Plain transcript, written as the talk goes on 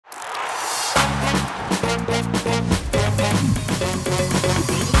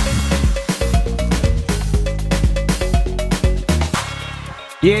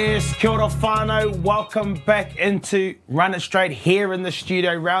Yes, kia ora whānau. Welcome back into Run It Straight here in the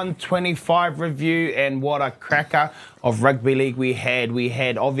studio. Round 25 review, and what a cracker of rugby league we had. We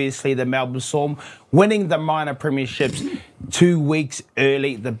had obviously the Melbourne Storm winning the minor premierships 2 weeks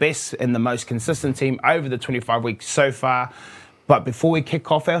early. The best and the most consistent team over the 25 weeks so far. But before we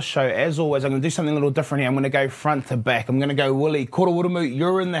kick off our show, as always, I'm going to do something a little different here. I'm going to go front to back. I'm going to go Willie, Kora Rumours,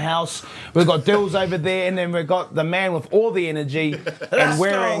 you're in the house. We've got Dills over there, and then we've got the man with all the energy. And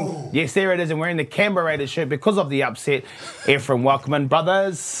wearing, yes, there it is, and wearing the Canberra Raiders shirt because of the upset. Erin, welcome in,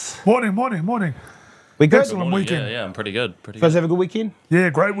 brothers. Morning. We good? Excellent weekend. Yeah, I'm pretty good. You guys have a good weekend? Yeah,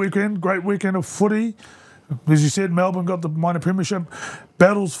 great weekend of footy. As you said, Melbourne got the minor premiership.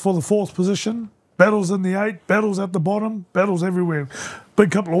 Battles for the 4th position. Battles in the 8, battles at the bottom, battles everywhere. Big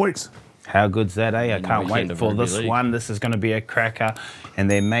couple of weeks. How good's that, eh? I can't wait for this one. This is going to be a cracker,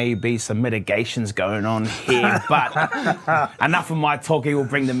 and there may be some mitigations going on here, but enough of my talking. We'll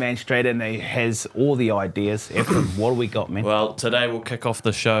bring the man straight in. He has all the ideas. Erin, what do we got, man? Well, today we'll kick off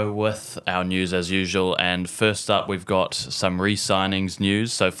the show with our news as usual, and first up we've got some re-signings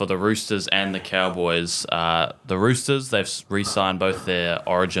news. So for the Roosters and the Cowboys, the Roosters, they've re-signed both their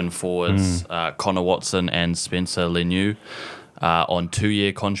origin forwards, Connor Watson and Spencer Leniu, on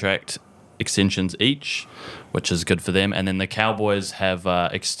 2-year contract extensions each, which is good for them. And then the Cowboys have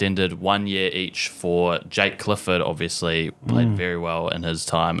extended 1 year each for Jake Clifford, obviously played very well in his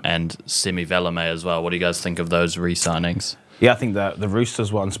time, and Semi Valame as well. What do you guys think of those re-signings? Yeah, I think the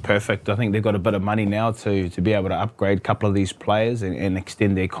Roosters one's perfect. I think they've got a bit of money now to be able to upgrade a couple of these players and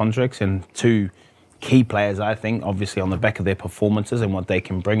extend their contracts, and two key players, I think, obviously on the back of their performances and what they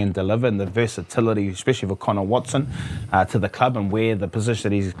can bring and deliver, and the versatility, especially for Connor Watson, to the club and where the position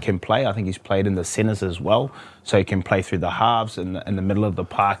that he can play. I think he's played in the centres as well, so he can play through the halves in the middle of the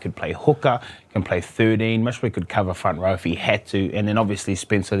park, could play hooker, can play 13, mostly could cover front row if he had to. And then obviously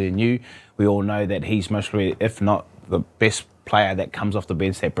Spencer Leniu, we all know that he's mostly, if not the best player that comes off the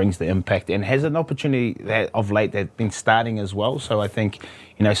bench that brings the impact and has an opportunity that of late that's been starting as well. So I think,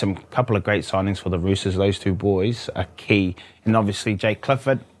 you know, some couple of great signings for the Roosters. Those two boys are key. And obviously Jake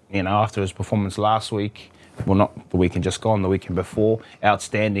Clifford, you know, after his performance last week, well, not the weekend just gone, the weekend before,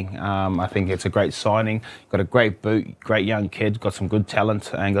 outstanding. I think it's a great signing. Got a great boot, great young kid, got some good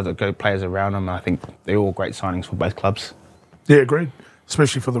talent and got good players around him. I think they're all great signings for both clubs. Yeah, agreed.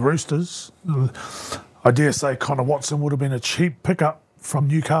 Especially for the Roosters. I dare say Connor Watson would have been a cheap pickup from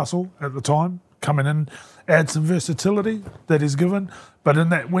Newcastle at the time, coming in, add some versatility that he's given. But in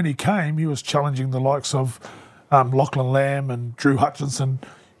that, when he came, he was challenging the likes of Lachlan Lamb and Drew Hutchinson,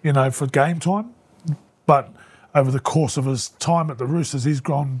 you know, for game time. But over the course of his time at the Roosters, he's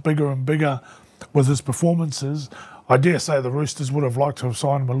gone bigger and bigger with his performances. I dare say the Roosters would have liked to have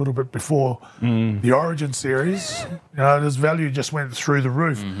signed him a little bit before the Origin series. You know, his value just went through the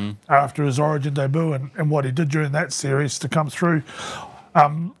roof after his Origin debut and what he did during that series to come through.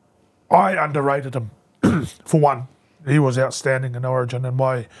 I underrated him, for one. He was outstanding in Origin, and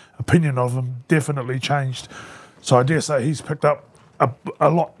my opinion of him definitely changed. So I dare say he's picked up a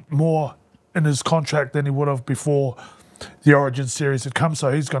lot more in his contract than he would have before the Origin series had come.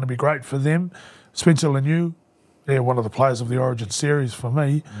 So he's going to be great for them. Spencer Leniu, one of the players of the Origin series for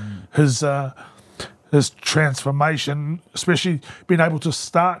me. His transformation, especially being able to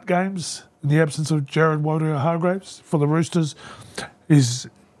start games in the absence of Jared Waerea-Hargreaves for the Roosters, is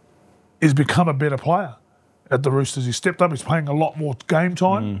become a better player at the Roosters. He stepped up, he's playing a lot more game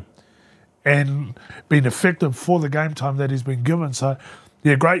time and been effective for the game time that he's been given. So,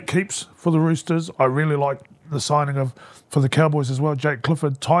 yeah, great keeps for the Roosters. I really like the signing for the Cowboys as well, Jake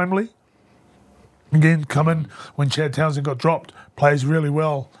Clifford, timely. Again, come in when Chad Townsend got dropped, plays really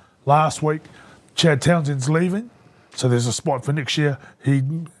well last week. Chad Townsend's leaving, so there's a spot for next year. He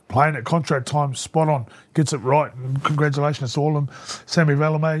playing at contract time, spot on, gets it right. And congratulations to all of them. Semi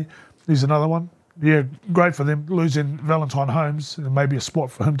Valame, he's another one. Yeah, great for them. Losing Valentine Holmes, and maybe a spot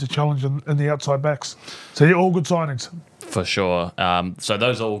for him to challenge in the outside backs. So, yeah, all good signings. For sure. So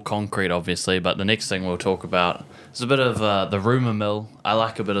those are all concrete, obviously, but the next thing we'll talk about is a bit of the rumour mill. I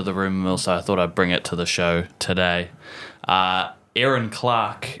like a bit of the rumour mill, so I thought I'd bring it to the show today. Erin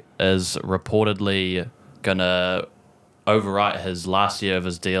Clarke is reportedly going to overwrite his last year of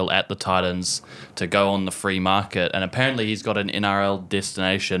his deal at the Titans to go on the free market, and apparently he's got an NRL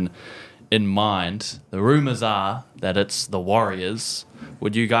destination in mind. The rumours are that it's the Warriors.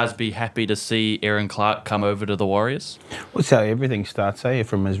 Would you guys be happy to see Erin Clarke come over to the Warriors? Well, that's how everything starts,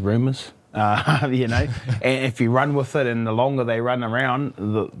 from his rumours. You know, and if you run with it, and the longer they run around,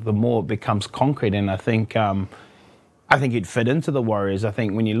 the more it becomes concrete. And I think I think he'd fit into the Warriors. I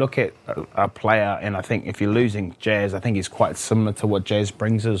think when you look at a player, and I think if you're losing Jazz, I think he's quite similar to what Jazz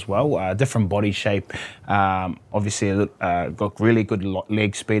brings as well. Different body shape, obviously got really good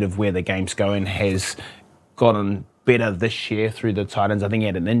leg speed of where the game's going, has gotten better this year through the Titans. I think he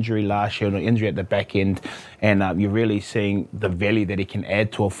had an injury last year, an injury at the back end, and you're really seeing the value that he can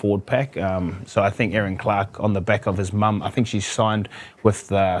add to a forward pack. So I think Erin Clarke, on the back of his mum, I think she's signed with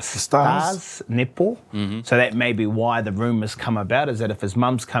the Stars netball. So that may be why the rumours come about, is that if his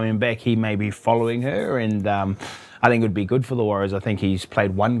mum's coming back, he may be following her, and I think it would be good for the Warriors. I think he's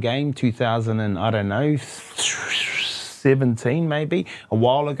played one game, 2000 and I don't know, 17 maybe, a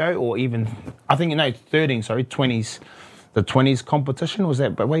while ago, or even, I think, 13, sorry, 20s. The 20s competition, was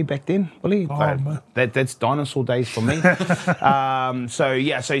that way back then, Willie? That's dinosaur days for me. So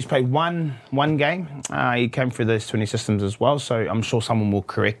he's played one game. He came through those 20 systems as well, so I'm sure someone will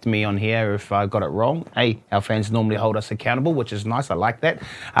correct me on here if I got it wrong. Hey, our fans normally hold us accountable, which is nice. I like that.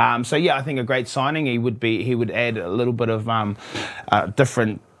 I think a great signing. He would add a little bit of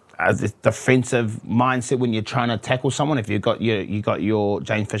different defensive mindset when you're trying to tackle someone. If you've got your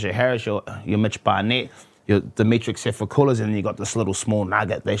James Fisher-Harris, your Mitch Barnett, your Demetric Cephalopoulou, and you got this little small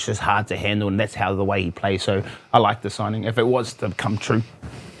nugget that's just hard to handle, and that's how the way he plays. So I like the signing, if it was to come true.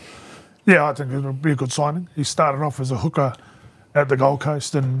 Yeah, I think it would be a good signing. He started off as a hooker at the Gold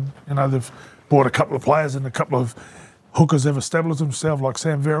Coast, and they've bought a couple of players, and a couple of hookers have established themselves, like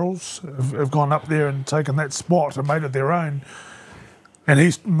Sam Verrills, have gone up there and taken that spot and made it their own. And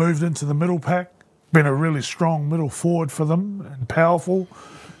he's moved into the middle pack, been a really strong middle forward for them, and powerful,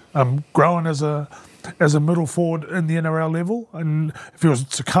 growing as a middle forward in the NRL level. And if he was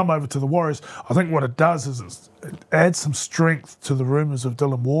to come over to the Warriors, I think what it does is it adds some strength to the rumours of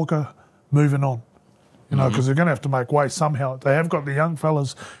Dylan Walker moving on. Because they're going to have to make way somehow. They have got the young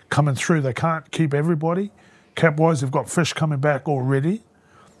fellas coming through. They can't keep everybody. Cap-wise, they've got Fish coming back already.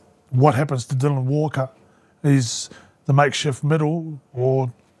 What happens to Dylan Walker? He's the makeshift middle,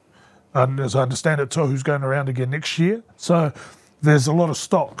 and as I understand it, Tohu's going around again next year. So there's a lot of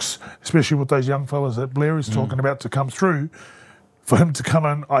stocks, especially with those young fellas that Blair is talking about to come through. For him to come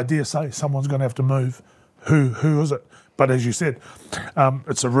in, I dare say someone's going to have to move. Who is it? But as you said,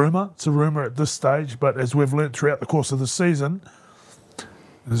 it's a rumour. It's a rumour at this stage. But as we've learnt throughout the course of the season,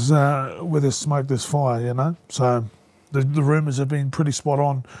 is where there's smoke, there's fire. So the rumours have been pretty spot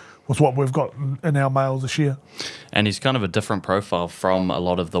on with what we've got in our mail this year. And he's kind of a different profile from a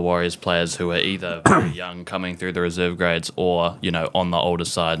lot of the Warriors players who are either very young, coming through the reserve grades, or, on the older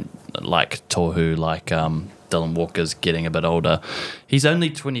side, like Tohu, like Dylan Walker's getting a bit older. He's only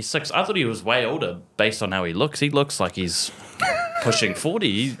 26. I thought he was way older based on how he looks. He looks like he's pushing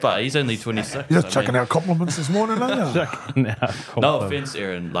 40, but he's only 26. You're chucking out compliments this morning, aren't you? No offense,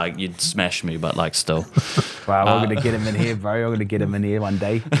 Erin. You'd smash me, but still. Wow, we're going to get him in here, bro. We're going to get him in here one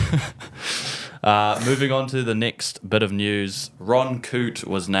day. Moving on to the next bit of news, Ronn Coote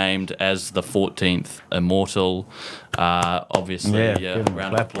was named as the 14th Immortal. Obviously,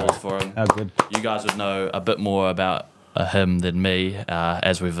 round of applause for him. How good. You guys would know a bit more about him than me.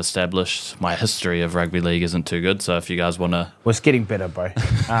 As we've established, my history of rugby league isn't too good. So if you guys want to, well, it's getting better, bro.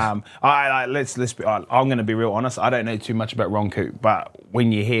 I'm going to be real honest. I don't know too much about Ronn Coote, but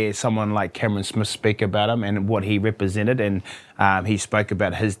when you hear someone like Cameron Smith speak about him and what he represented, and he spoke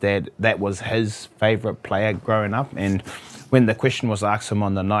about his dad, that was his favourite player growing up. And when the question was asked him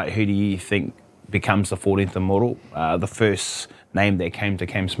on the night, who do you think becomes the 14th Immortal, the first name that came to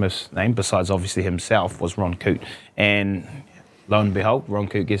Cam Smith's name, besides obviously himself, was Ronn Coote. And lo and behold, Ronn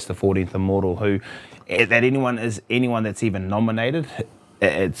Coote gets the 14th Immortal. Who, that anyone that's even nominated,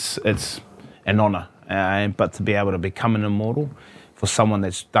 it's an honour. But to be able to become an Immortal for someone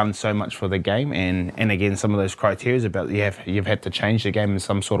that's done so much for the game, and again, some of those criteria about you've had to change the game in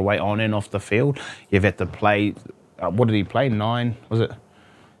some sort of way on and off the field. You've had to play. What did he play? 9? Was it?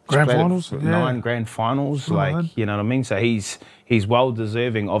 Grand finals? 9 grand finals, you know what I mean? So he's well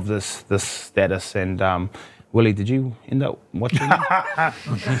deserving of this status. And Willie, did you end up watching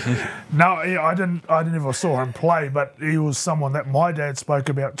him? No, I never saw him play, but he was someone that my dad spoke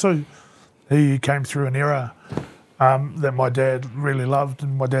about too. He came through an era that my dad really loved,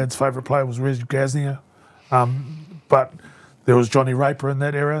 and my dad's favourite player was Reg Gasnier. But there was Johnny Raper in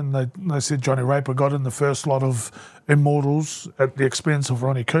that era, and they said Johnny Raper got in the first lot of Immortals at the expense of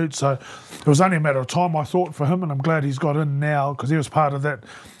Ronnie Coote. So it was only a matter of time, I thought, for him, and I'm glad he's got in now, because he was part of that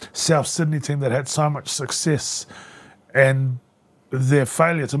South Sydney team that had so much success, and their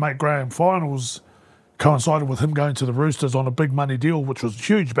failure to make grand finals coincided with him going to the Roosters on a big money deal, which was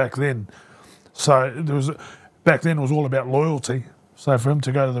huge back then. So back then it was all about loyalty. So for him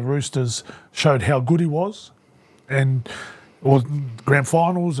to go to the Roosters showed how good he was. and or grand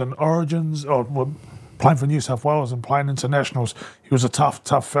finals and origins, or well, playing for New South Wales and playing internationals. He was a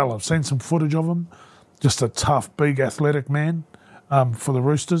tough fella. I've seen some footage of him. Just a tough, big, athletic man for the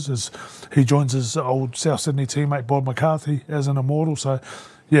Roosters as he joins his old South Sydney teammate Bob McCarthy as an Immortal. So,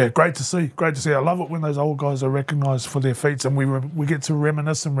 yeah, great to see. Great to see. I love it when those old guys are recognised for their feats and we get to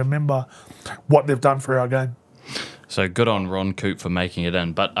reminisce and remember what they've done for our game. So good on Ronn Coote for making it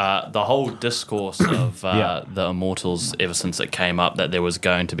in. But the whole discourse of the Immortals, ever since it came up that there was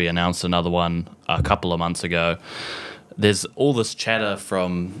going to be announced another one a couple of months ago, there's all this chatter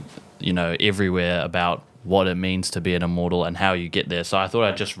from, everywhere about what it means to be an Immortal and how you get there. So I thought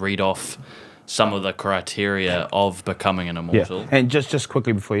I'd just read off some of the criteria of becoming an Immortal. Yeah. And just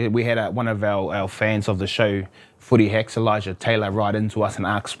quickly before we had one of our fans of the show, Footy Hacks, Elijah Taylor, write into us and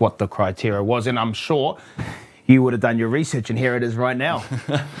ask what the criteria was. And I'm sure you would have done your research, and here it is right now.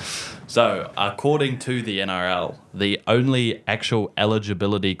 So, according to the NRL, the only actual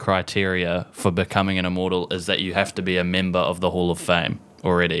eligibility criteria for becoming an Immortal is that you have to be a member of the Hall of Fame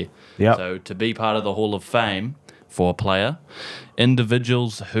already. Yep. So, to be part of the Hall of Fame for a player,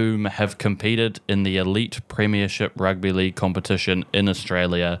 individuals whom have competed in the elite Premiership Rugby League competition in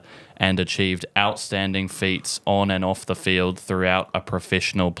Australia and achieved outstanding feats on and off the field throughout a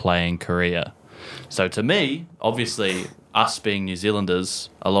professional playing career. So to me, obviously, us being New Zealanders,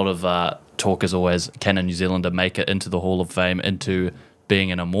 a lot of talk is always, can a New Zealander make it into the Hall of Fame, into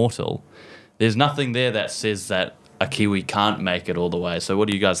being an Immortal? There's nothing there that says that a Kiwi can't make it all the way. So what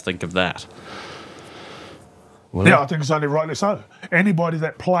do you guys think of that? Well, yeah, I think it's only rightly so. Anybody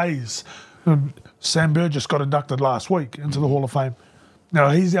that plays, Sam Burgess got inducted last week into the Hall of Fame. Now,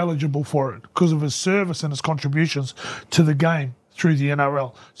 he's eligible for it because of his service and his contributions to the game through the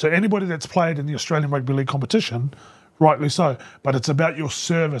NRL. So anybody that's played in the Australian Rugby League competition, rightly so. But it's about your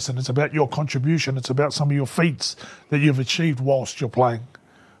service and it's about your contribution. It's about some of your feats that you've achieved whilst you're playing.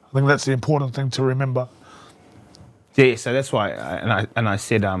 I think that's the important thing to remember. Yeah, so that's why, and I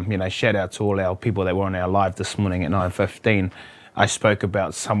said, shout out to all our people that were on our live this morning at 9:15. I spoke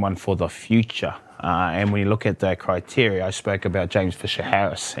about someone for the future, and when you look at the criteria, I spoke about James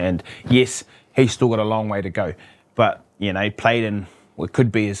Fisher-Harris, and yes, he's still got a long way to go, but he played in what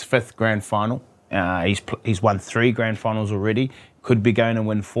could be his 5th grand final. He's won 3 grand finals already. Could be going to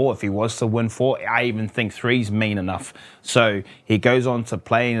win 4. If he was to win 4, I even think 3's mean enough. So he goes on to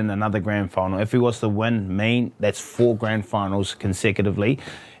play in another grand final. If he was to win that's 4 grand finals consecutively,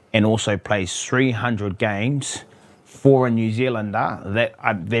 and also plays 300 games for a New Zealander.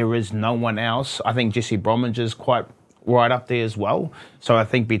 There is no one else. I think Jesse Bromwich quite right up there as well. So I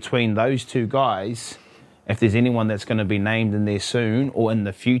think between those two guys, if there's anyone that's going to be named in there soon or in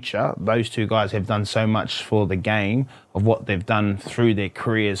the future, those two guys have done so much for the game of what they've done through their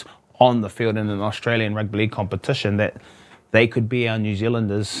careers on the field in an Australian Rugby League competition that they could be our New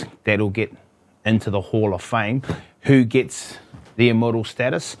Zealanders that'll get into the Hall of Fame. Who gets the Immortal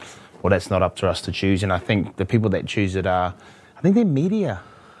status? Well, that's not up to us to choose. And I think the people that choose it are, I think they're media.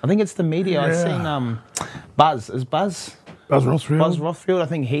 I think it's the media. Yeah. I've seen Buzz Rothfield. Buzz Rothfield, I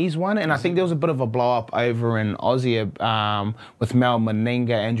think he's one. And I think there was a bit of a blow-up over in Aussie with Mal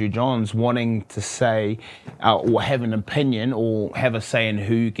Meninga, Andrew Johns, wanting to say or have an opinion or have a say in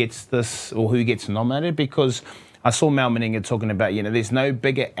who gets this or who gets nominated, because I saw Mal Meninga talking about, there's no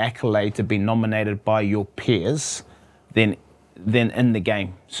bigger accolade to be nominated by your peers than in the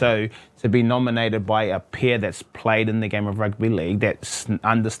game. So to be nominated by a peer that's played in the game of rugby league, that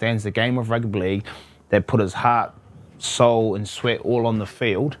understands the game of rugby league, that put his heart, soul and sweat all on the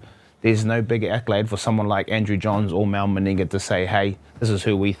field, there's no bigger accolade for someone like Andrew Johns or Mal Meninga to say, hey, this is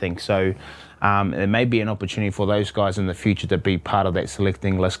who we think. So there may be an opportunity for those guys in the future to be part of that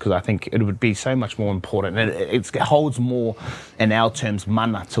selecting list, because I think it would be so much more important, and it holds more, in our terms,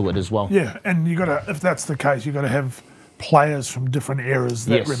 mana to it as well. Yeah, and you got to, if that's the case, you got to have players from different eras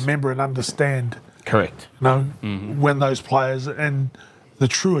that remember and understand. Correct. When those players and the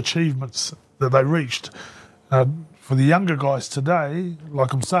true achievements that they reached. For the younger guys today,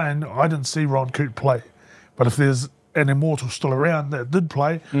 like I'm saying, I didn't see Ronn Coote play. But if there's an Immortal still around that did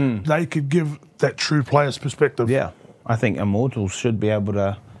play, they could give that true player's perspective. Yeah, I think Immortals should be able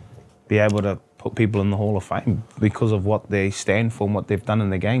to put people in the Hall of Fame because of what they stand for and what they've done in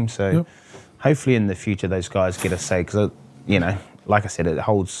the game. So hopefully in the future those guys get a say, because, like I said, it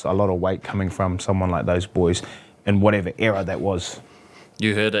holds a lot of weight coming from someone like those boys in whatever era that was.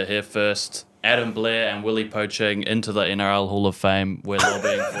 You heard it here first. Adam Blair and Willie poaching into the NRL Hall of Fame. We're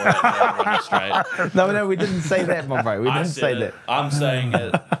lobbying for it. Straight. No, we didn't say that, my bro. We didn't say that. I'm saying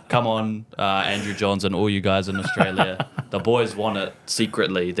it. Come on, Andrew Johns and all you guys in Australia. The boys want it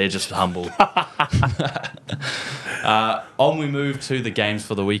secretly. They're just humble. On we move to the games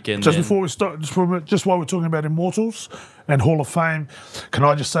for the weekend. Just then. before we start, just while we're talking about Immortals and Hall of Fame, can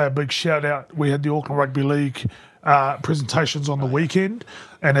I just say a big shout out? We had the Auckland Rugby League presentations on the weekend,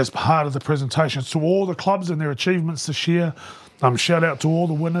 and as part of the presentations to all the clubs and their achievements this year, shout out to all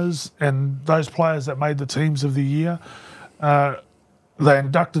the winners and those players that made the teams of the year. They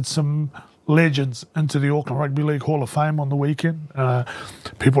inducted some legends into the Auckland Rugby League Hall of Fame on the weekend.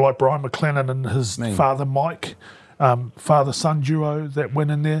 People like Brian McLennan and his father Mike, father-son duo that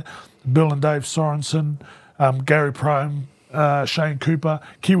went in there, Bill and Dave Sorensen, Gary Prome, Shane Cooper,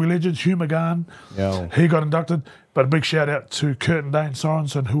 Kiwi legends Hugh McGann. He got inducted. But a big shout out to Coote and Dane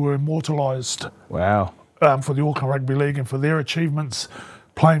Sorensen, who were immortalised. Wow. For the Auckland Rugby League and for their achievements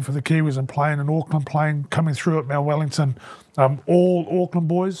playing for the Kiwis and playing in Auckland, coming through at Mount Wellington. All Auckland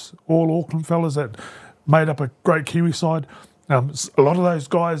boys, all Auckland fellas that made up a great Kiwi side. A lot of those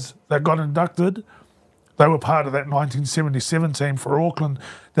guys that got inducted, they were part of that 1977 team for Auckland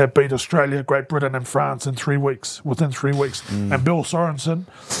that beat Australia, Great Britain and France within 3 weeks. And Bill Sorensen,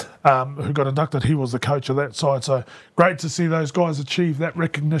 who got inducted, he was the coach of that side. So great to see those guys achieve that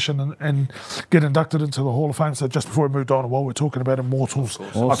recognition and get inducted into the Hall of Fame. So just before we moved on, while we're talking about Immortals, I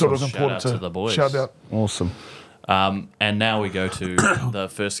thought it was important to the boys. Shout out. Awesome. And now we go to the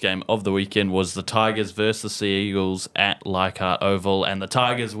first game of the weekend was the Tigers versus the Eagles at Leichhardt Oval, and the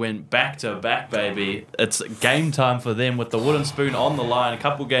Tigers went back to back, baby. It's game time for them with the wooden spoon on the line, a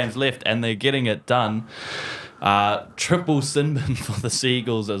couple games left, and they're getting it done. Triple sin bin for the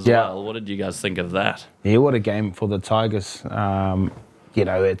Seagulls as well. What did you guys think of that? Yeah, what a game for the Tigers.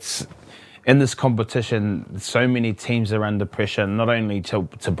 It's in this competition, so many teams are under pressure, not only to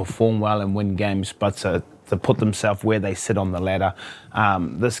perform well and win games, but to put themselves where they sit on the ladder.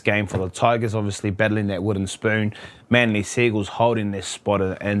 This game for the Tigers, obviously battling that wooden spoon. Manly Seagulls holding their spot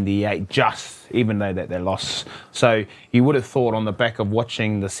in the 8, even though that they lost. So you would have thought on the back of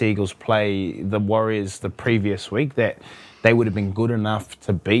watching the Seagulls play the Warriors the previous week that they would have been good enough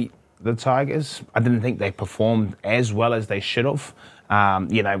to beat the Tigers. I didn't think they performed as well as they should have.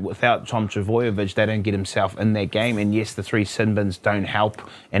 Without Tom Trbojevic, they don't get himself in their game. And yes, the 3 sin bins don't help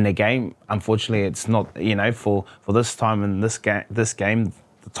in the game. Unfortunately, it's not, for this time in this game,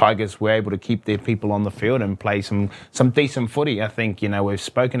 the Tigers were able to keep their people on the field and play some decent footy. I think, we've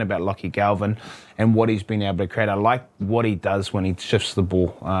spoken about Lockie Galvin and what he's been able to create. I like what he does when he shifts the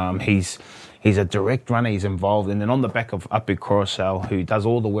ball. He's a direct runner, he's involved. And then on the back of Api Coruscant, who does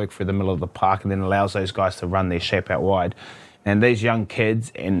all the work through the middle of the park and then allows those guys to run their shape out wide. And these young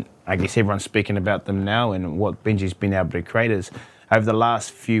kids, and I guess everyone's speaking about them now, and what Benji's been able to create is, over the last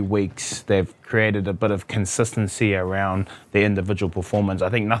few weeks, they've created a bit of consistency around their individual performance. I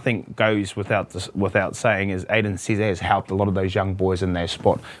think nothing goes without saying is Aiden Cesar has helped a lot of those young boys in their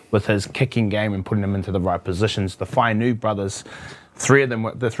spot with his kicking game and putting them into the right positions. The Fainu brothers, the three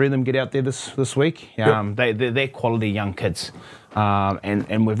of them get out there this week. They're quality young kids.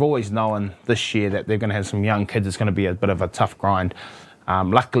 And we've always known this year that they're going to have some young kids. It's going to be a bit of a tough grind.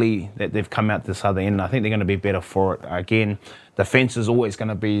 Luckily that they've come out this other end. I think they're going to be better for it. Again, defence is always going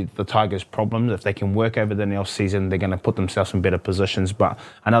to be the Tigers' problem. If they can work over the off-season, they're going to put themselves in better positions. But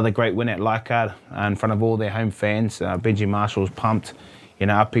another great win at Leichhardt in front of all their home fans. Benji Marshall was pumped.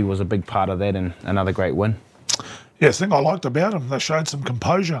 Api was a big part of that, and another great win. Yeah, the thing I liked about them, they showed some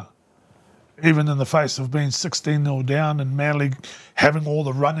composure. Even in the face of being 16-0 down and Manly having all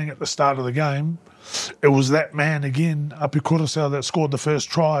the running at the start of the game, it was that man again, Api Coruscant, that scored the first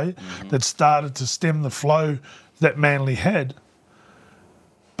try that started to stem the flow that Manly had.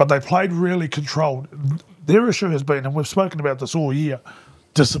 But they played really controlled. Their issue has been, and we've spoken about this all year,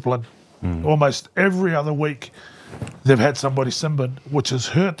 discipline. Almost every other week they've had somebody sin bin, which has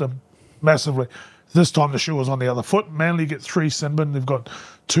hurt them massively. This time the shoe was on the other foot. Manly get 3 sin bin. They've got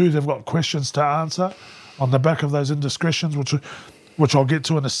 2. They've got questions to answer on the back of those indiscretions, which I'll get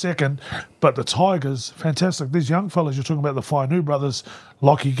to in a second. But the Tigers, fantastic. These young fellas, you're talking about the Fainu brothers,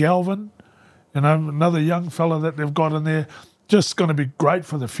 Lockie Galvin, another young fella that they've got in there, just going to be great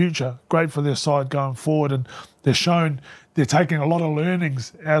for the future, great for their side going forward. And they're taking a lot of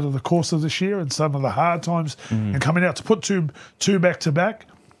learnings out of the course of this year and some of the hard times and coming out to put two back-to-back.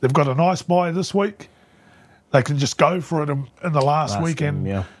 They've got a nice bye this week. They can just go for it in the last weekend,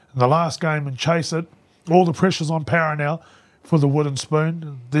 in the last game and chase it. All the pressure's on Para now for the wooden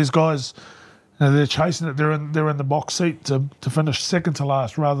spoon. These guys, they're chasing it. They're in the box seat to finish second to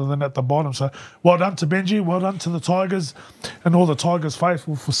last rather than at the bottom. So well done to Benji, well done to the Tigers and all the Tigers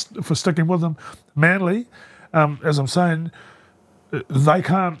faithful for sticking with them. Manly, as I'm saying, they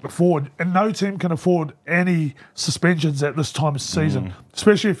can't afford, and no team can afford any suspensions at this time of season,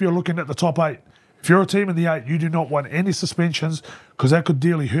 especially if you're looking at the top 8. If you're a team in the 8, you do not want any suspensions because that could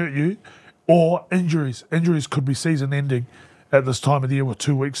dearly hurt you, or injuries. Injuries could be season-ending at this time of the year with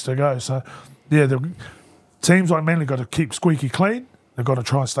 2 weeks to go. So, yeah, the teams like Manly got to keep squeaky clean. They've got to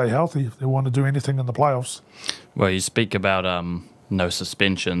try and stay healthy if they want to do anything in the playoffs. Well, you speak about no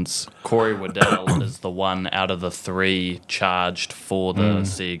suspensions. Corey Waddell is the one out of the 3 charged for the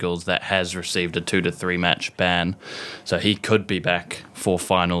Seagulls that has received a 2 to 3 match ban. So he could be back for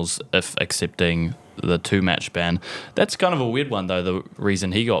finals if accepting the 2 match ban. That's kind of a weird one, though, the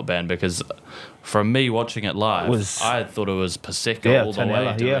reason he got banned, because from me watching it live, I thought it was Paseka all the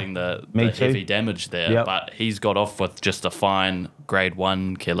way doing the heavy damage there. Yep. But he's got off with just a fine grade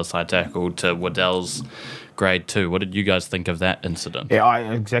 1 careless high tackle to Waddell's grade 2. What did you guys think of that incident?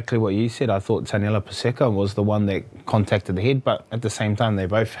 Yeah, exactly what you said. I thought Taniela Paseka was the one that contacted the head, but at the same time, they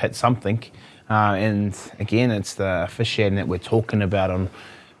both hit something. And again, it's the officiating that we're talking about on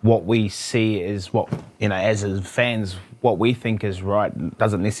what we see is what, as fans, what we think is right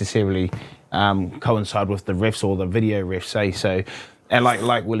doesn't necessarily coincide with the refs or the video refs say. So, and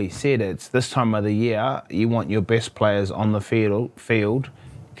like Willie said, it's this time of the year, you want your best players on the field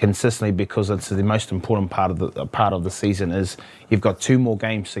consistently, because it's the most important part of the season. Is you've got 2 more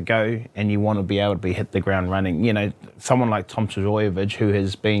games to go and you want to be able to hit the ground running. Someone like Tom Trbojevic, who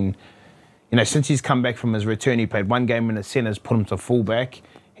has been, since he's come back from his return, he played 1 game in the centres, put him to fullback.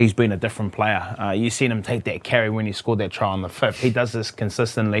 He's been a different player. You've seen him take that carry when he scored that try on the 5th. He does this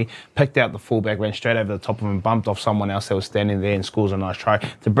consistently. Picked out the fullback, ran straight over the top of him, bumped off someone else that was standing there and scores a nice try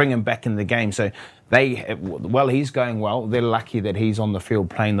to bring him back in the game. So he's going well. They're lucky that he's on the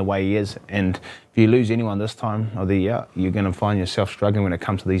field playing the way he is. And if you lose anyone this time of the year, you're going to find yourself struggling when it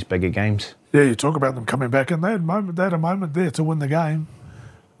comes to these bigger games. Yeah, you talk about them coming back, and they had a moment there to win the game.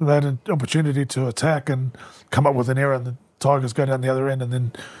 They had an opportunity to attack and come up with an error, and the Tigers go down the other end, and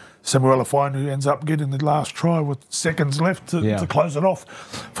then Samuel Afine, who ends up getting the last try with seconds left to close it off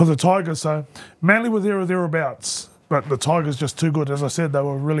for the Tigers. So Manly were there or thereabouts, but the Tigers just too good. As I said, they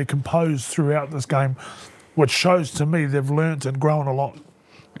were really composed throughout this game, which shows to me they've learnt and grown a lot.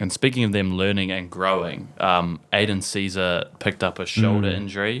 And speaking of them learning and growing, Aiden Caesar picked up a shoulder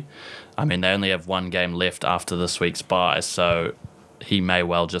injury. I mean, they only have 1 game left after this week's bye, so he may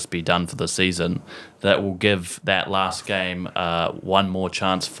well just be done for the season. That will give that last game 1 more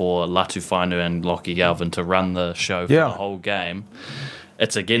chance for Latufainu and Lockie Galvin to run the show for the whole game.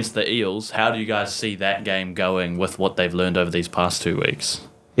 It's against the Eels. How do you guys see that game going with what they've learned over these past 2 weeks?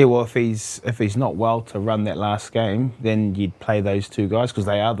 Yeah, well, if he's not well to run that last game, then you'd play those 2 guys because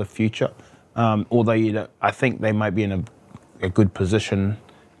they are the future. Although I think they might be in a good position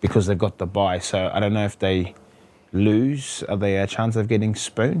because they've got the bye. So I don't know if they lose, are they a chance of getting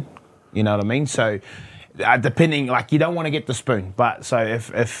Spoon? You know what I mean? So depending, you don't want to get the Spoon, but so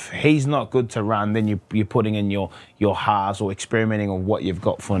if he's not good to run, then you're putting in your halves or experimenting on what you've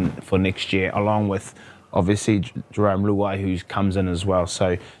got for next year, along with obviously Jerome Luai, who comes in as well.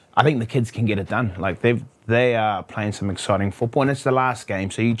 So I think the kids can get it done. They are playing some exciting football, and it's the last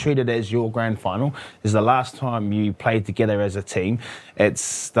game, so you treat it as your grand final. It's the last time you played together as a team.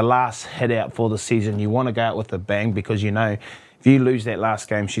 It's the last hit out for the season. You want to go out with a bang because if you lose that last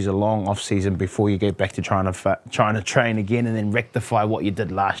game, she's a long off season before you get back to trying to train again and then rectify what you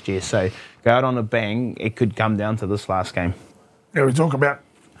did last year. So go out on a bang. It could come down to this last game. Yeah, we talk about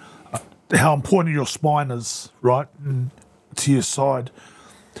how important your spine is, right, and to your side.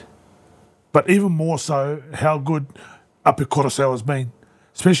 But even more so, how good Api Coruscant has been,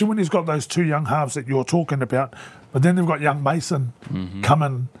 especially when he's got those 2 young halves that you're talking about. But then they've got young Mason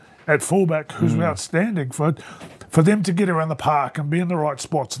coming at fullback, who's outstanding. For them to get around the park and be in the right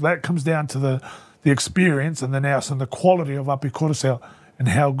spots, that comes down to the experience and the nous and the quality of Api Coruscant and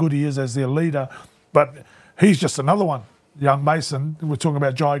how good he is as their leader. But he's just another one. Young Mason, we're talking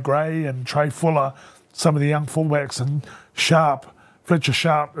about Jai Gray and Trey Fuller, some of the young fullbacks, and Fletcher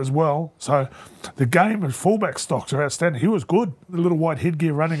Sharp as well. So the game of fullback stocks are outstanding. He was good. The little white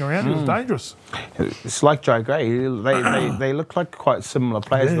headgear running around, he was dangerous. It's like Jai Gray. They look like quite similar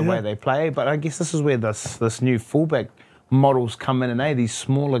players the way they play, but I guess this is where this new fullback models come in, and these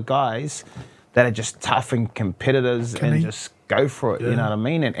smaller guys that are just tough and competitors just go for it, you know what I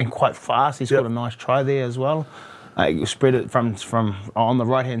mean? And quite fast. He scored a nice try there as well. Spread it from on the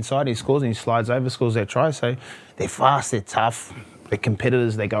right-hand side, he scores and he slides over, scores that try. So they're fast, they're tough, they're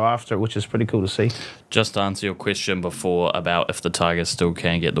competitors, they go after it, which is pretty cool to see. Just to answer your question before about if the Tigers still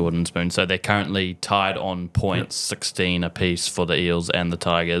can get the wooden spoon. So they're currently tied on points, 16 apiece for the Eels and the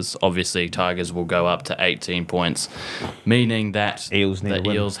Tigers. Obviously, Tigers will go up to 18 points, meaning that the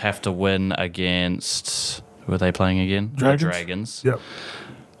Eels have to win against... Who are they playing again? Dragons. The Dragons. Yep.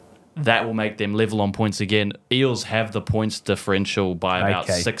 that will make them level on points again. Eels have the points differential by about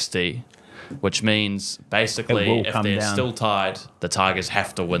 60, which means basically if they're still tied, the Tigers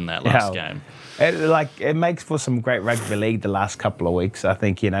have to win that last game. It makes for some great rugby league the last couple of weeks. I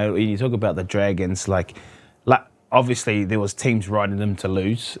think, when you talk about the Dragons, obviously there was teams riding them to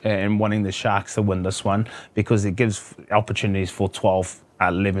lose and wanting the Sharks to win this one because it gives opportunities for 12,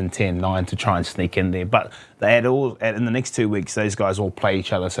 11, 10, 9 to try and sneak in there. But they had in the next 2 weeks, those guys all play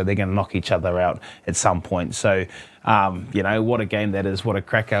each other, so they're going to knock each other out at some point. So, what a game that is. What a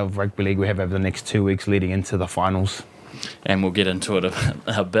cracker of rugby league we have over the next 2 weeks leading into the finals. And we'll get into it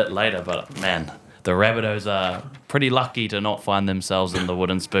a bit later, but man, the Rabbitohs are pretty lucky to not find themselves in the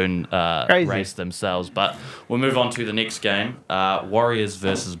wooden spoon race themselves. But we'll move on to the next game. Warriors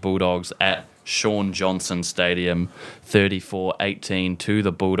versus Bulldogs at Shaun Johnson Stadium, 34-18 to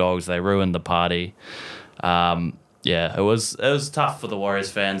the Bulldogs. They ruined the party. It was tough for the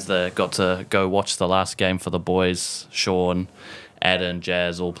Warriors fans. They got to go watch the last game for the boys. Shaun, Adam,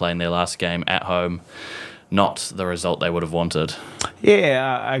 Jazz all playing their last game at home. Not the result they would have wanted.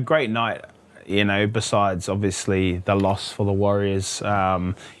 Yeah, a great night. Besides obviously the loss for the Warriors,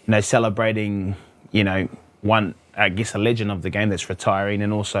 celebrating, one, I guess, a legend of the game that's retiring,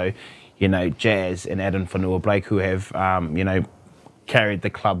 and also, Jazz and Adam Fanua-Blake, who have, carried the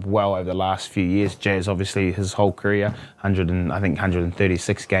club well over the last few years. Jazz, obviously, his whole career,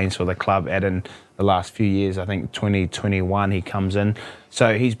 136 games for the club. Adam, the last few years, I think 2021 he comes in.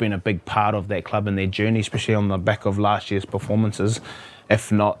 So he's been a big part of that club and their journey, especially on the back of last year's performances. If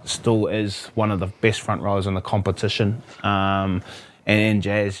not, still is one of the best front rowers in the competition. And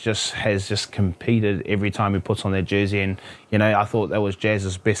Jazz has competed every time he puts on their jersey. And, I thought that was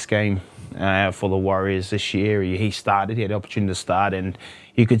Jazz's best game for the Warriors this year. He had the opportunity to start, and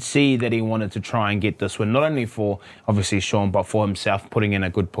you could see that he wanted to try and get this win, not only for, obviously, Shaun, but for himself, putting in a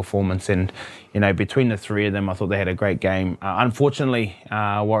good performance. And, between the three of them, I thought they had a great game. Unfortunately,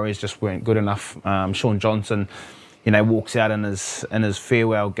 Warriors just weren't good enough. Shaun Johnson, walks out in his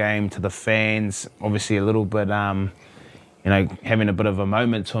farewell game to the fans, obviously a little bit, having a bit of a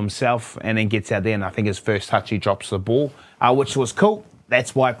moment to himself, and then gets out there, and I think his first touch, he drops the ball, which was cool.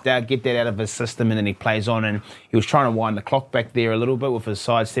 That's wiped out, get that out of his system, and then he plays on, and he was trying to wind the clock back there a little bit with his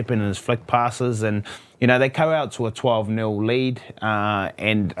sidestepping and his flick passes, and, they go out to a 12-0 lead,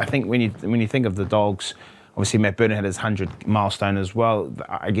 and I think when you think of the Dogs, obviously Matt Burton had his 100 milestone as well.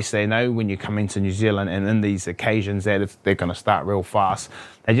 I guess they know when you come into New Zealand and in these occasions that they're going to start real fast.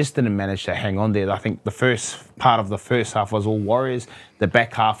 They just didn't manage to hang on there. I think the first part of the first half was all Warriors. The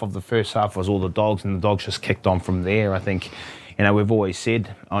back half of the first half was all the Dogs, and the Dogs just kicked on from there. I think, we've always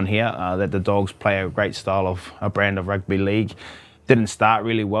said on here that the Dogs play a great style of a brand of rugby league. Didn't start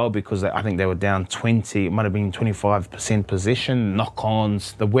really well because I think they were down 20, it might have been 25% possession,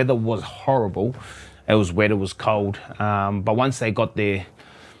 knock-ons. The weather was horrible. It was wet, it was cold. But once they got their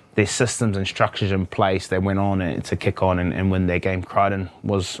systems and structures in place, they went on to kick on and win their game. Crichton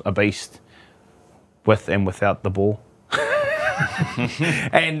was a beast with and without the ball.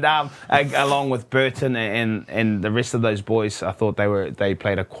 And along with Burton and the rest of those boys, I thought they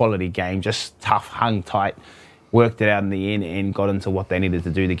played a quality game, just tough, hung tight, worked it out in the end and got into what they needed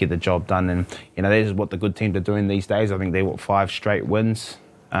to do to get the job done. And, this is what the good teams are doing these days. I think they want 5 straight wins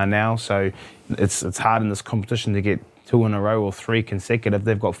now. So it's hard in this competition to get 2 in a row or 3 consecutive.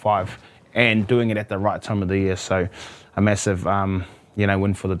 They've got 5 and doing it at the right time of the year. So a massive,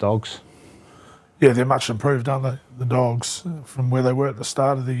 win for the Dogs. Yeah, they're much improved, aren't they, the Dogs, from where they were at the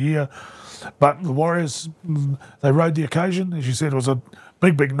start of the year. But the Warriors, they rode the occasion. As you said, it was a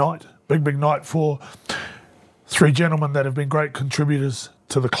big night. Big night for 3 gentlemen that have been great contributors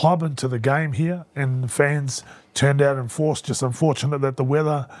to the club and to the game here. And the fans turned out in force. Just unfortunate that the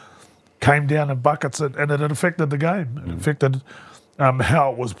weather came down in buckets and it affected the game. It affected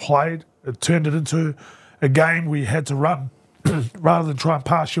how it was played. It turned it into a game where you had to run rather than try and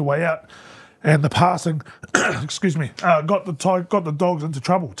pass your way out. And the passing, got the Dogs into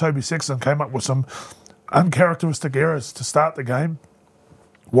trouble. Toby Sexton came up with some uncharacteristic errors to start the game.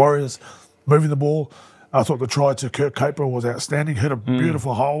 Warriors moving the ball. I thought the try to Kurt Capewell was outstanding. Hit a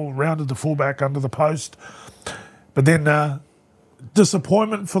beautiful hole, rounded the fullback under the post. But then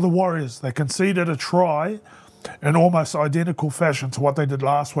disappointment for the Warriors. They conceded a try in almost identical fashion to what they did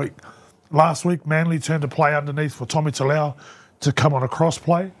last week. Last week, Manly turned to play underneath for Tommy Talau to come on a cross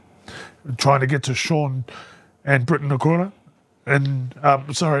play, trying to get to Shaun and Britton Nakura, and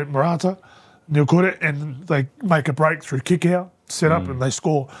Marata Nakura, and they make a breakthrough kick out, set up, and they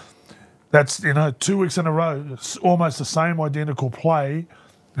score. That's 2 weeks in a row. It's almost the same identical play,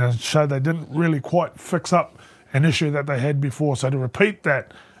 and showed they didn't really quite fix up an issue that they had before. So to repeat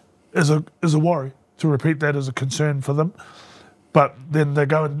that is a worry. To repeat that is a concern for them. But then they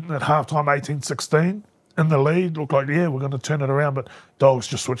go in at halftime 18-16 in the lead. Look like, we're going to turn it around. But Dogs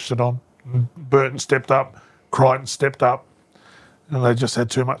just switched it on. Burton stepped up. Crichton stepped up. And they just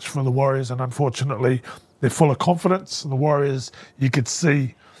had too much for the Warriors. And unfortunately, they're full of confidence. And the Warriors, you could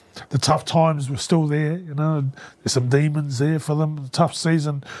see the tough times were still there. There's some demons there for them. The tough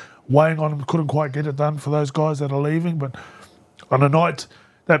season weighing on them. Couldn't quite get it done for those guys that are leaving. But on a night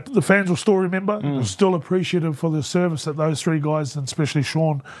that the fans will still remember, they're still appreciative for the service that those three guys, and especially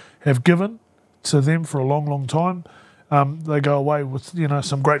Sean, have given to them for a long, long time. They go away with,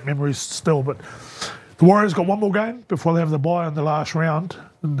 some great memories still. But the Warriors got one more game before they have the bye in the last round,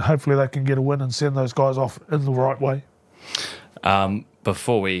 and hopefully they can get a win and send those guys off in the right way.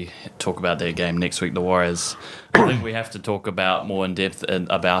 Before we talk about their game next week, the Warriors, I think we have to talk about more in depth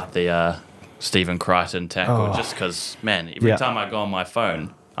about the Stephen Crichton tackle, just because, man, every time I go on my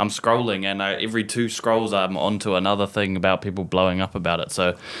phone, I'm scrolling, and every 2 scrolls I'm onto another thing about people blowing up about it.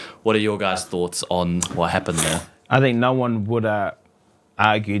 So what are your guys' thoughts on what happened there? I think no one would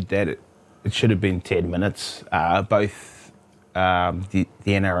argued that it should have been 10 minutes. Both the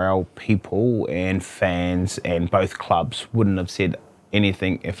NRL people and fans and both clubs wouldn't have said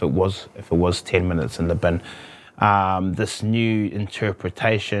anything if it was 10 minutes in the bin. This new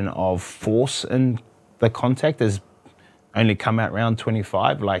interpretation of force in the contact has only come out round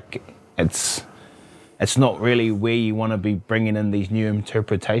 25. Like, it's not really where you want to be bringing in these new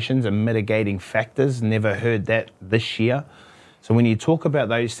interpretations and mitigating factors. Never heard that this year. So when you talk about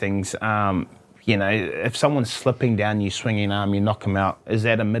those things, if someone's slipping down, you swing your arm, you knock him out, is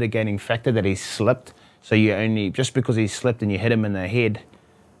that a mitigating factor that he's slipped? So just because he slipped and you hit him in the head,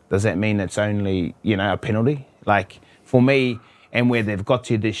 does that mean it's only, a penalty? Like, for me, and where they've got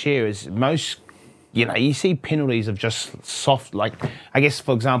to this year is most, you see penalties of just soft, like, I guess,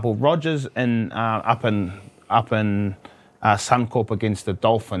 for example, Rogers up in Suncorp against the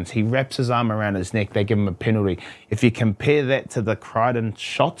Dolphins, he wraps his arm around his neck, they give him a penalty. If you compare that to the Crichton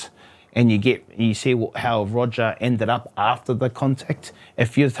shot, and you see how Roger ended up after the contact,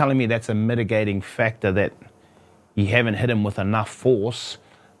 if you're telling me that's a mitigating factor that you haven't hit him with enough force,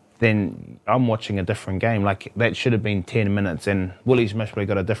 then I'm watching a different game. Like, that should have been 10 minutes, and Willie's most probably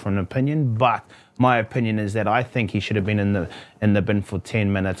got a different opinion, but my opinion is that I think he should have been in the bin for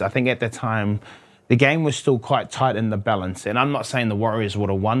 10 minutes. I think at the time, the game was still quite tight in the balance, and I'm not saying the Warriors would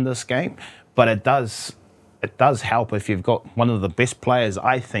have won this game, but it does help if you've got one of the best players,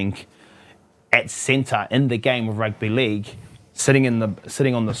 I think, at centre in the game of rugby league, sitting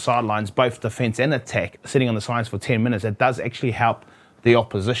on the sidelines, both defence and attack, sitting on the sidelines for 10 minutes. It does actually help the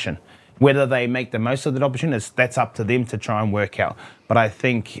opposition. Whether they make the most of that opportunity, that's up to them to try and work out. But I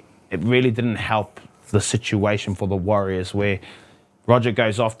think it really didn't help the situation for the Warriors, where Roger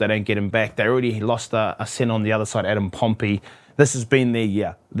goes off, they don't get him back. They already lost a centre on the other side, Adam Pompey. This has been their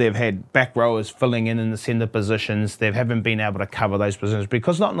year. They've had back rowers filling in the centre positions. They haven't been able to cover those positions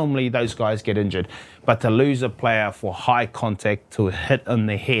because not normally those guys get injured. But to lose a player for high contact, to hit in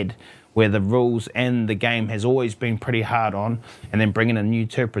the head, where the rules and the game has always been pretty hard on, and then bringing a new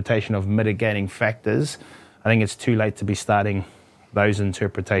interpretation of mitigating factors, I think it's too late to be starting those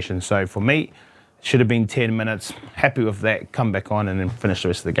interpretations. So for me, it should have been 10 minutes. Happy with that. Come back on and then finish the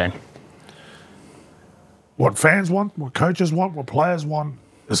rest of the game. What fans want, what coaches want, what players want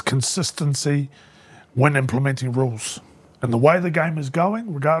is consistency when implementing rules. And the way the game is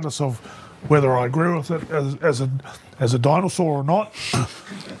going, regardless of whether I agree with it as a dinosaur or not,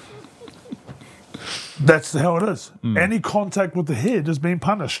 that's how it is. Any contact with the head is being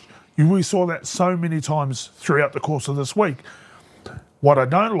punished. We saw that so many times throughout the course of this week. What I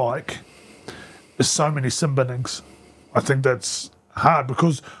don't like is so many sin binnings. I think that's hard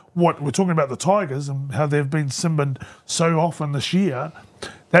because what we're talking about the Tigers and how they've been sin-binned so often this year,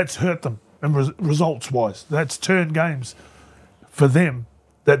 that's hurt them and results-wise. That's turned games for them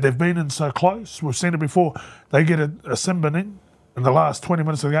that they've been in so close. We've seen it before. They get a sin-binning in the last 20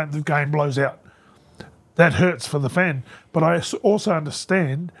 minutes of the game blows out. That hurts for the fan. But I also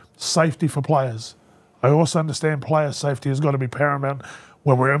understand safety for players. I also understand player safety has got to be paramount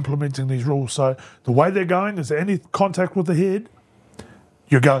when we're implementing these rules. So the way they're going is any contact with the head,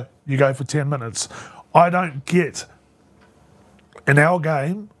 you go for 10 minutes. I don't get, in our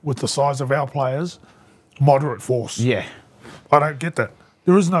game, with the size of our players, moderate force. Yeah. I don't get that.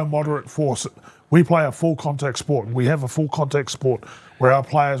 There is no moderate force. We play a full contact sport. We have a full contact sport where our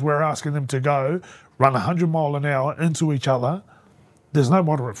players, we're asking them to go run 100 mile an hour into each other there's no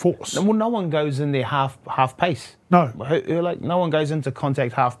moderate force. Well, no one goes in there half pace. No. No one goes into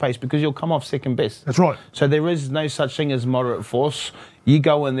contact half pace because you'll come off second best. That's right. So there is no such thing as moderate force. You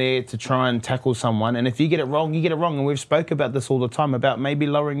go in there to try and tackle someone, and if you get it wrong, you get it wrong. And we've spoke about this all the time about maybe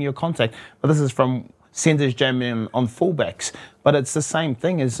lowering your contact. But this is from centres jamming on fullbacks. But it's the same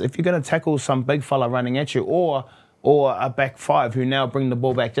thing as if you're going to tackle some big fella running at you or a back five who now bring the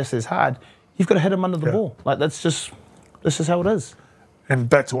ball back just as hard, you've got to hit him under the ball. Like this is how it is. And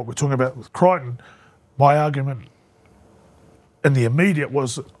back to what we're talking about with Crichton, my argument in the immediate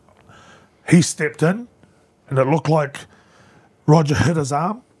was he stepped in and it looked like Roger hit his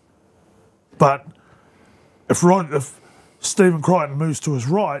arm. But if Stephen Crichton moves to his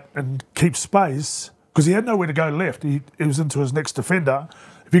right and keeps space, because he had nowhere to go left, he was into his next defender.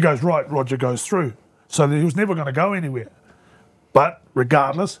 If he goes right, Roger goes through. So he was never going to go anywhere. But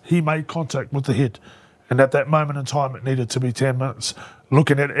regardless, he made contact with the head. And at that moment in time, it needed to be 10 minutes,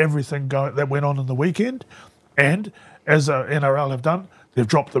 looking at everything that went on in the weekend. And as NRL have done, they've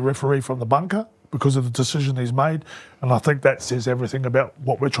dropped the referee from the bunker because of the decision he's made. And I think that says everything about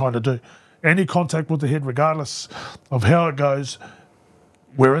what we're trying to do. Any contact with the head, regardless of how it goes,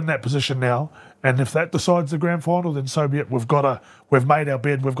 we're in that position now. And if that decides the grand final, then so be it. We've made our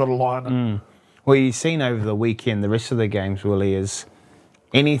bed, we've got to lie on it. Well, you've seen over the weekend, the rest of the games, Willie, is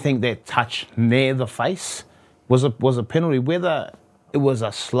anything that touched near the face was a penalty, whether it was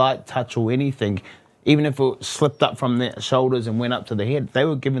a slight touch or anything. Even if it slipped up from their shoulders and went up to the head, they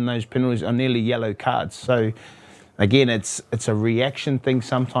were given those penalties on nearly yellow cards. So, again, it's a reaction thing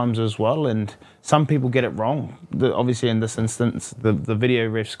sometimes as well, and some people get it wrong. Obviously, in this instance, the video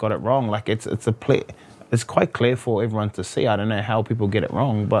refs got it wrong. Like it's quite clear for everyone to see. I don't know how people get it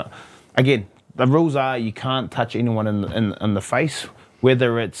wrong, but again, the rules are you can't touch anyone in the face,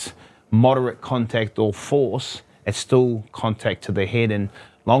 whether it's moderate contact or force. It's still contact to the head, and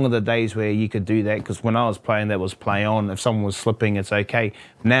long are the days where you could do that, because when I was playing, that was play on. If someone was slipping, it's okay.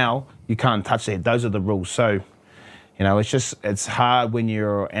 Now you can't touch the head. Those are the rules. So, you know, it's hard when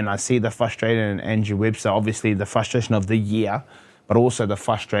and I see the frustration in Andrew Webster, obviously the frustration of the year, but also the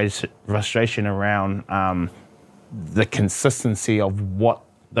frustration around the consistency of what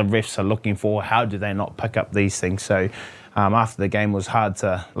the refs are looking for. How do they not pick up these things? So after the game, it was hard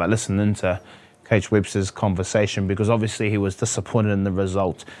to listen into Coach Webster's conversation, because obviously he was disappointed in the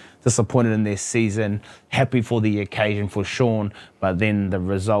result, disappointed in their season, happy for the occasion for Sean, but then the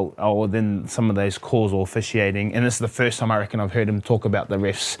result, then some of those calls or officiating, and this is the first time I reckon I've heard him talk about the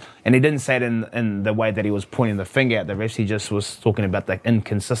refs, and he didn't say it in the way that he was pointing the finger at the refs, he just was talking about the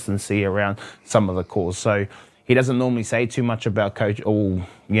inconsistency around some of the calls. So he doesn't normally say too much about coach, or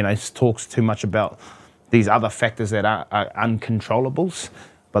talks too much about these other factors that are uncontrollables.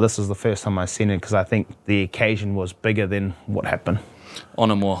 But this is the first time I've seen it, because I think the occasion was bigger than what happened.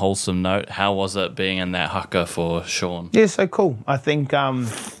 On a more wholesome note, how was it being in that haka for Sean? Yeah, so cool. I think,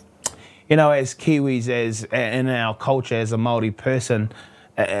 as Kiwis, as in our culture, as a Māori person,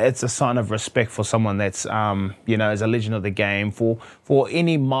 it's a sign of respect for someone that's, as a legend of the game. For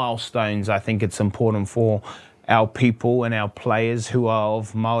any milestones, I think it's important for our people and our players who are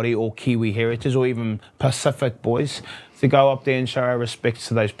of Māori or Kiwi heritage, or even Pacific boys, to go up there and show our respects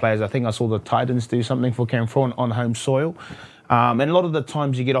to those players. I think I saw the Titans do something for Cameron on home soil. And a lot of the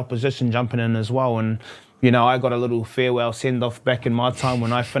times you get opposition jumping in as well. And, I got a little farewell send-off back in my time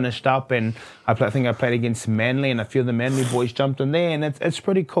when I finished up, and I think I played against Manly, and a few of the Manly boys jumped in there, and it's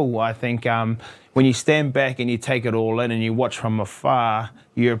pretty cool. I think when you stand back and you take it all in and you watch from afar,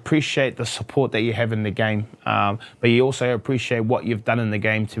 you appreciate the support that you have in the game, but you also appreciate what you've done in the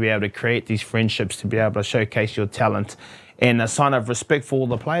game to be able to create these friendships, to be able to showcase your talent. And a sign of respect for all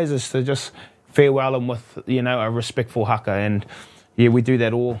the players is to just farewell them with, a respectful haka. And yeah, we do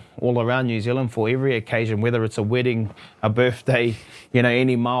that all around New Zealand for every occasion, whether it's a wedding, a birthday,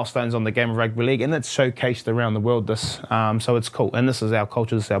 any milestones on the game of rugby league, and it's showcased around the world. So it's cool, and this is our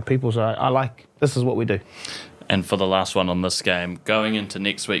culture, this is our people. So this is what we do. And for the last one on this game, going into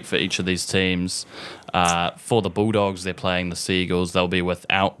next week for each of these teams, for the Bulldogs, they're playing the Seagulls. They'll be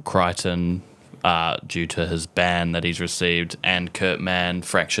without Crichton due to his ban that he's received, and Kurt Mann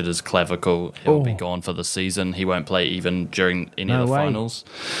fractured his clavicle. He'll be gone for the season. He won't play even during any of the finals.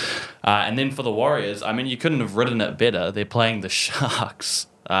 And then for the Warriors, you couldn't have written it better. They're playing the Sharks.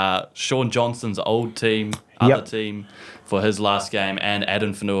 Sean Johnson's old team, other team for his last game, and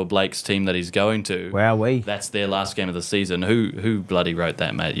Adam Whanua-Blake's team that he's going to. Wowee. That's their last game of the season. Who bloody wrote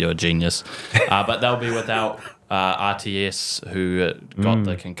that, mate? You're a genius. But they'll be without RTS, who got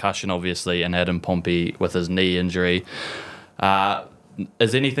the concussion, obviously, and Adam Pompey with his knee injury.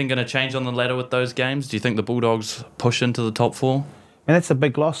 Is anything going to change on the ladder with those games? Do you think the Bulldogs push into the top four? And that's a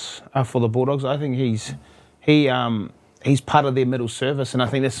big loss for the Bulldogs. I think he's part of their middle service, and I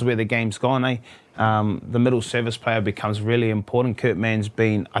think this is where the game's gone. The middle service player becomes really important. Coote Mann's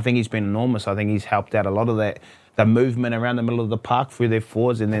he's been enormous. I think he's helped out a lot of that, the movement around the middle of the park through their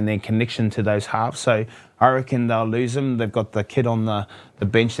forwards and then their connection to those halves. So I reckon they'll lose him. They've got the kid on the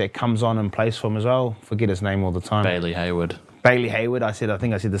bench that comes on and plays for him as well. Forget his name all the time. Bailey Hayward. I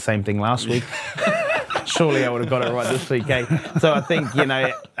think I said the same thing last week. Surely I would have got it right this week, eh? So I think,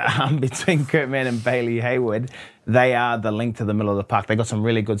 between Coote Mann and Bailey Hayward, they are the link to the middle of the park. They got some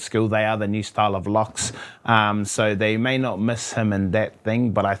really good skill. They are the new style of locks. So they may not miss him in that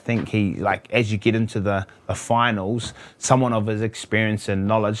thing, but I think as you get into the finals, someone of his experience and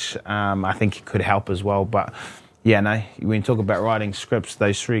knowledge, I think he could help as well. But when you talk about writing scripts,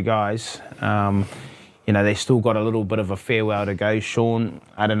 those three guys, they still got a little bit of a farewell to go. Sean,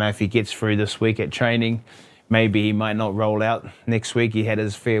 I don't know if he gets through this week at training. Maybe he might not roll out next week. He had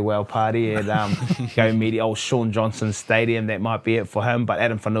his farewell party at Go Media, old Sean Johnson Stadium. That might be it for him. But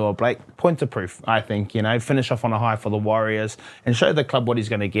Adam Fanua-Blake, point of proof, I think. Finish off on a high for the Warriors and show the club what he's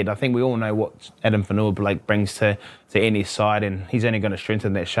going to get. I think we all know what Adam Fanua-Blake brings to any side, and he's only going to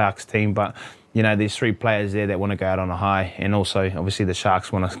strengthen that Sharks team. But there's three players there that want to go out on a high, and also obviously the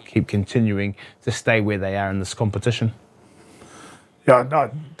Sharks want to keep continuing to stay where they are in this competition. Yeah, no,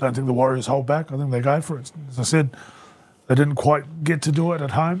 I don't think the Warriors hold back. I think they go for it. As I said, they didn't quite get to do it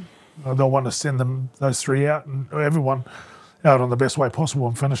at home. They'll want to send those three out and everyone out on the best way possible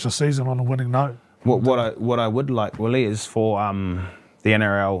and finish the season on a winning note. What I would like, Willie, is for the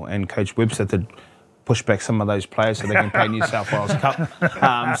NRL and Coach Webster to push back some of those players so they can play New South Wales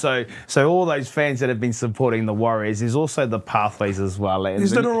Cup. So all those fans that have been supporting the Warriors, there's also the pathways as well.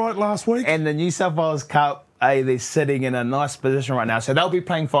 Is that all right last week? And the New South Wales Cup, they're sitting in a nice position right now. So they'll be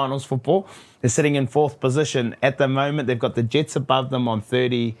playing finals football. They're sitting in fourth position at the moment. They've got the Jets above them on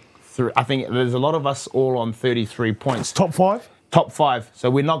 33. I think there's a lot of us all on 33 points. Top five? Top five. So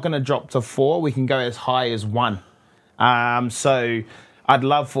we're not going to drop to 4. We can go as high as 1. So I'd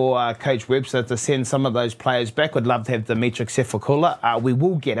love for Coach Webster to send some of those players back. Would love to have Dimitri Sefakula. We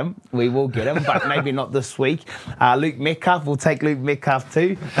will get him, but maybe not this week. Luke Metcalf, we'll take Luke Metcalf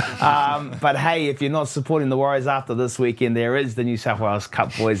too. But hey, if you're not supporting the Warriors after this weekend, there is the New South Wales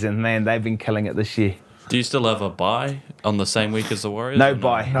Cup, boys, and man, they've been killing it this year. Do you still have a bye on the same week as the Warriors? No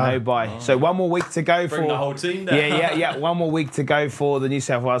bye. Oh. So one more week to go Bring the whole team down. Yeah. One more week to go for the New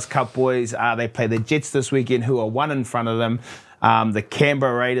South Wales Cup, boys. They play the Jets this weekend, who are 1 in front of them. The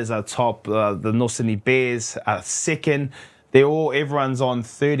Canberra Raiders are top. The North Sydney Bears are second. Everyone's on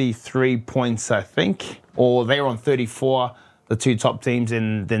 33 points, I think, or they're on 34. The two top teams,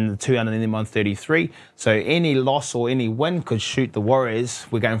 and then the two under them on 33. So any loss or any win could shoot the Warriors.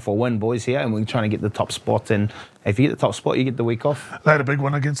 We're going for a win, boys, here, and we're trying to get the top spot. And if you get the top spot, you get the week off. They had a big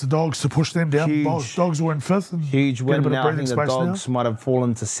one against the Dogs to push them down. Huge. Dogs were in 5th. And huge win now. I think the Dogs now might have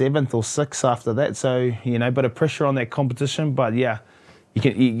fallen to 7th or 6th after that. So, bit of pressure on that competition. But, yeah,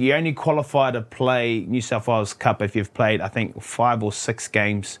 you only qualify to play New South Wales Cup if you've played, I think, 5 or 6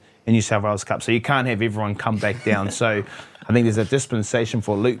 games in New South Wales Cup. So you can't have everyone come back down. So I think there's a dispensation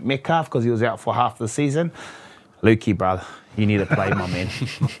for Luke Metcalf because he was out for half the season. Lukey, brother, you need to play, my man.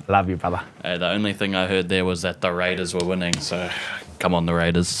 Love you, brother. Hey, the only thing I heard there was that the Raiders were winning. So come on, the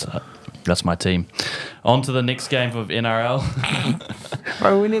Raiders. That's my team. On to the next game of NRL.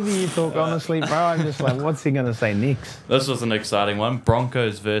 Bro, whenever you talk, honestly, bro, I'm just like, what's he going to say next? This was an exciting one.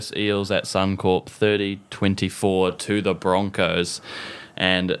 Broncos versus Eels at Suncorp, 30-24 to the Broncos.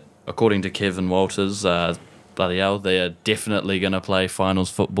 And according to Kevin Walters, bloody hell, they're definitely going to play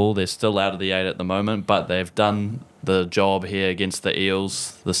finals football. They're still out of the 8 at the moment, but they've done the job here against the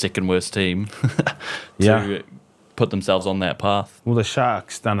Eels, the second worst team, to put themselves on that path. Well, the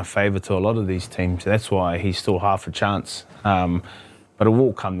Sharks done a favour to a lot of these teams. That's why he's still half a chance. But it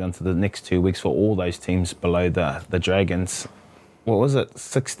will come down to the next 2 weeks for all those teams below the Dragons. What was it,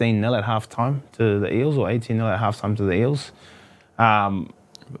 16-0 at half-time to the Eels, or 18-0 at half-time to the Eels?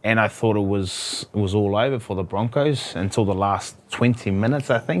 And I thought it was all over for the Broncos until the last 20 minutes,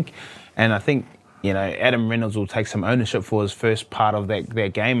 I think. And I think, Adam Reynolds will take some ownership for his first part of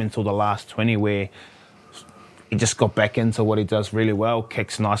that game until the last 20, where he just got back into what he does really well,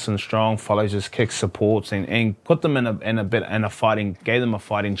 kicks nice and strong, follows his kicks, supports, and put them in a fighting, gave them a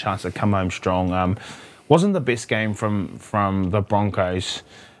fighting chance to come home strong. Wasn't the best game from the Broncos.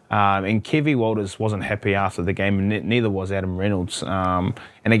 And Kevy Walters wasn't happy after the game, and neither was Adam Reynolds. And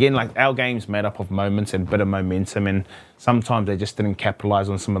again, like, our game's made up of moments and a bit of momentum, and sometimes they just didn't capitalise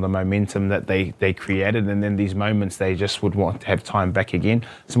on some of the momentum that they created, and then these moments they just would want to have time back again.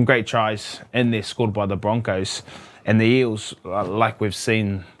 Some great tries in there scored by the Broncos. And the Eels, like we've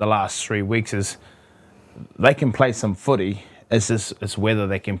seen the last 3 weeks, is they can play some footy. It's whether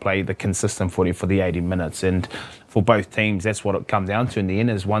they can play the consistent footy for the 80 minutes. And for both teams, that's what it comes down to in the end,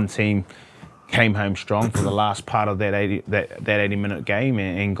 is one team came home strong for the last part of that 80-minute game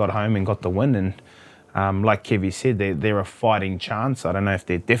and got home and got the win. And like Kevy said, they're a fighting chance. I don't know if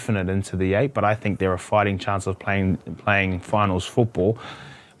they're definite into the 8, but I think they're a fighting chance of playing finals football.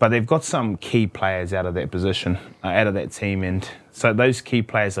 But they've got some key players out of that position, out of that team. And so those key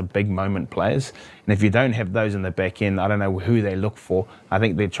players are big moment players. And if you don't have those in the back end, I don't know who they look for. I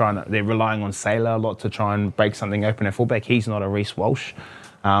think they're relying on Sailor a lot to try and break something open at fullback. He's not a Reece Walsh.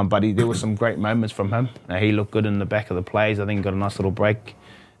 But there were some great moments from him. He looked good in the back of the plays. I think he got a nice little break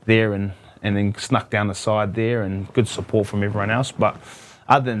there and then snuck down the side there, and good support from everyone else. But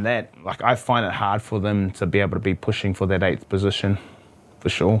other than that, like, I find it hard for them to be able to be pushing for that 8th position, for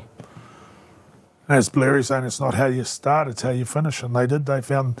sure. As Blair is saying, it's not how you start, it's how you finish. And they did. They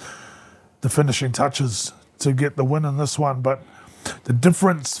found the finishing touches to get the win in this one. But the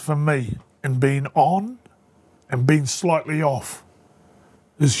difference for me in being on and being slightly off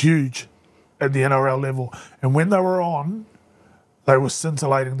is huge at the NRL level. And when they were on, they were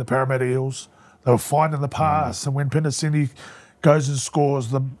scintillating the Parramatta Eels. They were finding the pass. And when Penasini goes and scores,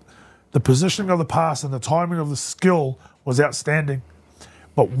 the positioning of the pass and the timing of the skill was outstanding.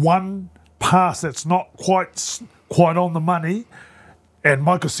 But one pass that's not quite on the money, and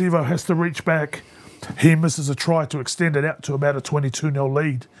Mike Acevo has to reach back, he misses a try to extend it out to about a 22-0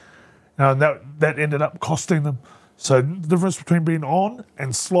 lead. And that ended up costing them. So the difference between being on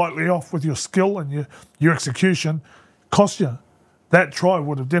and slightly off with your skill and your execution cost you. That try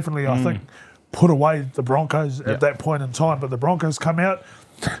would have definitely, I think, put away the Broncos at that point in time. But the Broncos come out,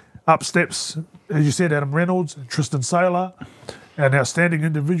 up steps, as you said, Adam Reynolds and Tristan Sailor, an outstanding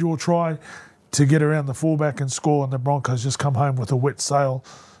individual try to get around the fullback and score, and the Broncos just come home with a wet sail.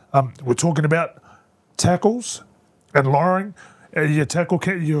 We're talking about tackles and lowering your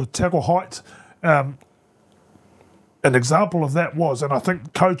tackle height. An example of that was, and I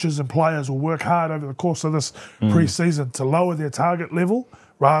think coaches and players will work hard over the course of this pre-season to lower their target level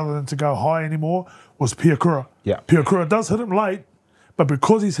rather than to go high anymore, was Piakura. Yeah. Piakura does hit him late, but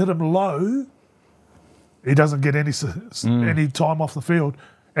because he's hit him low, he doesn't get any time off the field.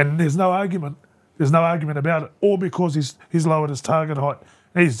 And there's no argument. There's no argument about it. Or because he's lowered his target height.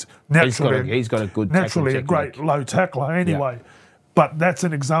 He's naturally he's got a good naturally a great low tackler anyway. Yeah. But that's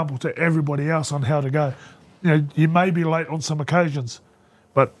an example to everybody else on how to go. You know, you may be late on some occasions,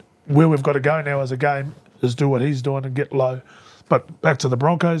 but where we've got to go now as a game is do what he's doing and get low. But back to the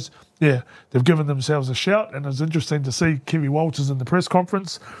Broncos, yeah, they've given themselves a shout, and it's interesting to see Kiwi Walters in the press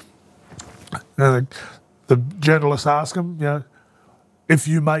conference. The journalists ask him, you know, if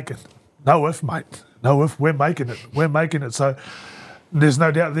you make it. No if, mate. No if, we're making it. We're making it. So there's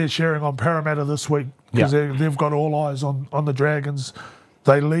no doubt they're sharing on Parramatta this week because they've got all eyes on the Dragons.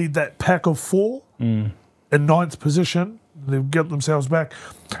 They lead that pack of 4 in 9th position. They'll get themselves back.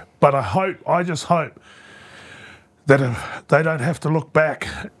 But I just hope that they don't have to look back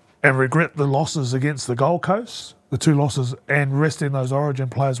and regret the losses against the Gold Coast, the 2 losses, and resting those Origin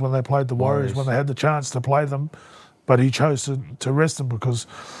players when they played the Warriors, when they had the chance to play them. But he chose to rest them because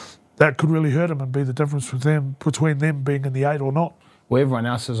that could really hurt them and be the difference between them being in the 8 or not. Well, everyone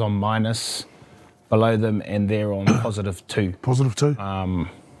else is on minus below them, and they're on +2. +2.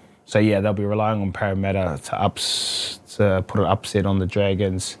 So yeah, they'll be relying on Parramatta to put an upset on the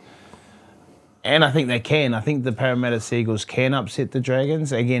Dragons. And I think they can. I think the Parramatta Seagulls can upset the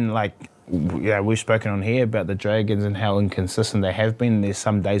Dragons. Again, like, yeah, we've spoken on here about the Dragons and how inconsistent they have been. There's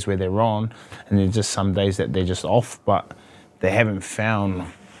some days where they're on, and there's just some days that they're just off, but they haven't found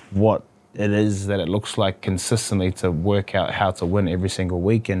what it is that it looks like consistently to work out how to win every single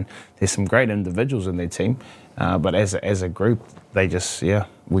week. And there's some great individuals in their team, but as a group, they just,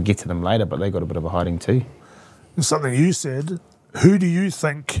 we'll get to them later, but they got a bit of a hiding too. Something you said, who do you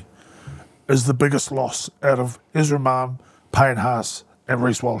think is the biggest loss out of Ezra Mam, Payne Haas and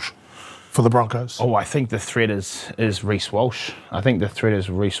Reece Walsh for the Broncos? Oh, I think the threat is Reece Walsh. I think the threat is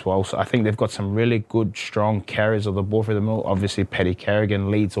Reece Walsh. I think they've got some really good, strong carriers of the ball for the middle. Obviously, Paddy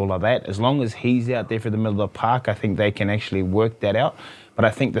Carrigan leads all of that. As long as he's out there for the middle of the park, I think they can actually work that out. But I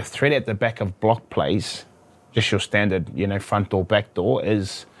think the threat at the back of block plays, just your standard, front door, back door,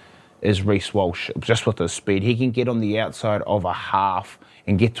 is Reece Walsh. Just with his speed, he can get on the outside of a half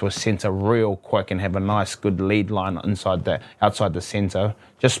and get to a centre real quick and have a nice, good lead line outside the centre,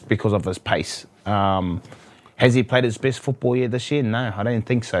 just because of his pace. Has he played his best football year this year? No, I don't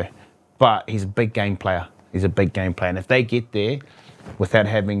think so. But he's a big game player. He's a big game player. And if they get there without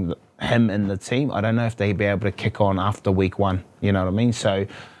having him in the team, I don't know if they'd be able to kick on after week 1. You know what I mean? So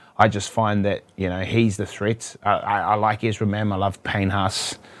I just find that, he's the threat. I like Ezra Mam. I love Payne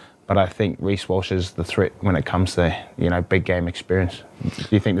Haas. But I think Reece Walsh is the threat when it comes to, big game experience. Do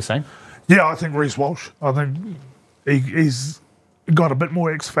you think the same? Yeah, I think Reece Walsh. I think he's got a bit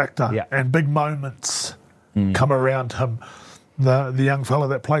more X factor and big moments come around him. The young fella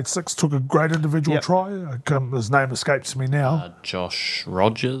that played 6 took a great individual try. His name escapes me now. Josh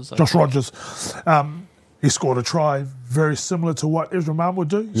Rogers. Josh Rogers. He scored a try very similar to what Ezra Mam would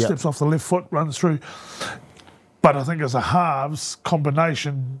do. Steps off the left foot, runs through. But I think as a halves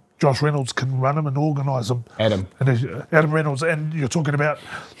combination, Josh Reynolds can run him and organise him. Adam Reynolds. And you're talking about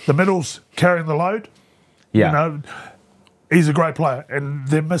the middles carrying the load. Yeah. He's a great player. And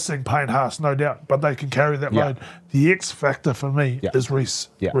they're missing Payne Haas, no doubt. But they can carry that load. The X factor for me is Reece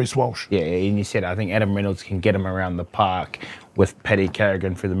Walsh. Yeah, and you said, I think Adam Reynolds can get him around the park with Paddy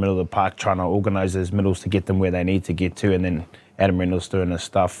Carrigan through the middle of the park, trying to organise those middles to get them where they need to get to. And then Adam Reynolds doing his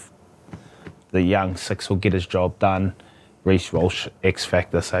stuff. The young 6 will get his job done. Reece Walsh, X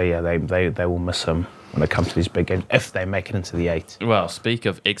factor. So yeah, they will miss him when it comes to these big games if they make it into the 8. Well, speak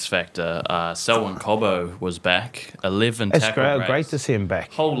of X factor, Selwyn Cobbo was back. 11 tackle breaks. Great to see him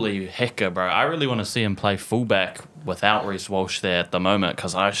back. Holy hecker, bro! I really want to see him play fullback without Reece Walsh there at the moment,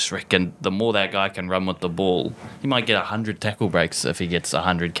 because I just reckon the more that guy can run with the ball, he might get 100 tackle breaks if he gets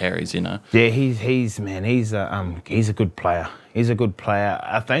 100 carries. Yeah, he's a good player. He's a good player.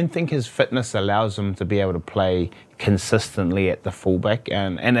 I don't think his fitness allows him to be able to play consistently at the fullback,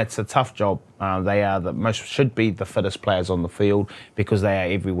 and it's a tough job. They are should be the fittest players on the field because they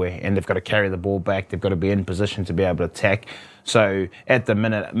are everywhere, and they've got to carry the ball back. They've got to be in position to be able to attack. So at the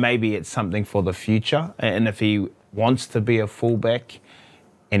minute, maybe it's something for the future, and if he wants to be a fullback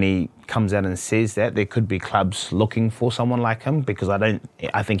and he comes out and says that, there could be clubs looking for someone like him, because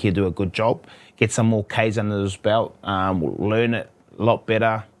I think he'll do a good job. Get some more Ks under his belt, learn it a lot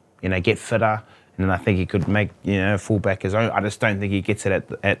better, get fitter, and then I think he could make fullback his own. I just don't think he gets it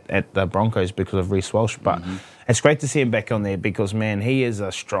at the Broncos because of Reece Walsh. But it's great to see him back on there because, man, he is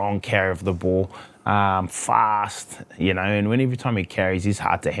a strong carrier of the ball, fast, and every time he carries, he's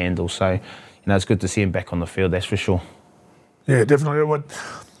hard to handle. So, it's good to see him back on the field, that's for sure. Yeah, definitely.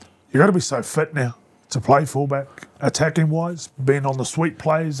 You've got to be so fit now to play fullback, attacking-wise, being on the sweet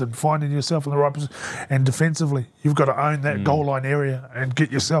plays and finding yourself in the right position. And defensively, you've got to own that goal line area and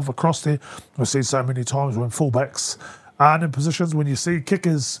get yourself across there. I've seen so many times when fullbacks aren't in positions, when you see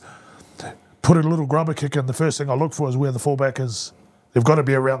kickers put a little grubber kick in, the first thing I look for is where the fullback is. They've got to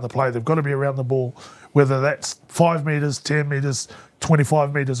be around the play. They've got to be around the ball. Whether that's 5 metres, 10 metres,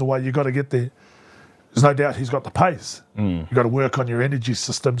 25 metres away, you've got to get there. There's no doubt he's got the pace. You've got to work on your energy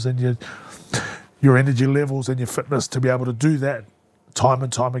systems and your energy levels and your fitness to be able to do that time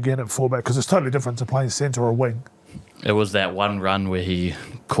and time again at fullback, because it's totally different to playing centre or wing. It was that one run where he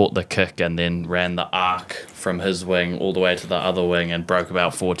caught the kick and then ran the arc from his wing all the way to the other wing and broke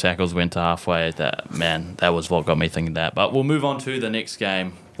about 4 tackles, went to halfway. That was what got me thinking that. But we'll move on to the next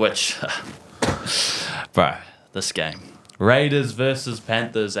game, which, bro, this game. Raiders versus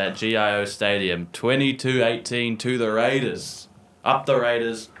Panthers at GIO Stadium. 22-18 to the Raiders. Up the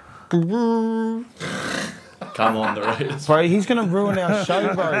Raiders. Come on, the Raiders. Bro, he's going to ruin our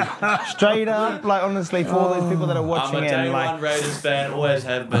show, bro. Straight up, honestly, for all those people that are watching. I'm a day one Raiders fan, always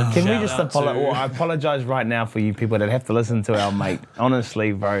have been. Can we just apologize? I apologise right now for you people that have to listen to our mate.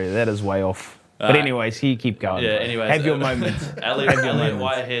 Honestly, bro, that is way off. But anyways, you keep going. Yeah, anyways. Have your moment. Elliot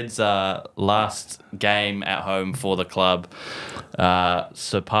Whitehead's last game at home for the club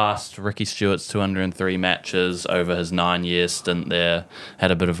surpassed Ricky Stewart's 203 matches over his 9-year stint there.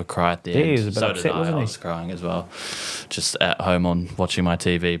 Had a bit of a cry at the end. He was a bit upset, wasn't he? I was crying as well, just at home on watching my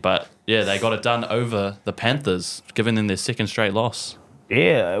TV. But yeah, they got it done over the Panthers, giving them their second straight loss.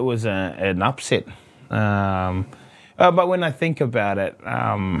 Yeah, it was an upset. But when I think about it,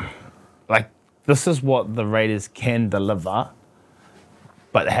 this is what the Raiders can deliver,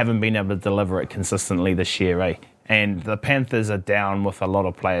 but haven't been able to deliver it consistently this year, eh? And the Panthers are down with a lot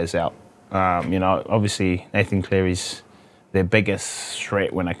of players out. Obviously Nathan Cleary's their biggest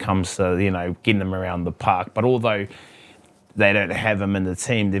threat when it comes to, getting them around the park. But although they don't have him in the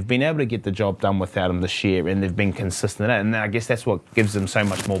team, they've been able to get the job done without him this year, and they've been consistent. And I guess that's what gives them so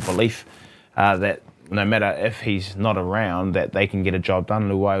much more belief that no matter if he's not around, that they can get a job done.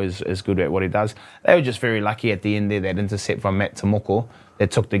 Luai is good at what he does. They were just very lucky at the end there, that intercept from Matt Tamoko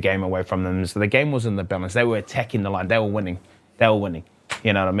that took the game away from them. So the game was in the balance. They were attacking the line. They were winning. You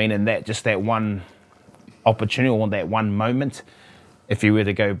know what I mean? And that one opportunity, or that one moment, if you were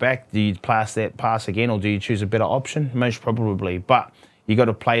to go back, do you pass that pass again, or do you choose a better option? Most probably. But you got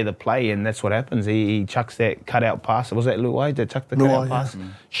to play the play, and that's what happens. He chucks that cutout pass. Was that Luai that chucked the cutout pass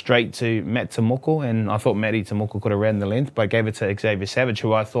straight to Matt Tamoko? And I thought Matty Tamoko could have ran the length, but gave it to Xavier Savage,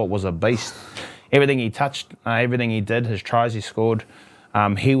 who I thought was a beast. Everything he touched, everything he did, his tries he scored,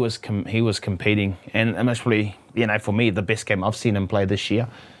 he was competing. And actually, for me, the best game I've seen him play this year,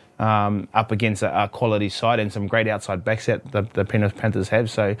 up against a quality side and some great outside backs that the Penrith Panthers have.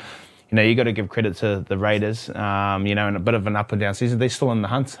 So, you got to give credit to the Raiders, in a bit of an up and down season. They're still in the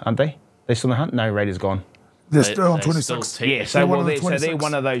hunt, aren't they? They're still in the hunt? No, Raiders gone. They're still on 26. Yeah, so they're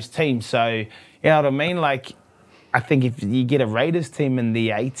one of those teams. So, you know what I mean? Like, I think if you get a Raiders team in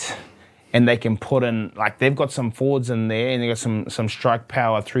the 8 and they can put in, like, they've got some forwards in there and they've got some strike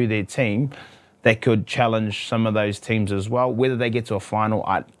power through their team, they could challenge some of those teams as well. Whether they get to a final,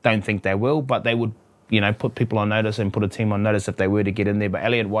 I don't think they will, but they would, put people on notice and put a team on notice if they were to get in there. But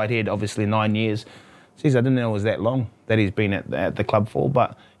Elliot Whitehead, obviously 9 years. Geez, I didn't know it was that long that he's been at the club for,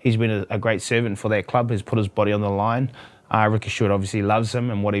 but he's been a great servant for that club. He's put his body on the line. Ricky Stewart obviously loves him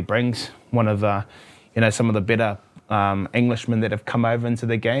and what he brings. One of the, some of the better Englishmen that have come over into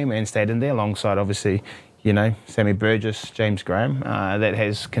the game and stayed in there alongside, obviously, Sammy Burgess, James Graham, that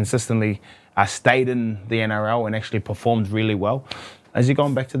has consistently stayed in the NRL and actually performed really well. Has he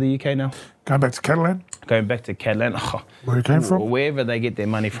gone back to the UK now? Going back to Catalan? Going back to Catalan. Oh, where he came from? Wherever they get their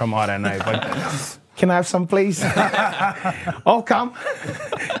money from, I don't know. But can I have some, please? I'll come.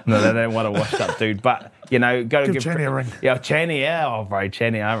 No, they don't want a washed up dude. But, go to give Channy a ring. Yeah, Channy, yeah. Oh, bro,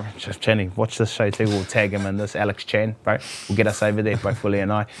 Channy, watch this show too. We'll tag him in this. Alex Chan, bro. We'll get us over there, both Willie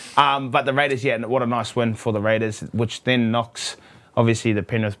and I. But the Raiders, what a nice win for the Raiders, which then knocks, obviously, the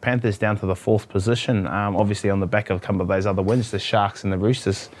Penrith Panthers down to the 4th position, obviously on the back of a couple of those other wins, the Sharks and the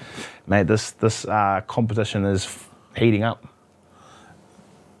Roosters. Mate, this competition is heating up.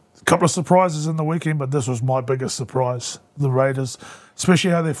 A couple of surprises in the weekend, but this was my biggest surprise. The Raiders, especially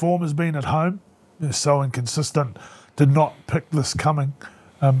how their form has been at home, they're so inconsistent, did not pick this coming.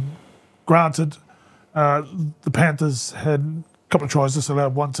 Granted, the Panthers had a couple of tries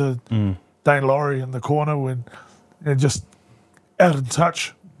disallowed, one to Dane Laurie in the corner when they're just out of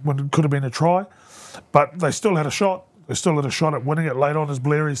touch when it could have been a try. But they still had a shot. They still had a shot at winning it late on, as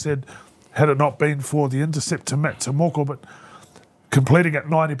Blair said, had it not been for the intercept to Matt Tamoko, but completing at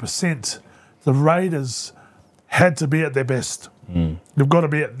 90%, the Raiders had to be at their best. They've got to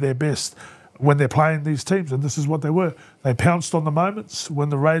be at their best when they're playing these teams, and this is what they were. They pounced on the moments when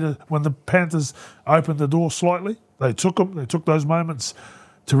the Panthers opened the door slightly. They took them. They took those moments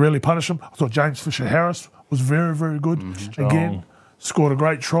to really punish them. I thought James Fisher-Harris was very, very good. Again, scored a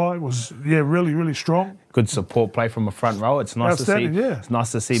great try. Was really, really strong. Good support play from the front row. It's nice to see. Yeah. It's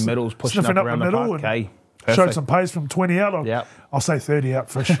nice to see middles pushing up around the middle. Okay, showed some pace from 20 out. I'll say 30 out,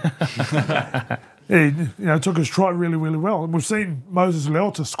 Fish. He took his try really, really well. And we've seen Moses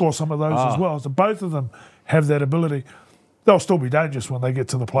Leota score some of those as well. So both of them have that ability. They'll still be dangerous when they get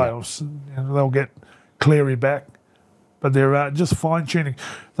to the playoffs. They'll get Cleary back. But they're just fine-tuning.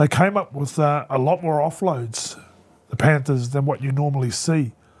 They came up with a lot more offloads, the Panthers, than what you normally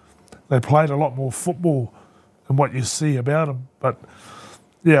see. They played a lot more football than what you see about them. But,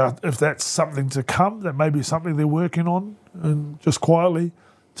 if that's something to come, that may be something they're working on, and just quietly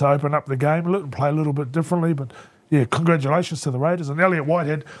to open up the game and play a little bit differently. But, congratulations to the Raiders. And Elliot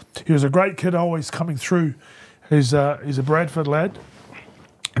Whitehead, he was a great kid always coming through. He's a Bradford lad.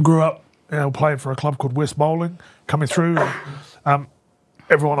 Grew up playing for a club called West Bowling, coming through.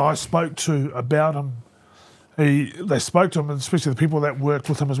 Everyone I spoke to about him, they spoke to him, and especially the people that worked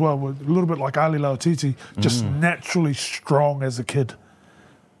with him as well, were a little bit like Ali Lauatiti, just naturally strong as a kid.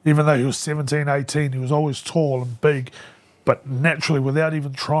 Even though he was 17, 18, he was always tall and big, but naturally, without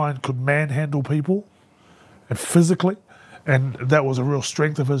even trying, could manhandle people and physically. And that was a real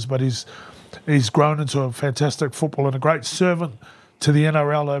strength of his, but he's grown into a fantastic footballer and a great servant to the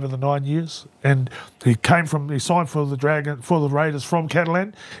NRL over the 9 years, and he signed for the Raiders from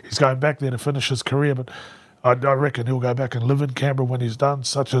Catalan. He's going back there to finish his career, but I reckon he'll go back and live in Canberra when he's done,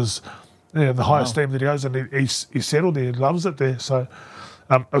 such as the highest team that he goes, and he's settled there, he loves it there. So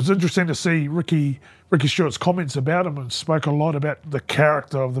it was interesting to see Ricky Stewart's comments about him, and spoke a lot about the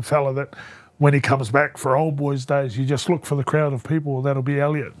character of the fella that when he comes back for old boys days, you just look for the crowd of people, that'll be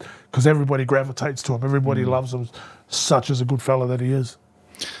Elliot, because everybody gravitates to him, everybody loves him, such as a good fella that he is.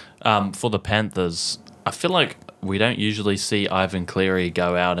 For the Panthers, I feel like we don't usually see Ivan Cleary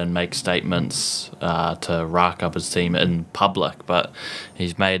go out and make statements to rack up his team in public, but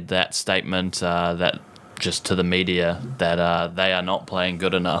he's made that statement that just to the media that they are not playing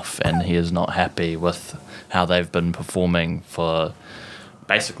good enough, and he is not happy with how they've been performing for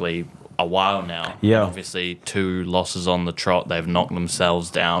basically a while now. Yeah. And obviously, 2 losses on the trot. They've knocked themselves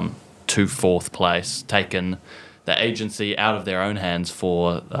down to 4th place, taken the agency out of their own hands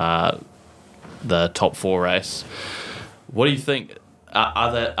for the top 4 race. What do you think?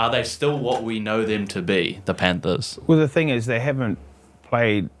 Are they still what we know them to be, the Panthers? Well, the thing is, they haven't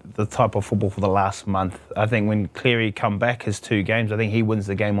played the type of football for the last month. I think when Cleary come back his 2 games, I think he wins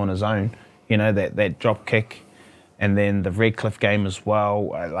the game on his own. You know, that drop kick, and then the Redcliffe game as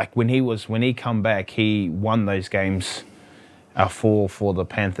well. Like when he come back, he won those games for the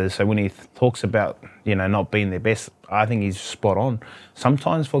Panthers. So when he talks about, you know, not being their best, I think he's spot on.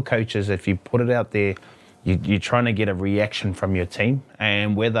 Sometimes for coaches, if you put it out there, you're trying to get a reaction from your team,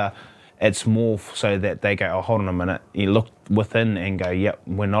 and whether it's more so that they go, oh, hold on a minute, you look within and go, yep,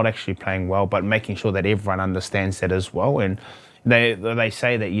 we're not actually playing well, but making sure that everyone understands that as well. And they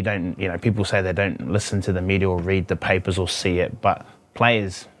say that you don't, you know, people say they don't listen to the media or read the papers or see it, but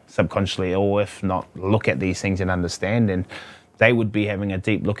players subconsciously, or if not, look at these things and understand, and they would be having a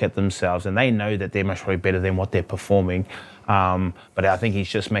deep look at themselves, and they know that they're much way better than what they're performing. But I think he's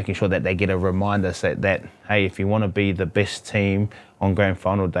just making sure that they get a reminder that hey, if you want to be the best team on grand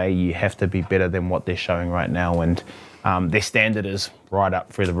final day, you have to be better than what they're showing right now. And their standard is right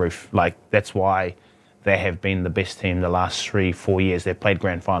up through the roof. Like, that's why they have been the best team the last 3-4 years. They've played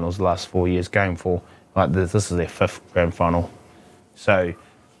grand finals the last 4 years, going for, like, this is their 5th grand final. So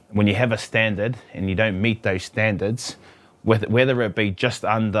when you have a standard and you don't meet those standards, whether it be just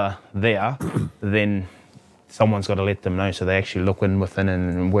under there, then someone's got to let them know, so they actually look within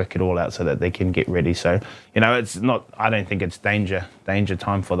and work it all out so that they can get ready. So, you know, it's not, I don't think it's danger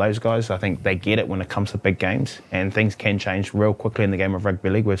time for those guys. I think they get it when it comes to big games, and things can change real quickly in the game of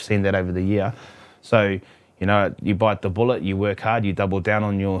rugby league. We've seen that over the year. So, you know, you bite the bullet, you work hard, you double down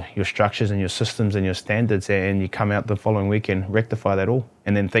on your structures and your systems and your standards, and you come out the following week and rectify that all.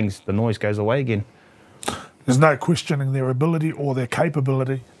 And then the noise goes away again. There's no questioning their ability or their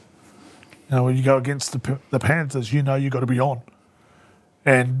capability. You know, when you go against the Panthers, you know you've got to be on.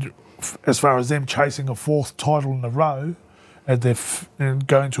 And as far as them chasing a 4th title in a row and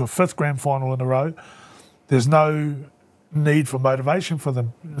going to a 5th grand final in a row, there's no need for motivation for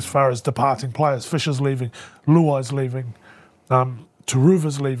them as far as departing players. Fisher's leaving, Luai's leaving,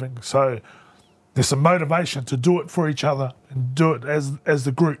 Taruva's leaving. So there's some motivation to do it for each other and do it as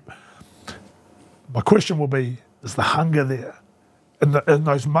the group. My question will be, is the hunger there? In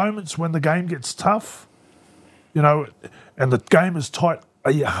those moments when the game gets tough, you know, and the game is tight,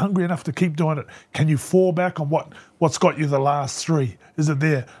 are you hungry enough to keep doing it? Can you fall back on what's got you the last 3? Is it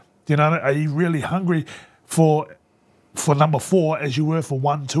there? You know, are you really hungry for number 4 as you were for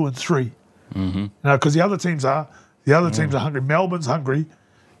 1, 2, and 3? Mm-hmm. You know, because the other teams are hungry. Melbourne's hungry.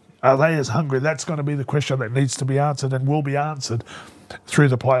 Are they as hungry? That's going to be the question that needs to be answered and will be answered through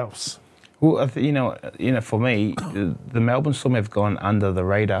the playoffs. Well, you know, for me, the Melbourne Storm have gone under the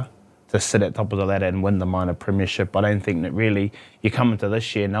radar to sit at top of the ladder and win the minor premiership. I don't think that really, you come into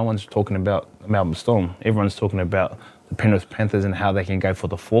this year, no one's talking about the Melbourne Storm. Everyone's talking about the Penrith Panthers and how they can go for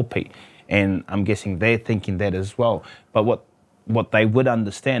the 4-peat. And I'm guessing they're thinking that as well. But what they would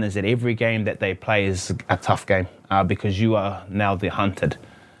understand is that every game that they play is a tough game because you are now the hunted.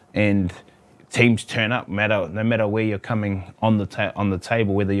 And teams turn up, no matter where you're coming on the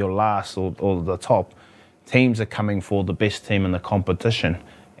table, whether you're last or the top. Teams are coming for the best team in the competition,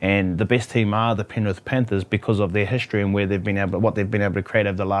 and the best team are the Penrith Panthers because of their history and what they've been able to create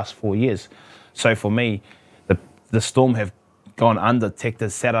over the last 4 years. So for me, the Storm have gone undetected,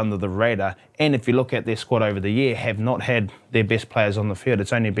 sat under the radar, and if you look at their squad over the year, have not had their best players on the field.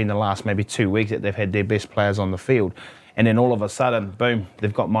 It's only been the last maybe 2 weeks that they've had their best players on the field. And then all of a sudden, boom,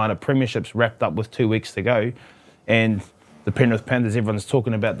 they've got minor premierships wrapped up with 2 weeks to go. And the Penrith Panthers, everyone's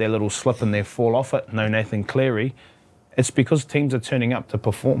talking about their little slip and their fall off it. No Nathan Cleary. It's because teams are turning up to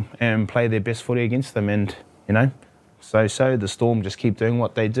perform and play their best footy against them. And, you know, so the Storm just keep doing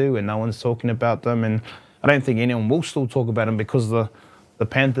what they do and no one's talking about them. And I don't think anyone will still talk about them because the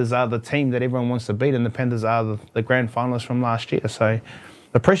Panthers are the team that everyone wants to beat, and the Panthers are the grand finalists from last year. So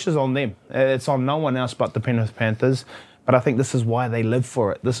the pressure's on them. It's on no one else but the Penrith Panthers. But I think this is why they live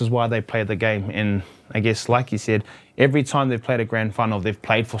for it. This is why they play the game. And I guess, like you said, every time they've played a grand final, they've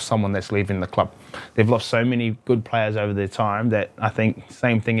played for someone that's leaving the club. They've lost so many good players over their time that I think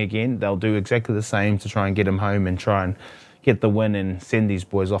same thing again. They'll do exactly the same to try and get them home and try and get the win and send these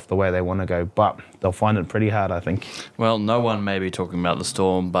boys off the way they want to go. But they'll find it pretty hard, I think. Well, no one may be talking about the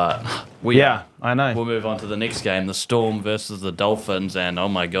Storm, but I know. We'll move on to the next game, the Storm versus the Dolphins, and oh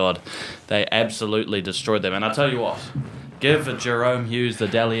my God, they absolutely destroyed them. And I tell you what, give Jerome Hughes the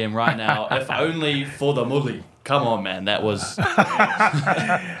Dally M right now, if only for the Mully. Come on, man. That was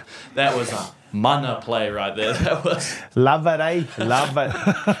that was a mana play right there. That was. Love it, eh? Love it.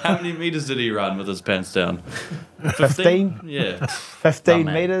 How many meters did he run with his pants down? 15? Yeah. 15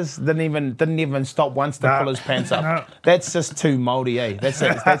 man. meters. Didn't even stop once to pull his pants up. No. That's just too mouldy, eh? That's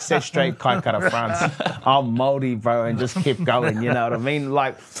that straight Kaikara France. I'm mouldy, bro, and just keep going. You know what I mean?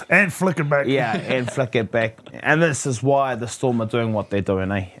 Like, And flick it back. yeah, and flick it back. And this is why the Storm are doing what they're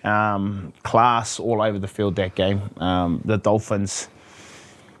doing, eh? Class all over the field that game. The Dolphins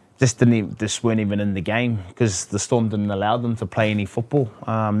just weren't even in the game because the Storm didn't allow them to play any football.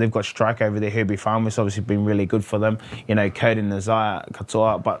 They've got strike over there. Herbie Farmer's obviously been really good for them. You know, Coote and Nzwarriors,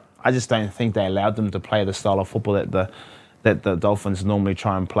 Katoa, but I just don't think they allowed them to play the style of football that the Dolphins normally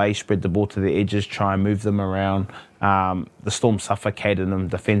try and play, spread the ball to the edges, try and move them around. The Storm suffocated them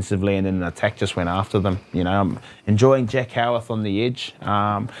defensively, and then the attack just went after them. You know, I'm enjoying Jack Howarth on the edge.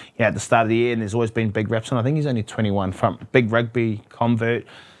 At the start of the year, and there's always been big reps on. I think he's only 21, from big rugby convert.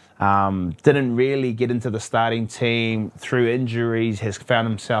 Didn't really get into the starting team through injuries, has found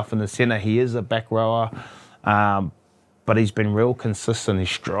himself in the centre. He is a back rower, but he's been real consistent.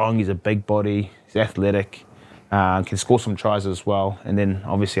 He's strong, he's a big body, he's athletic, can score some tries as well. And then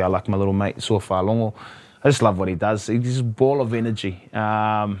obviously I like my little mate, Sofa Longo. I just love what he does. He's a ball of energy. You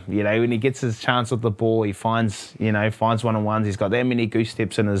know, when he gets his chance with the ball, he finds one-on-ones. He's got that many goose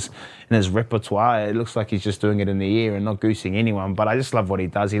steps in his repertoire. It looks like he's just doing it in the air and not goosing anyone. But I just love what he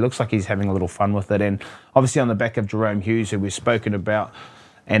does. He looks like he's having a little fun with it. And obviously on the back of Jerome Hughes, who we've spoken about,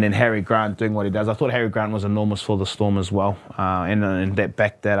 and then Harry Grant doing what he does. I thought Harry Grant was enormous for the Storm as well. And that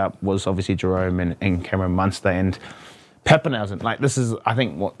backed that up was obviously Jerome and Cameron Munster. And Pappenhausen, like this is, I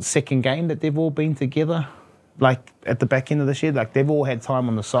think, second game that they've all been together, like at the back end of this year. Like they've all had time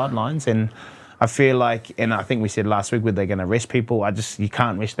on the sidelines, and I feel like, and I think we said last week, were they going to rest people? You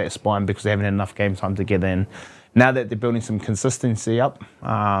can't rest that spine because they haven't had enough game time together. And now that they're building some consistency up,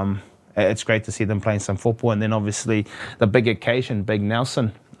 it's great to see them playing some football. And then obviously the big occasion, Big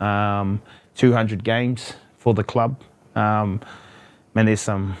Nelson, 200 games for the club. Man, there's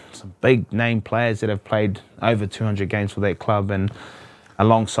some big name players that have played over 200 games for that club, and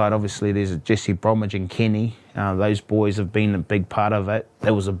alongside, obviously, there's Jesse Bromwich and Kenny. Those boys have been a big part of it.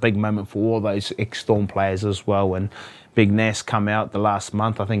 There was a big moment for all those ex-Storm players as well. And Big Nas come out the last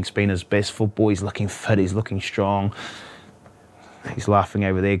month. I think it's been his best football. He's looking fit. He's looking strong. He's laughing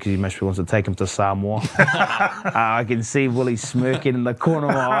over there because he must wants to take him to Samoa. I can see Willie smirking in the corner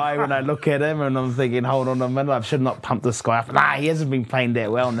of my eye when I look at him, and I'm thinking, hold on a minute, I should not pump this guy up. Nah, he hasn't been playing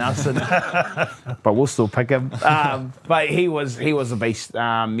that well, Nelson. But we'll still pick him. But he was a beast. You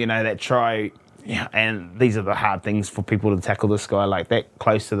know, that try, yeah, and these are the hard things for people to tackle this guy like that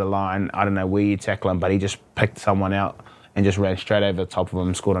close to the line. I don't know where you tackle him, but he just picked someone out and just ran straight over the top of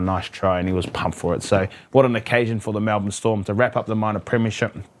him, scored a nice try, and he was pumped for it. So what an occasion for the Melbourne Storm to wrap up the minor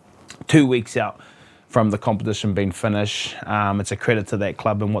premiership 2 weeks out from the competition being finished. It's a credit to that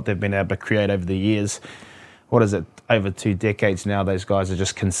club and what they've been able to create over the years. What is it, over 2 decades now, those guys are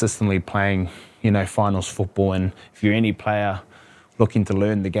just consistently playing, you know, finals football. And if you're any player looking to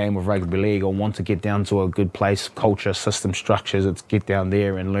learn the game of rugby league or want to get down to a good place, culture, system, structures, it's get down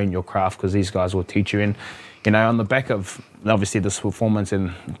there and learn your craft, because these guys will teach you. And you know, on the back of obviously this performance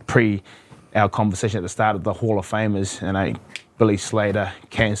and our conversation at the start of the Hall of Famers, you know, Billy Slater,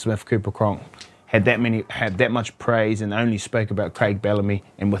 Cam Smith, Cooper Cronk had that much praise and only spoke about Craig Bellamy.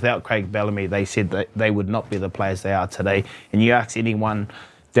 And without Craig Bellamy, they said that they would not be the players they are today. And you ask anyone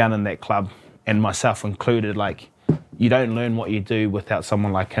down in that club, and myself included, like, you don't learn what you do without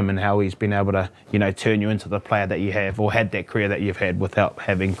someone like him and how he's been able to, you know, turn you into the player that you have, or had that career that you've had without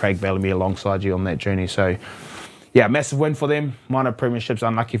having Craig Bellamy alongside you on that journey. So, yeah, massive win for them. Minor premierships,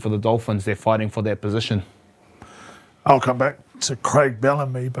 unlucky for the Dolphins. They're fighting for that position. I'll come back to Craig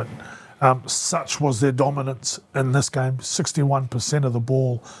Bellamy, but such was their dominance in this game, 61% of the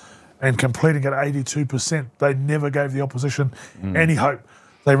ball and completing at 82%. They never gave the opposition any hope.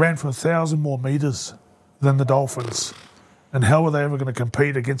 They ran for 1,000 more metres than the Dolphins. And how are they ever going to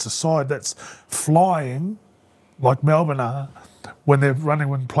compete against a side that's flying like Melbourne are when they're running,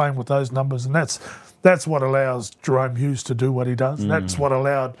 when playing with those numbers? And that's what allows Jerome Hughes to do what he does. That's what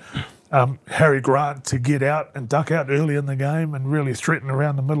allowed Harry Grant to get out and duck out early in the game and really threaten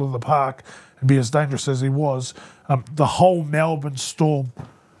around the middle of the park and be as dangerous as he was. The whole Melbourne Storm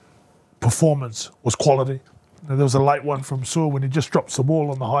performance was quality. There was a late one from Sewell when he just drops the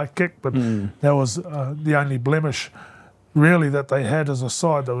ball on the high kick, but that was the only blemish really that they had as a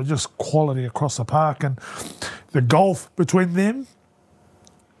side. They were just quality across the park, and the gulf between them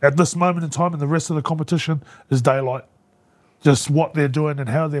at this moment in time and the rest of the competition is daylight. Just what they're doing and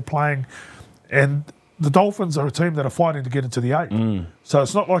how they're playing, and the Dolphins are a team that are fighting to get into the 8. So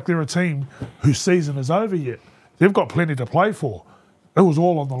it's not like they're a team whose season is over yet. They've got plenty to play for. It was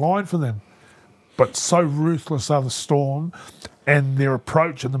all on the line for them. But so ruthless are the Storm and their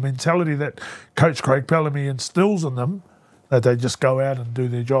approach and the mentality that Coach Craig Bellamy instills in them that they just go out and do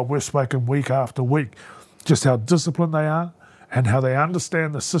their job. We've spoken week after week just how disciplined they are and how they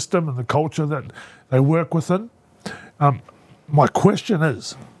understand the system and the culture that they work within. My question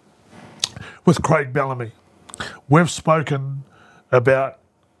is, with Craig Bellamy, we've spoken about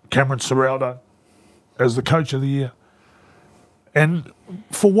Cameron Ciraldo as the coach of the year. And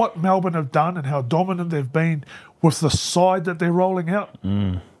for what Melbourne have done and how dominant they've been with the side that they're rolling out,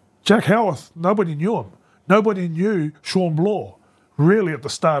 Jack Howarth, nobody knew him. Nobody knew Sean Blair really at the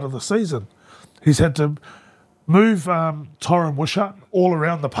start of the season. He's had to move Tyron Wishart all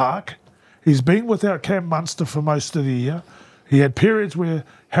around the park. He's been without Cam Munster for most of the year. He had periods where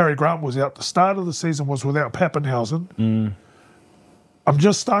Harry Grant was out. The start of the season was without Pappenhausen. I'm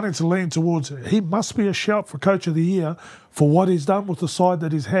just starting to lean towards he must be a shout for Coach of the Year for what he's done with the side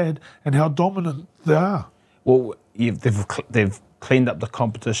that he's had and how dominant they are. Well, they've cleaned up the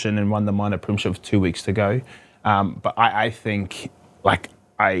competition and won the minor premiership with 2 weeks to go. But I think, like,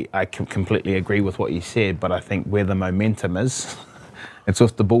 I can completely agree with what you said, but I think where the momentum is, it's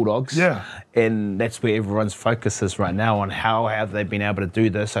with the Bulldogs. Yeah. And that's where everyone's focus is right now on how have they been able to do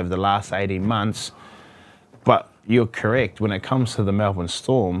this over the last 18 months. But you're correct, when it comes to the Melbourne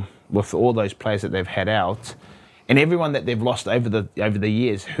Storm, with all those players that they've had out, and everyone that they've lost over the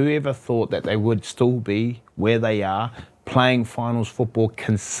years, whoever thought that they would still be where they are, playing finals football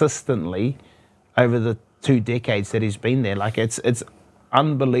consistently over the 2 decades that he's been there. Like, it's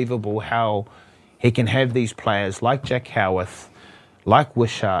unbelievable how he can have these players like Jack Howarth, like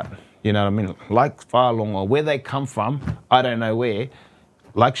Wishart, you know what I mean, like Farlong, or where they come from, I don't know where,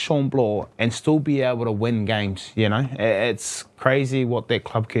 like Sean Blair, and still be able to win games, you know. It's crazy what that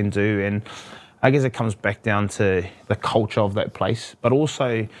club can do, and I guess it comes back down to the culture of that place, but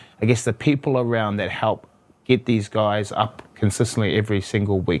also, I guess, the people around that help get these guys up consistently every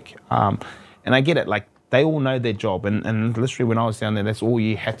single week. And I get it, like, they all know their job, and literally when I was down there, that's all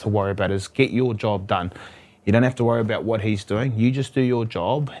you had to worry about is get your job done. You don't have to worry about what he's doing. You just do your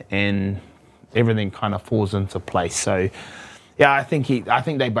job, and everything kind of falls into place. So, yeah, I think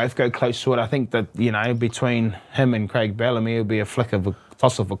they both go close to it. I think that, you know, between him and Craig Bellamy, it'll be a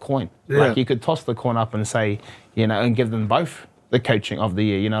toss of a coin. Yeah. Like, you could toss the coin up and say, you know, and give them both the coaching of the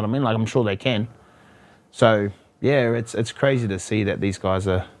year. You know what I mean? Like, I'm sure they can. So, yeah, it's crazy to see that these guys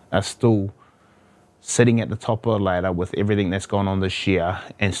are still sitting at the top of the ladder with everything that's gone on this year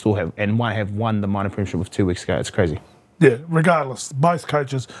and still have won the minor premiership with 2 weeks ago. It's crazy. Yeah, regardless, both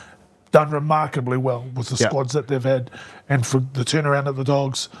coaches done remarkably well with the squads that they've had, and for the turnaround at the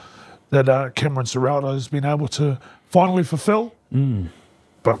Dogs that Cameron Ciraldo has been able to finally fulfil.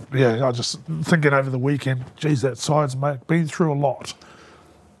 But yeah, I just thinking over the weekend, geez, that side's been through a lot,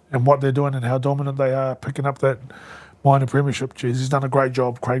 and what they're doing and how dominant they are, picking up that minor premiership. Geez, he's done a great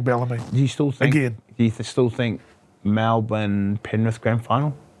job, Craig Bellamy. Do you still think? Again, Do you still think Melbourne Penrith grand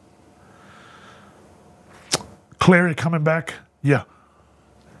final? Clarke coming back, yeah.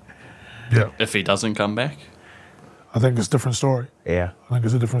 If he doesn't come back? I think it's a different story. Yeah. I think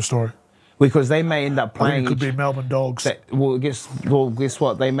it's a different story. Because they may end up I playing. think it could be Melbourne Dogs. Guess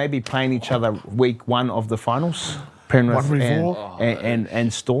what? They may be playing each other week 1 of the finals. Penrith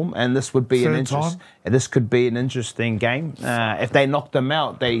and Storm, and this would be this could be an interesting game. If they knock them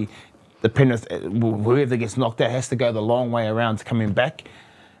out, the Penrith, whoever gets knocked out has to go the long way around to coming back.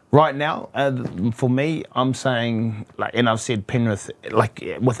 Right now, for me, I'm saying, like, and I've said Penrith, like,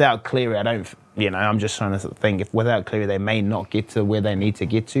 without Cleary, I don't, you know, I'm just trying to think, if without Cleary, they may not get to where they need to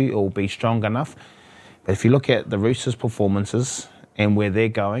get to or be strong enough. But if you look at the Roosters' performances and where they're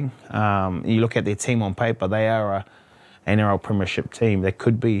going, you look at their team on paper, they are a NRL premiership team. They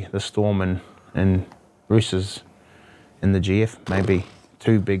could be the Storm and Roosters in the GF, maybe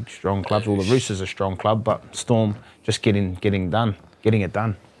 2 big, strong clubs. Well, the Roosters are a strong club, but Storm just getting it done.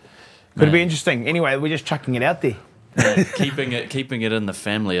 Could be interesting. Anyway, we're just chucking it out there. keeping it in the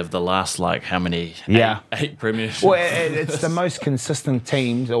family of the last, like, how many? Eight premierships. Well, it's the most consistent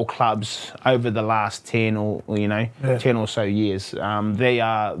teams or clubs over the last 10 or 10 or so years. They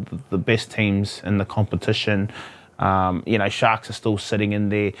are the best teams in the competition. Sharks are still sitting in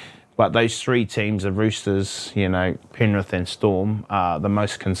there, but those 3 teams, the Roosters, Penrith and Storm, are the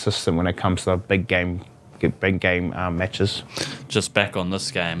most consistent when it comes to big game matches. Just back on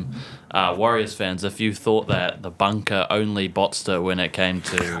this game, Warriors fans, if you thought that the bunker only botsed it when it came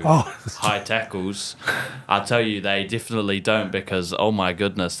to high tackles, I'll tell you they definitely don't, because, oh my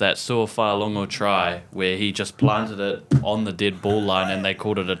goodness, that Su'Afa'alongo try where he just planted it on the dead ball line and they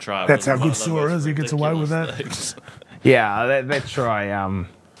called it a try. That's how good Su'a is. He gets away with that. Yeah, that try,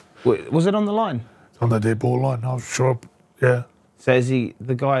 was it on the line? On the dead ball line, I'm sure. Yeah. So is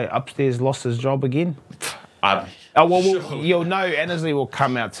the guy upstairs lost his job again? Sure. You'll know Annesley will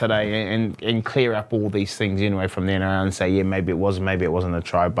come out today and clear up all these things anyway from the NRL and say, yeah, maybe it wasn't a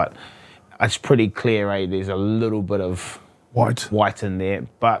try, but it's pretty clear, there's a little bit of white in there,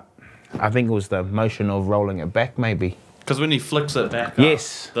 but I think it was the motion of rolling it back maybe. Because when he flicks it back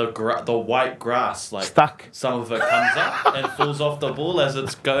yes, up, the white grass, like stuck. Some of it comes up and falls off the ball as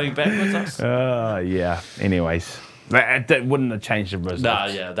it's going backwards. Yeah. Anyways, that wouldn't have changed the result. Nah,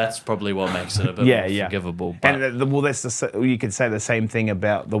 yeah, that's probably what makes it a bit more forgivable. But. And that's you could say the same thing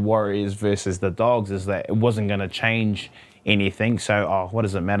about the Warriors versus the Dogs, is that it wasn't going to change anything. So, what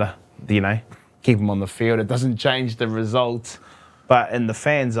does it matter? Keep them on the field. It doesn't change the result. But in the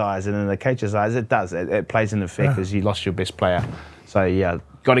fans' eyes and in the coach's eyes, it does. It plays in effect because you lost your best player. So, yeah,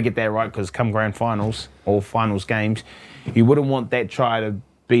 got to get that right, because come grand finals or finals games, you wouldn't want that try to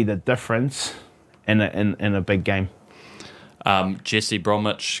be the difference in a big game. Jesse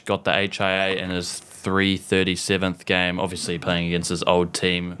Bromwich got the HIA in his 337th game, obviously playing against his old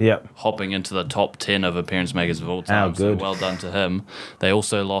team, hopping into the top 10 of appearance makers of all time. So well done to him. They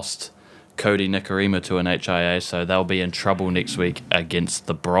also lost Cody Nikarima to an HIA, so they'll be in trouble next week against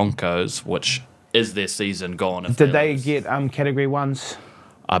the Broncos, which is their season gone. Did they get category ones?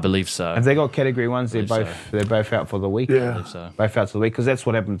 I believe so. If they got category ones, they're both out for the week. Yeah, I believe so. Both out for the week, because that's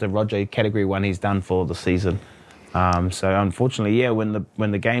what happened to Roger. Category 1, he's done for the season. So unfortunately,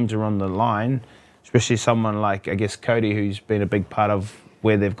 when the games are on the line, especially someone like, I guess, Cody, who's been a big part of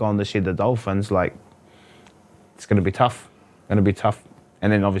where they've gone this year, the Dolphins, it's going to be tough.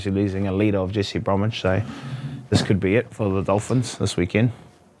 And then obviously losing a leader of Jesse Bromwich, so this could be it for the Dolphins this weekend.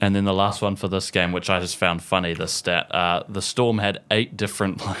 And then the last one for this game, which I just found funny, the stat. The Storm had 8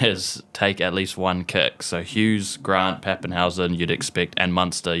 different players take at least one kick. So Hughes, Grant, Pappenhausen, you'd expect, and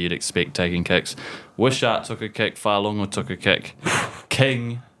Munster, you'd expect taking kicks. Wishart took a kick, Fa'alongo took a kick.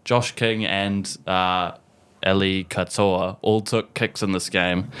 Josh King and Eli Katoa all took kicks in this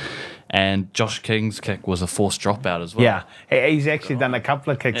game. And Josh King's kick was a forced dropout as well. Yeah, he's actually done a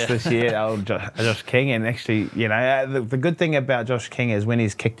couple of kicks this year, old Josh King. And actually, the good thing about Josh King is when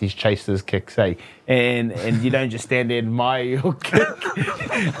he's kicked, he's chased his kicks, and you don't just stand there and admire your kick.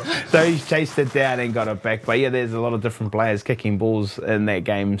 So he's chased it down and got it back. But yeah, there's a lot of different players kicking balls in that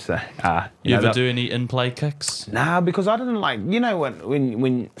game. So you ever do any in-play kicks? Nah, because I didn't like.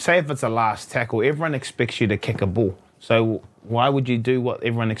 When say if it's a last tackle, everyone expects you to kick a ball. So why would you do what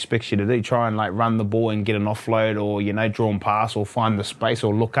everyone expects you to do? Try and run the ball and get an offload, or draw and pass, or find the space,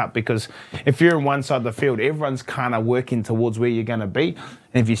 or look up. Because if you're on one side of the field, everyone's kind of working towards where you're going to be.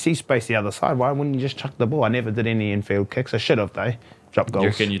 And if you see space the other side, why wouldn't you just chuck the ball? I never did any infield kicks. I should have though. Drop goals. You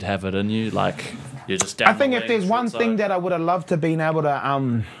reckon you'd have it in you, you're just down. I think if there's one thing that I would have loved to been able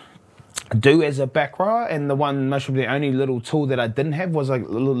to do as a back rower, and the only little tool that I didn't have was a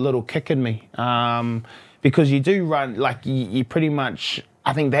little kick in me. Because you do run, you pretty much,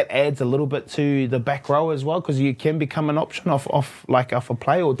 I think that adds a little bit to the back row as well, because you can become an option off a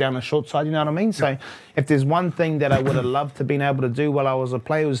play or down a short side, you know what I mean? So if there's one thing that I would have loved to been able to do while I was a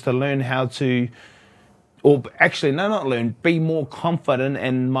player, was to learn how to, or actually, no, not learn, be more confident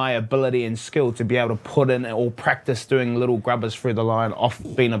in my ability and skill to be able to put in or practice doing little grubbers through the line off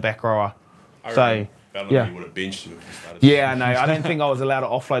being a back rower. You would have benched you if you started. Yeah, no, I don't think I was allowed to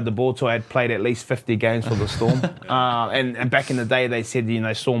offload the ball till I had played at least 50 games for the Storm. And back in the day, they said,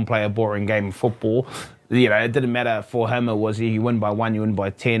 Storm play a boring game of football. It didn't matter for him. It was you win by 1, you win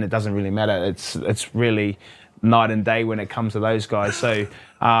by 10. It doesn't really matter. It's really night and day when it comes to those guys. So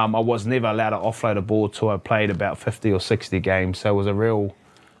I was never allowed to offload a ball till I played about 50 or 60 games. So it was a real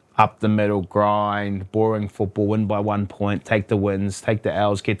up the middle grind, boring football, win by 1 point, take the wins, take the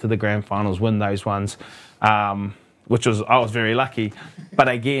L's, get to the grand finals, win those ones, which I was very lucky. But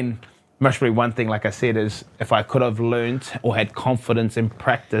again, must be one thing, like I said, is if I could have learned or had confidence in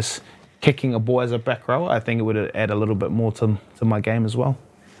practice kicking a ball as a back rower, I think it would add a little bit more to my game as well.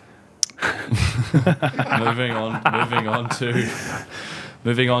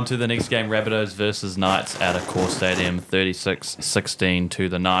 Moving on to the next game, Rabbitohs versus Knights at Accor Stadium, 36-16 to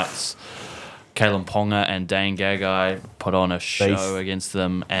the Knights. Kalen Ponga and Dane Gagai put on a show against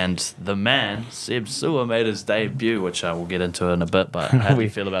them, and the man, Seb Su'a, made his debut, which I will get into in a bit, but how do you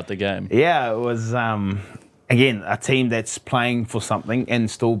feel about the game? Yeah, it was again, a team that's playing for something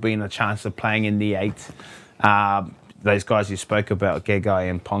and still being a chance of playing in the 8. Those guys you spoke about, Gagai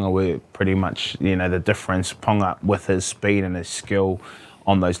and Ponga, were pretty much, the difference. Ponga with his speed and his skill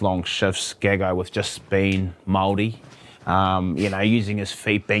on those long shifts. Gagai with just being mouldy. Using his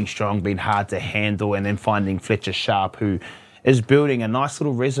feet, being strong, being hard to handle, and then finding Fletcher Sharp, who is building a nice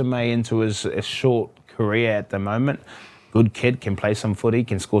little resume into his short career at the moment. Good kid, can play some footy,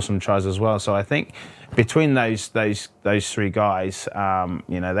 can score some tries as well. So I think between those 3 guys,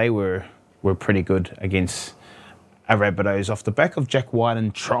 they were pretty good against Rabbitohs off the back of Jack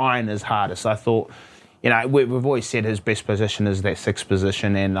Whiten trying his hardest. I thought, we've always said his best position is that 6th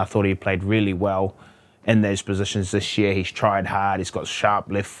position, and I thought he played really well in those positions this year. He's tried hard. He's got sharp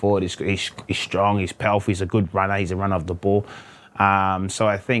left foot. He's strong. He's powerful. He's a good runner. He's a runner of the ball. So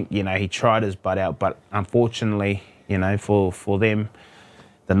I think, he tried his butt out, but unfortunately, for them,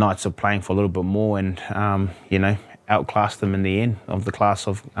 the Knights are playing for a little bit more and, outclassed them in the end of the class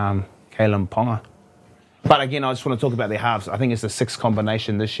of Kalen Ponga. But again, I just want to talk about their halves. I think it's the 6th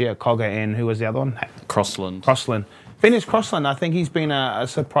combination this year. Cogger and who was the other one? Crossland. Phineas Crossland, I think he's been a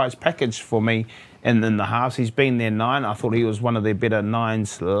surprise package for me in the halves. He's been their 9. I thought he was one of their better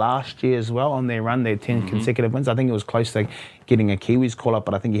 9s last year as well on their run, their 10 consecutive wins. I think it was close to getting a Kiwis call-up,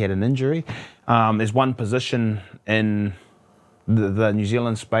 but I think he had an injury. There's one position in the New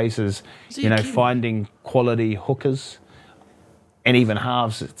Zealand space is finding quality hookers and even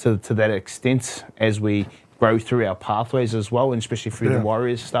halves to that extent as we grow through our pathways as well, and especially through the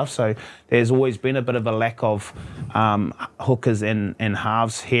Warriors stuff. So there's always been a bit of a lack of hookers and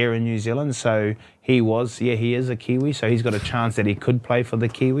halves here in New Zealand. So he is a Kiwi, so he's got a chance that he could play for the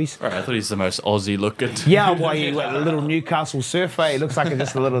Kiwis. Right, I thought he's the most Aussie looking. Yeah, well, he a little Newcastle surfer. He looks like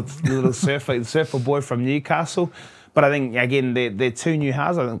just a little surfer boy from Newcastle. But I think, again, they're 2 new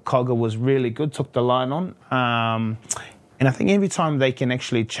halves. I think Cogger was really good, took the line on. And I think every time they can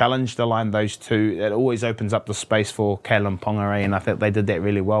actually challenge the line, those 2, it always opens up the space for Kalen Ponga, and I think they did that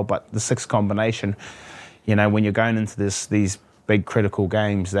really well. But the 6th combination, when you're going into these big critical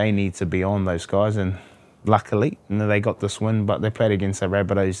games, they need to be on those guys. And luckily, they got this win, but they played against the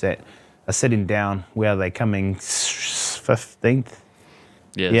Rabbitohs that are sitting down. Where are they coming? 15th?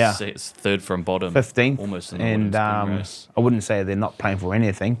 Yeah, it's 3rd from bottom. 15th. Almost in the and race. I wouldn't say they're not playing for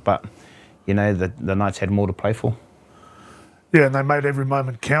anything, but, the Knights had more to play for. Yeah, and they made every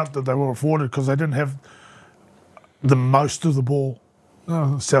moment count that they were afforded because they didn't have the most of the ball.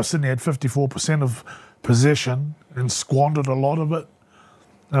 South Sydney had 54% of possession and squandered a lot of it.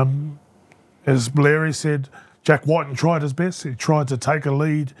 As Blair said, Jack Whiten tried his best. He tried to take a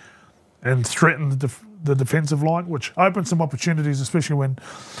lead and threaten the defensive line, which opened some opportunities, especially when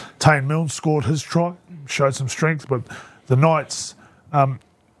Tane Milne scored his try, showed some strength. But the Knights...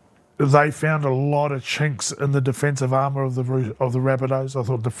 they found a lot of chinks in the defensive armour of the Rabbitohs. I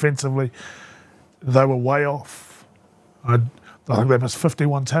thought defensively they were way off. I think they missed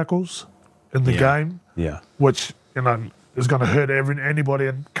 51 tackles in the game, which is going to hurt anybody.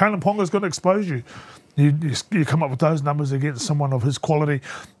 And Kalen Ponga's going to expose you. You come up with those numbers against someone of his quality.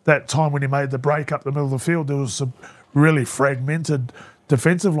 That time when he made the break up the middle of the field, there was some really fragmented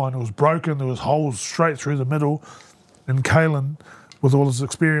defensive line. It was broken. There was holes straight through the middle, and Kalen, with all his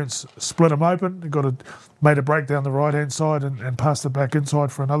experience, split him open. He made a break down the right-hand side and passed it back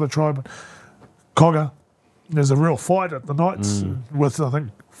inside for another try. But Cogger, there's a real fight at the Knights with, I think,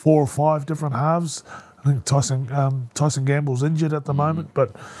 4 or 5 different halves. I think Tyson Gamble's injured at the moment,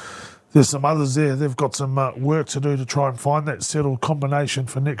 but there's some others there. They've got some work to do to try and find that settled combination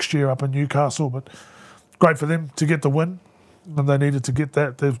for next year up in Newcastle. But great for them to get the win, and they needed to get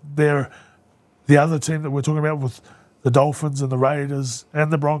that. They're the other team that we're talking about with the Dolphins and the Raiders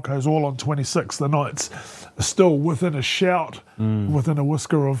and the Broncos all on 26. The Knights are still within a shout, within a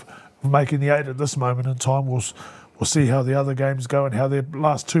whisker of making the 8 at this moment in time. We'll see how the other games go and how their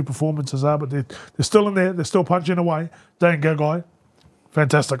last 2 performances are, but they're still in there. They're still punching away. Dane Gagai,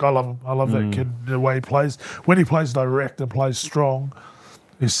 fantastic. I love him. I love that kid, the way he plays. When he plays direct and plays strong,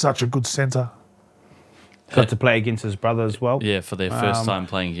 he's such a good centre. Got to play against his brother as well. Yeah, for their first time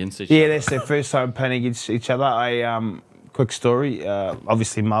playing against each other. Yeah, that's their first time playing against each other. Quick story,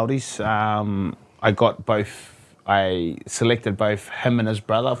 obviously Māoris. I selected both him and his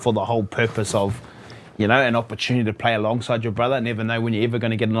brother for the whole purpose of, an opportunity to play alongside your brother. Never know when you're ever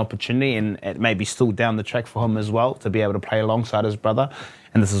going to get an opportunity, and it may be still down the track for him as well to be able to play alongside his brother.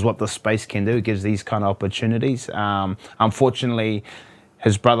 And this is what the space can do. It gives these kind of opportunities. Unfortunately,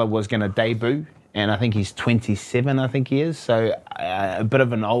 his brother was going to debut, and I think he's 27, I think he is. So a bit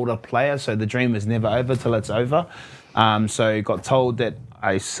of an older player, so the dream is never over till it's over. So got told that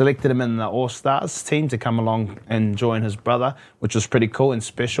I selected him in the All-Stars team to come along and join his brother, which was pretty cool and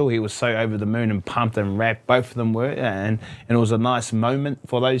special. He was so over the moon and pumped and wrapped, both of them were, and it was a nice moment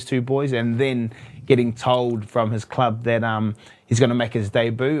for those two boys. And then getting told from his club that he's going to make his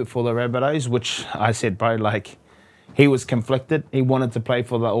debut for the Rabbitohs, which I said, bro, like, he was conflicted. He wanted to play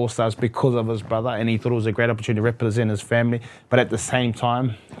for the All-Stars because of his brother, and he thought it was a great opportunity to represent his family. But at the same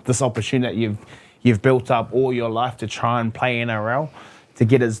time, this opportunity that you've built up all your life to try and play NRL, to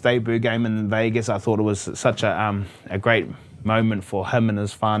get his debut game in Vegas, I thought it was such a great moment for him and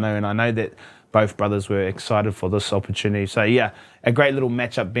his whānau, and I know that both brothers were excited for this opportunity. So yeah, a great little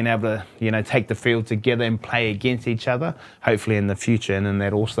matchup, being able to take the field together and play against each other, hopefully in the future, and in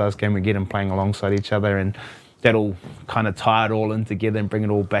that All-Stars game we get them playing alongside each other, and that'll kind of tie it all in together and bring it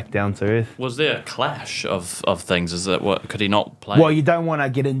all back down to earth. Was there a clash of things? Is that what, could he not play? Well, you don't want to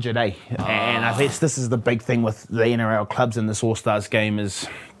get injured, eh? And I guess this is the big thing with the NRL clubs in this All-Stars game is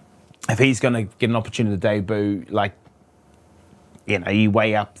if he's going to get an opportunity to debut, like, you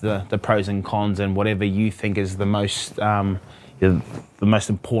weigh up the pros and cons and whatever you think is the most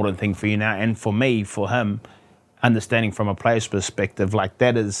important thing for you now. And for me, for him, understanding from a player's perspective, like,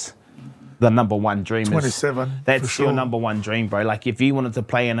 that is the number one dream. 27. That's your number one dream, bro. Like, if you wanted to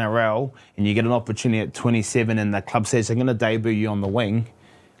play NRL and you get an opportunity at 27 and the club says they're going to debut you on the wing,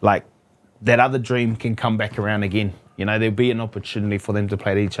 like, that other dream can come back around again. There'll be an opportunity for them to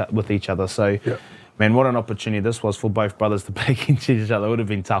play with each other. So, man, what an opportunity this was for both brothers to play against each other. It would have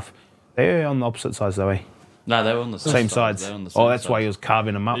been tough. They were on the opposite sides, though, eh? No, they were on the same sides. That's why he was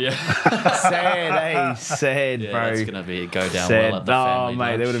carving them up. Yeah. Sad, eh? Sad, yeah, bro. That's going to go down sad. well at the family mate,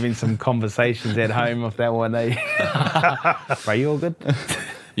 lunch. there would have been some conversations at home of that one, eh? Bro, you all good?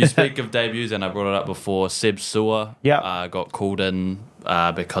 You speak of debuts, and I brought it up before. Seb Sewer got called in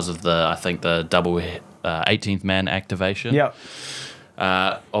because of the double 18th man activation. Yep.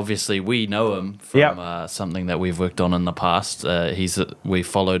 Obviously, we know him from something that we've worked on in the past. We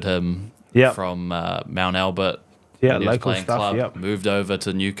followed him from Mount Albert. Yeah, when he was local playing stuff. club, Yep. Moved over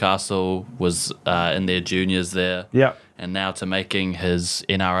to Newcastle, was in their juniors there. Yep. And now to making his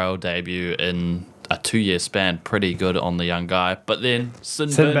NRL debut in a 2-year span, pretty good on the young guy. But then sin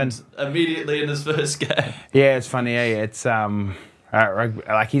binned immediately in his first game. Yeah, it's funny, eh? It's rugby,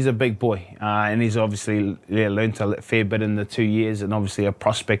 like, he's a big boy, and he's obviously learned a fair bit in the 2 years, and obviously a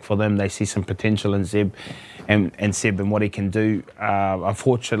prospect for them. They see some potential in Seb and what he can do.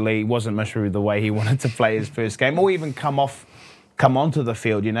 Unfortunately, it wasn't much the way he wanted to play his first game, or even come onto the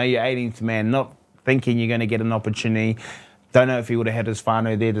field. You're 18th man, not thinking you're going to get an opportunity. Don't know if he would have had his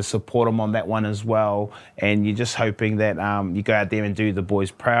whānau there to support him on that one as well. And you're just hoping that you go out there and do the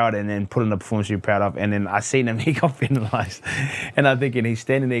boys proud and then put in a performance you're proud of. And then I seen him, he got penalised. And I'm thinking he's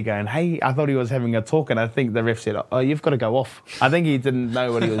standing there going, hey, I thought he was having a talk. And I think the ref said, oh, you've got to go off. I think he didn't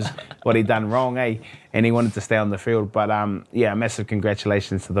know what he'd done wrong, eh? And he wanted to stay on the field. But yeah, massive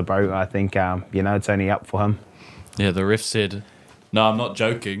congratulations to the bro. I think, it's only up for him. Yeah, the ref said, no, I'm not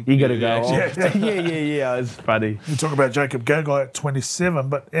joking. You got to go off. Yeah. It's funny. You talk about Jacob Gagai at 27,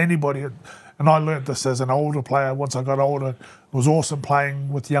 but anybody, and I learnt this as an older player, once I got older, it was awesome playing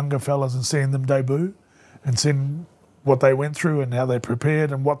with younger fellas and seeing them debut and seeing what they went through and how they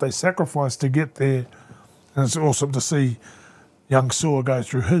prepared and what they sacrificed to get there. And it's awesome to see young Sewer go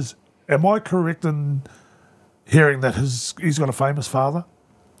through his. Am I correct in hearing that he's got a famous father?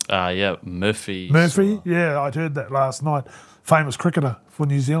 Yeah, Murphy. Yeah, I'd heard that last night. Famous cricketer for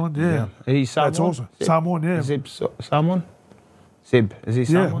New Zealand, yeah. He's Samoan? That's awesome. Samoan, yeah. Is Seb Samoan? Seb, is he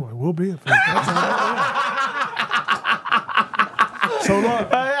Yeah, Samoan? well, it will be. So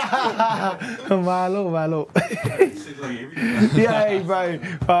like, Malo. Yeah, bro.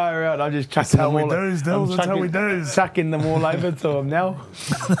 Fire out. I'm just chucking them all. That's how we do. Chucking them all over to him now.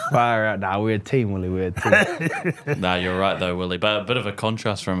 Fire out. Nah, we're a team, Willie. We're a team. No, you're right though, Willie. But a bit of a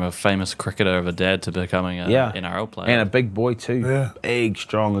contrast from a famous cricketer of a dad to becoming an NRL player. And a big boy too. Yeah. Big,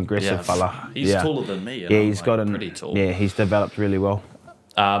 strong, aggressive fella. He's taller than me. Yeah, he's got pretty tall. Yeah, he's developed really well.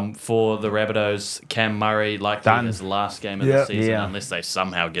 For the Rabbitohs, Cam Murray likely his last game of the season, unless they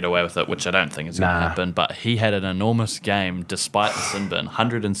somehow get away with it, which I don't think is going to happen. But he had an enormous game despite the sin bin.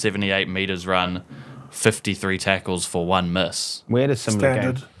 178 metres run, 53 tackles for 1 miss. We had a similar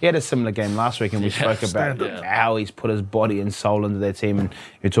Standard. game. He had a similar game last week, and we spoke about how he's put his body and soul into their team. And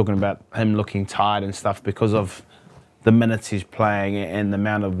you're talking about him looking tired and stuff because of the minutes he's playing and the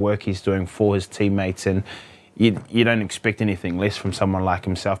amount of work he's doing for his teammates. And you don't expect anything less from someone like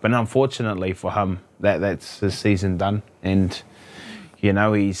himself. But unfortunately for him, that's his season done. And,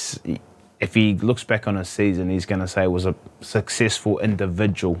 if he looks back on his season, he's going to say it was a successful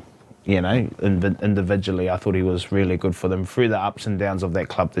individual individually, I thought he was really good for them through the ups and downs of that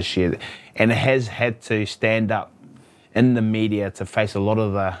club this year, and has had to stand up in the media to face a lot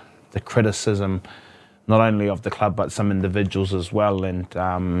of the criticism, not only of the club but some individuals as well.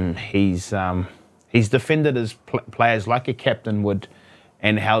 And he's defended his players like a captain would,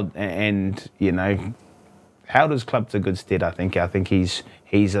 and held his club to good stead. I think he's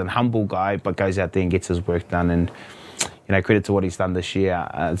a humble guy, but goes out there and gets his work done. And credit to what he's done this year.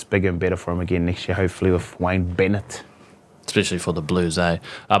 It's bigger and better for him again next year, hopefully with Wayne Bennett. Especially for the Blues, eh?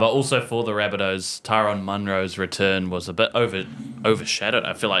 But also for the Rabbitohs, Tyrone Munro's return was a bit overshadowed.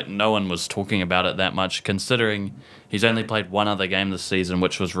 I feel like no one was talking about it that much, considering he's only played one other game this season,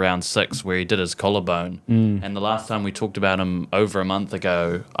 which was round 6, where he did his collarbone. And the last time we talked about him over a month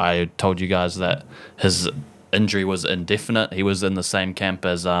ago, I told you guys that his injury was indefinite. He was in the same camp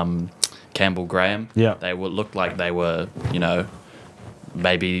as Campbell Graham. Yeah. They looked like they were,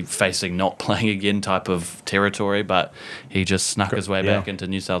 maybe facing not playing again type of territory, but he just snuck his way back into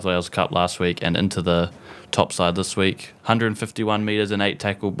New South Wales Cup last week and into the top side this week. 151 metres and 8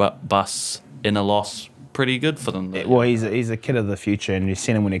 tackle busts in a loss. Pretty good for them. Well, he's a kid of the future, and you've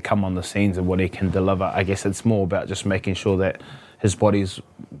seen him when he come on the scenes and what he can deliver. I guess it's more about just making sure that his body's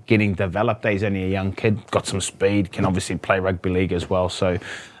getting developed. He's only a young kid, got some speed, can obviously play rugby league as well. So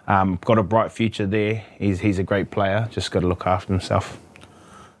got a bright future there. He's a great player, just got to look after himself.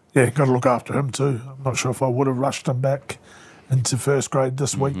 Yeah, got to look after him too. I'm not sure if I would have rushed him back into first grade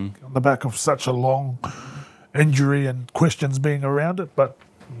this week on the back of such a long injury and questions being around it, but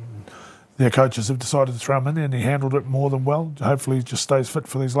their coaches have decided to throw him in there, and he handled it more than well. Hopefully he just stays fit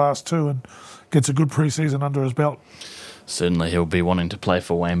for these last 2 and gets a good pre-season under his belt. Certainly he'll be wanting to play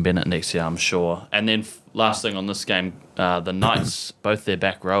for Wayne Bennett next year, I'm sure. And then last thing on this game, the Knights, both their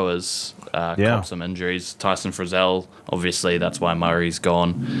back rowers caught some injuries. Tyson Frizzell, obviously that's why Murray's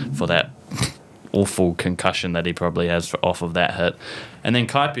gone for that awful concussion that he probably has off of that hit. And then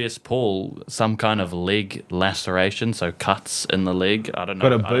Kaipius Paul, some kind of leg laceration, so cuts in the leg. I don't know.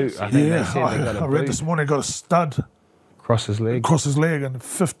 Got a boot. I read this morning, got a stud across his leg and a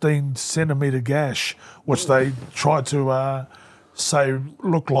 15-centimetre gash, which they tried to say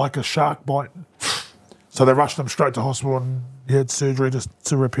looked like a shark bite. So they rushed him straight to hospital, and he had surgery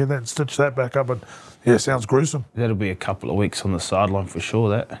to repair that and stitch that back up. But yeah, sounds gruesome. That'll be a couple of weeks on the sideline for sure.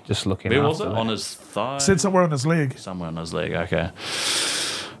 That just looking. Where was it? On his thigh. Said somewhere on his leg. Somewhere on his leg. Okay.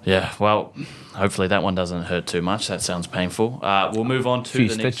 Yeah. Well, hopefully that one doesn't hurt too much. That sounds painful. We'll move on to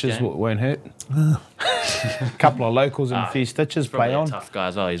the next stitches game. Won't hurt. A couple of locals and a few stitches play on. Tough guy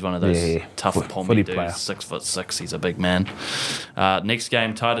as well. He's one of those tough pommy dudes. Player. 6'6". He's a big man. Next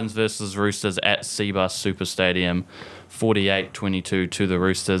game, Titans versus Roosters at Seabus Super Stadium. 48-22 to the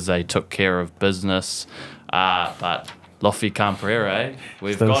Roosters. They took care of business. But Lofi Camperere,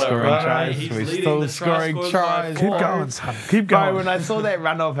 we've still got scoring tries. He's We're leading still the scoring tries. Keep going, son. Keep going. When I saw that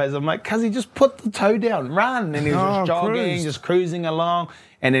run off, I'm like, cuz he just put the toe down, run, and he was just jogging, just cruising along,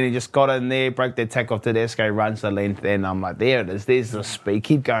 and then he just got in there, broke that tackle off Tedesco, runs the length, and I'm like, there it is. There's the speed.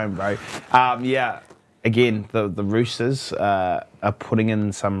 Keep going, bro. Again, the Roosters are putting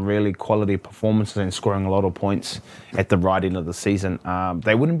in some really quality performances and scoring a lot of points at the right end of the season.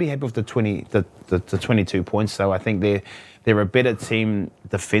 They wouldn't be happy with the 22 points, though. I think they're a better team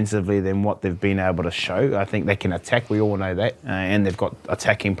defensively than what they've been able to show. I think they can attack. We all know that, and they've got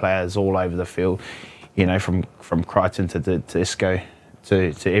attacking players all over the field. From Crichton to Isco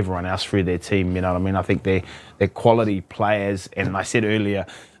to everyone else through their team. You know what I mean? I think they're quality players, and I said earlier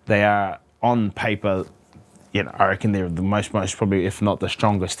they are. On paper, I reckon they're the most probably, if not the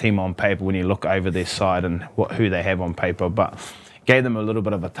strongest team on paper when you look over their side and who they have on paper. But gave them a little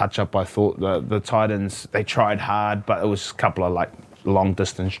bit of a touch-up, I thought. The Titans, they tried hard, but it was a couple of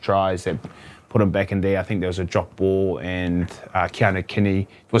long-distance tries that put them back in there. I think there was a drop ball, and Keanu Kinney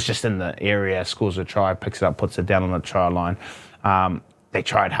was just in the area, scores a try, picks it up, puts it down on the try line. They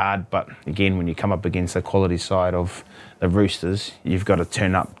tried hard, but again, when you come up against the quality side of the Roosters, you've got to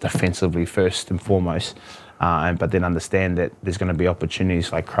turn up defensively first and foremost, but then understand that there's going to be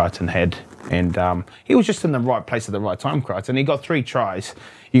opportunities like Crichton had. And he was just in the right place at the right time, Crichton. He got 3 tries.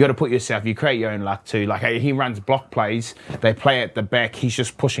 You got to put yourself, you create your own luck too. Like he runs block plays, they play at the back, he's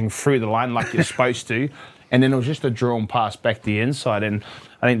just pushing through the line like you're supposed to. And then it was just a drawn pass back to the inside. And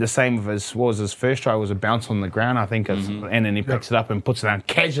I think the same with his first try was a bounce on the ground, I think. And then he picks it up and puts it down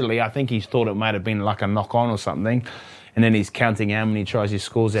casually. I think he thought it might have been like a knock-on or something. And then he's counting how many tries he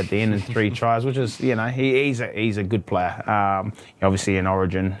scores at the end in 3 tries, which is, he's a good player. Obviously in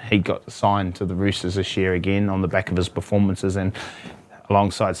Origin, he got signed to the Roosters this year again on the back of his performances and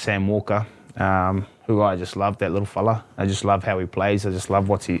alongside Sam Walker. who I just love, that little fella. I just love how he plays. I just love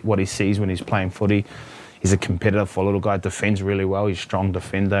what he sees when he's playing footy. He's a competitor for a little guy, defends really well. He's a strong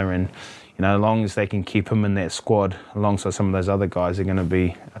defender, and as long as they can keep him in that squad alongside some of those other guys, they're going to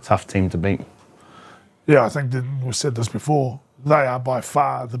be a tough team to beat. Yeah, I think that we said this before. They are by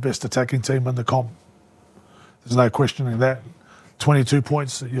far the best attacking team in the comp. There's no questioning that. 22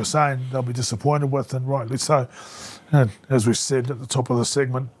 points that you're saying they'll be disappointed with, and rightly so. And as we said at the top of the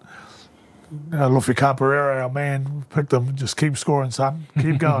segment, Luffy Capoeira, our man, picked them. Just keep scoring, son.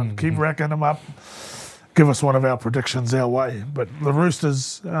 Keep going. Keep racking them up. Give us one of our predictions our way. But the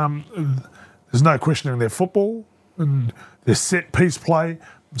Roosters, there's no questioning their football and their set-piece play.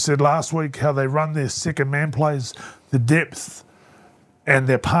 I said last week how they run their second-man plays, the depth and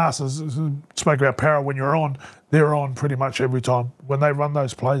their passes. Spoke about power when you're on. They're on pretty much every time. When they run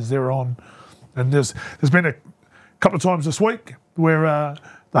those plays, they're on. And there's been a couple of times this week where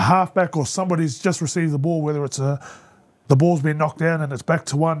the halfback or somebody's just received the ball, whether it's the ball's been knocked down and it's back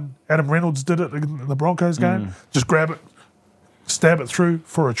to one. Adam Reynolds did it in the Broncos game. Just grab it, stab it through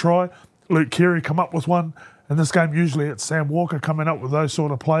for a try. Luke Keary come up with one. In this game, usually it's Sam Walker coming up with those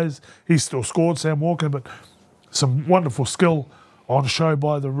sort of plays. He's still scored, Sam Walker, but some wonderful skill on show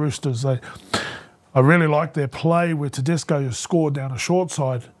by the Roosters. I really like their play where Tedesco scored down a short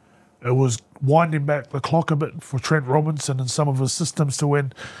side. It was winding back the clock a bit for Trent Robinson and some of his systems to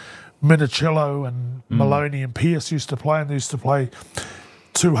when Minicello and Maloney and Pearce used to play, and they used to play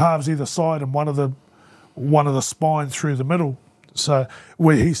two halves either side and one of the spine through the middle. So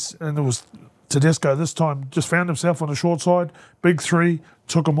and there was Tedesco this time just found himself on the short side, big three,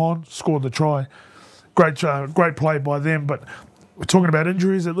 took him on, scored the try. Great play by them. But we're talking about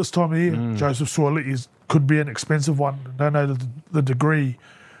injuries at this time of year. Joseph Suaalii could be an expensive one. I don't know the degree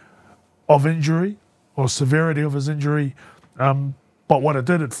of injury or severity of his injury. But what it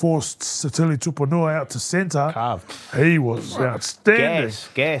did, it forced Satili Tupounua out to centre. Carved. He was outstanding.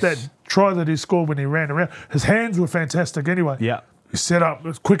 Gas. That try that he scored when he ran around. His hands were fantastic anyway. Yeah. He set up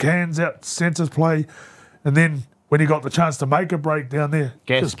with quick hands out, centre's play, and then when he got the chance to make a break down there,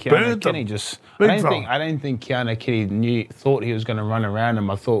 just burned them. I don't think Keanu Kenny thought he was going to run around him.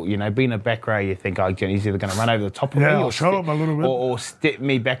 I thought, being a back row, you think, he's either going to run over the top of me or show him a little bit. Or step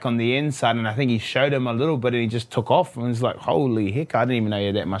me back on the inside. And I think he showed him a little bit and he just took off. And it's like, holy heck, I didn't even know he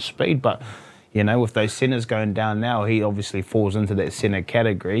had that much speed. But, with those centres going down now, he obviously falls into that centre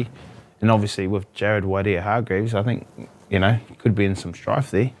category. And obviously with Jared Waerea-Hargreaves, I think, could be in some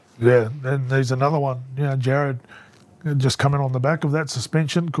strife there. Yeah, and there's another one. Jared just coming on the back of that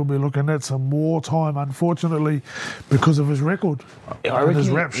suspension, could be looking at some more time, unfortunately, because of his record. I reckon,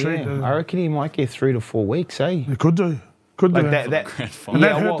 his rap sheet. I reckon he might get 3 to 4 weeks, eh? He could do. That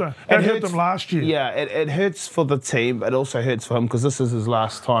hurt them last year. Yeah, it hurts for the team. It also hurts for him because this is his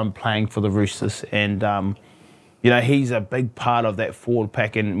last time playing for the Roosters. And, he's a big part of that forward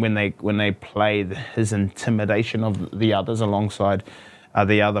pack. And when they play, his intimidation of the others alongside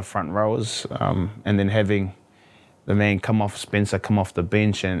the other front rowers, and then having the man come off the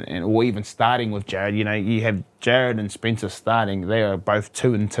bench, or even starting with Jared. You have Jared and Spencer starting. They are both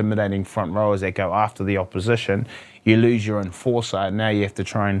two intimidating front rowers that go after the opposition. You lose your enforcer. Now you have to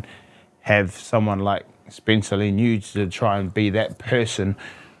try and have someone like Spencer Leniu to try and be that person,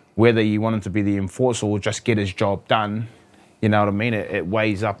 whether you want him to be the enforcer or just get his job done. You know what I mean? It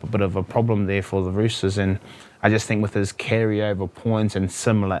weighs up a bit of a problem there for the Roosters. And I just think with his carryover points and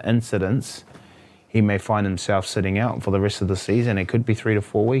similar incidents, he may find himself sitting out for the rest of the season. It could be 3 to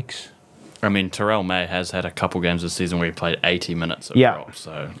 4 weeks. I mean, Terrell May has had a couple games this season where he played 80 minutes of drop.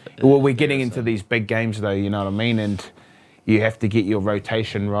 So we're getting into these big games, though, you know what I mean? And you have to get your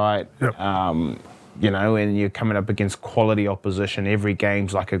rotation right. Yep. And you're coming up against quality opposition. Every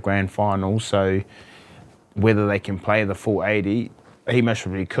game's like a grand final. So whether they can play the full 80, he most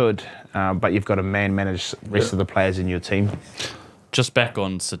probably could. But you've got to manage the rest of the players in your team. Just back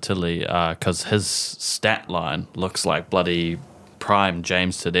on Satili, because his stat line looks like bloody prime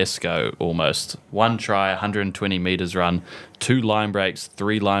James Tedesco almost. 1 try, 120 metres run, 2 line breaks,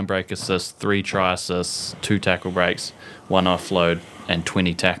 3 line break assists, 3 try assists, 2 tackle breaks, 1 offload, and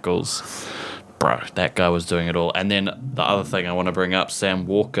 20 tackles. Bro, that guy was doing it all. And then the other thing I want to bring up, Sam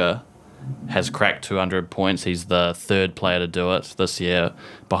Walker has cracked 200 points. He's the 3rd player to do it this year,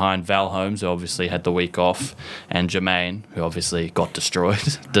 behind Val Holmes, who obviously had the week off, and Jermaine, who obviously got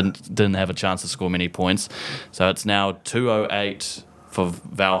destroyed, didn't have a chance to score many points. So it's now 208 for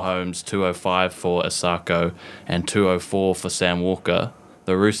Val Holmes, 205 for Asako, and 204 for Sam Walker.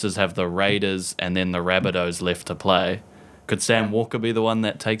 The Roosters have the Raiders and then the Rabbitohs left to play. Could Sam Walker be the one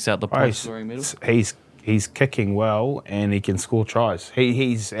that takes out the point scoring medal? He's kicking well and he can score tries.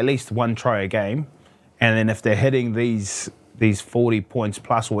 He's at least 1 try a game. And then if they're hitting these 40 points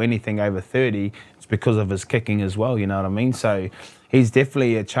plus or anything over 30, it's because of his kicking as well, you know what I mean? So he's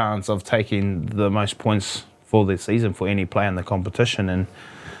definitely a chance of taking the most points for the season for any player in the competition. And,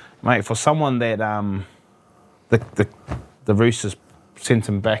 mate, for someone that the Roosters sent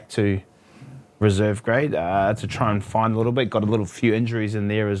him back to reserve grade to try and find a little bit, got a few injuries in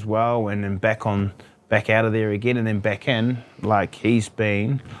there as well, and then back out of there again and then back in, like he's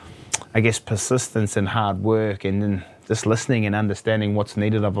been, I guess, persistence and hard work and then just listening and understanding what's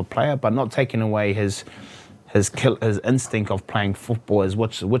needed of a player, but not taking away his instinct of playing football, is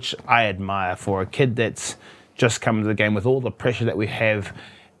which I admire for a kid that's just come to the game with all the pressure that we have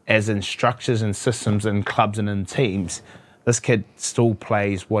as in structures and systems and clubs and in teams. This kid still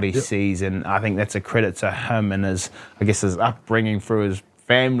plays what he sees, and I think that's a credit to him and his upbringing through his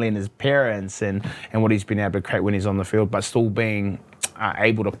family and his parents and what he's been able to create when he's on the field, but still being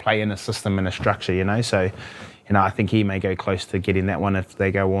able to play in a system and a structure, you know. So, you know, I think he may go close to getting that one if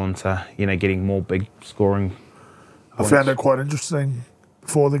they go on to, you know, getting more big scoring points. I found it quite interesting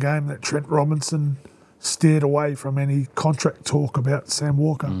before the game that Trent Robinson steered away from any contract talk about Sam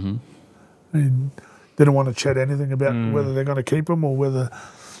Walker. Mm-hmm. And didn't want to chat anything about whether they're going to keep him or whether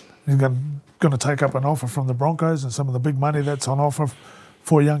he's going to take up an offer from the Broncos and some of the big money that's on offer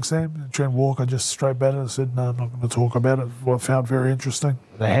for young Sam. And Trent Walker just straight back and said, no, I'm not going to talk about it. What I found very interesting.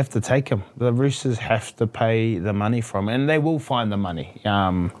 They have to take him. The Roosters have to pay the money from him, and they will find the money. You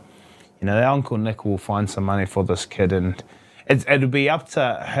know, their Uncle Nick will find some money for this kid, and it'll be up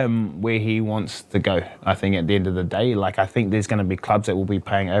to him where he wants to go, I think, at the end of the day. Like, I think there's going to be clubs that will be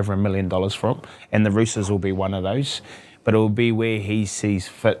paying over $1 million for him, and the Roosters will be one of those. But it will be where he sees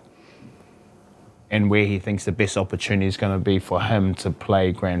fit and where he thinks the best opportunity is going to be for him to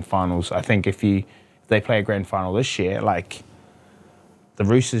play grand finals. I think if they play a grand final this year, like, the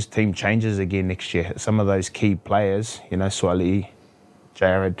Roosters team changes again next year. Some of those key players, you know, Swali,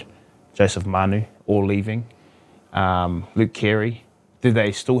 Jared, Joseph Manu, all leaving. Luke Carey, do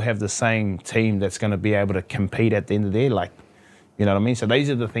they still have the same team that's going to be able to compete at the end of the day? Like, you know what I mean? So these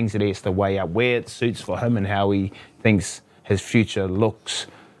are the things that he has to weigh up, where it suits for him and how he thinks his future looks,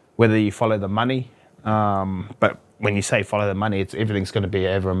 whether you follow the money. But when you say follow the money, everything's going to be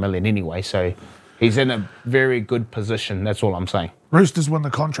over $1 million anyway. So he's in a very good position. That's all I'm saying. Roosters win the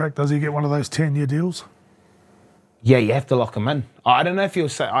contract. Does he get one of those 10-year deals? Yeah, you have to lock him in. I don't know if you'll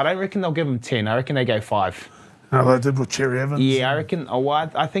say. I don't reckon they'll give him 10. I reckon they go 5. No, they did with Cherry Evans. Yeah, I reckon.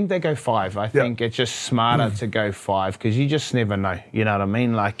 I think they go 5. I think it's just smarter to go 5 because you just never know. You know what I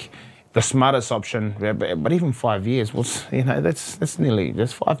mean? Like, the smartest option, but even 5 years, that's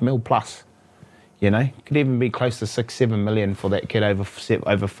 $5 million plus. You know, could even be close to 6-7 million for that kid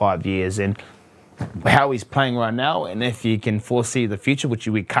over 5 years. And how he's playing right now, and if you can foresee the future, which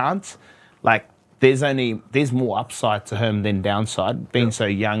we can't, like, there's more upside to him than downside. Being so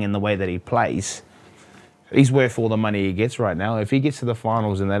young in the way that he plays, he's worth all the money he gets right now. If he gets to the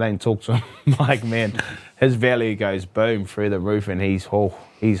finals and they don't talk to him, like, man, his value goes boom through the roof, and he's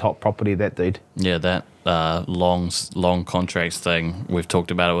hot property, that dude. Yeah, that long contracts thing, we've talked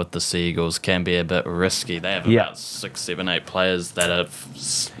about it with the Seagulls, can be a bit risky. They have about 6, 7, 8 players that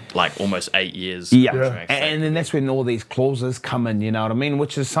have like almost 8 years. Yeah. And then that's when all these clauses come in, you know what I mean?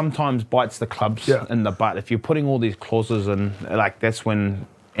 Which is sometimes bites the clubs in the butt. If you're putting all these clauses in, like, that's when,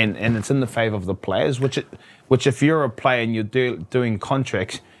 and it's in the favour of the players, which if you're a player and you're doing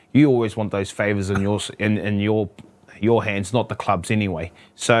contracts, you always want those favours in your hands, not the clubs anyway.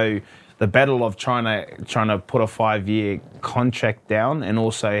 So the battle of trying to put a 5-year contract down and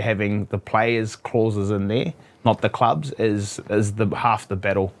also having the players' clauses in there, not the clubs, is the half the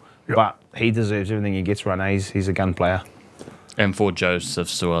battle. Yep. But he deserves everything he gets right now. He's a gun player. And for Joseph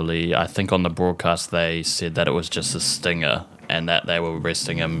Suaalii, I think on the broadcast they said that it was just a stinger and that they were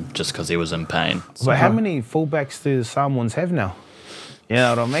resting him just because he was in pain. But how many fullbacks do the Samoans have now? You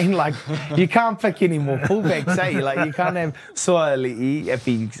know what I mean? Like, you can't pick any more fullbacks, eh? Like, you can't have Suaalii if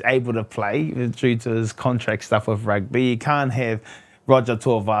he's able to play due to his contract stuff with rugby. You can't have Roger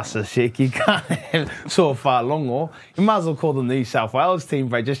Tuivasa-Sheck. You can't have Suafa'alogo. You might as well call them the New South Wales team,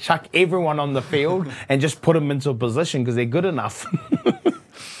 bro. Just chuck everyone on the field and just put them into a position because they're good enough.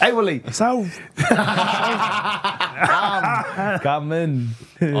 Hey, Willie. So, come in.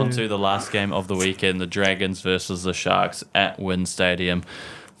 On to the last game of the weekend, the Dragons versus the Sharks at Wynn Stadium.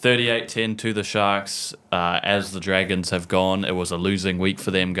 38-10 to the Sharks. As the Dragons have gone, it was a losing week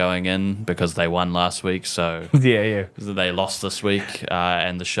for them going in because they won last week. So they lost this week,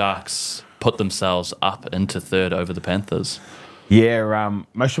 and the Sharks put themselves up into third over the Panthers. Yeah,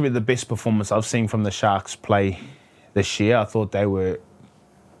 most probably the best performance I've seen from the Sharks play this year. I thought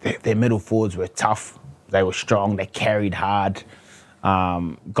their middle forwards were tough. They were strong. They carried hard.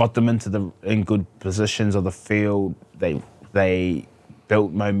 Got them in good positions of the field. They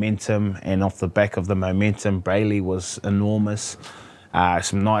built momentum, and off the back of the momentum, Brayley was enormous.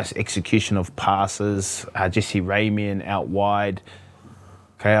 Some nice execution of passes. Jesse Ramian out wide.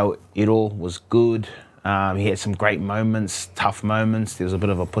 Kyle Idle was good. He had some great moments, tough moments. There was a bit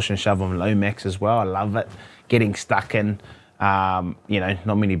of a push and shove on Lomax as well. I love it. Getting stuck in. Not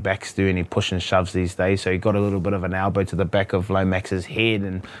many backs do any push and shoves these days. So he got a little bit of an elbow to the back of Lomax's head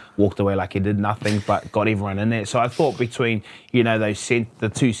and walked away like he did nothing, but got everyone in there. So I thought between,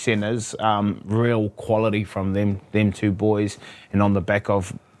 the two centres, real quality from them two boys, and on the back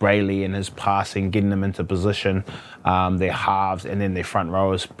of Brayley and his passing, getting them into position, their halves and then their front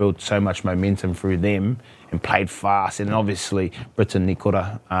rowers built so much momentum through them and played fast. And obviously, Britain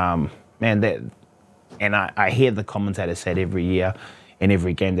Nikora, and I hear the commentators say it every year in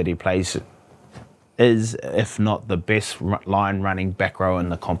every game that he plays, is, if not the best line running back rower in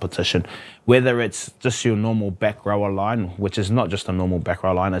the competition. Whether it's just your normal back rower line, which is not just a normal back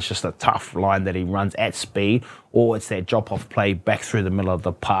rower line, it's just a tough line that he runs at speed, or it's that drop-off play back through the middle of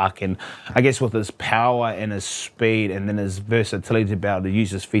the park. And I guess with his power and his speed and then his versatility to be able to use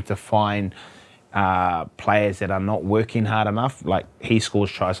his feet to find players that are not working hard enough, like he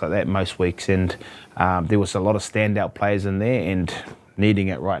scores tries like that most weeks, and there was a lot of standout players in there and needing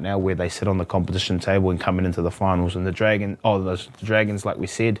it right now where they sit on the competition table and coming into the finals. And the Dragons, like we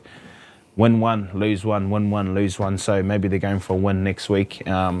said, win one, lose one, win one, lose one. So maybe they're going for a win next week.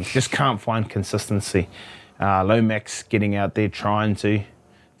 Just can't find consistency. Lomax getting out there trying to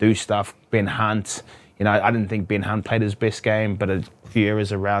do stuff. Ben Hunt, I didn't think Ben Hunt played his best game, but a few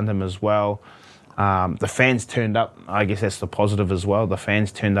errors around him as well. The fans turned up. I guess that's the positive as well. The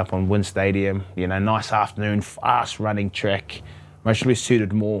fans turned up on Wynn Stadium. Nice afternoon, fast running track. Mostly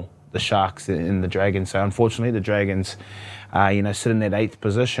suited more the Sharks than the Dragons. So unfortunately, the Dragons, sit in that 8th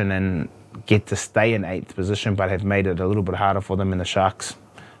position and get to stay in 8th position, but have made it a little bit harder for them. And the Sharks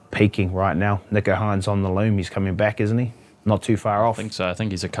peaking right now. Nico Hines on the loom. He's coming back, isn't he? Not too far off. I think so. I think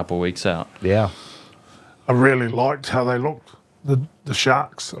he's a couple of weeks out. Yeah. I really liked how they looked. The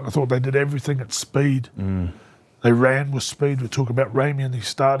Sharks, I thought they did everything at speed. They ran with speed. We talk about Ramian. He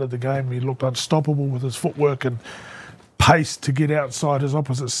started the game. He looked unstoppable with his footwork and pace to get outside his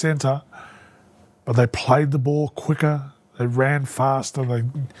opposite centre. But they played the ball quicker. They ran faster. They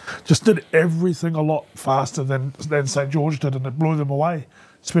just did everything a lot faster than St. George did, and it blew them away,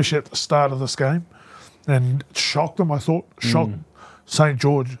 especially at the start of this game. And it shocked them, I thought. Shocked St.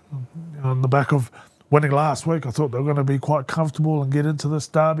 George on the back of winning last week. I thought they were going to be quite comfortable and get into this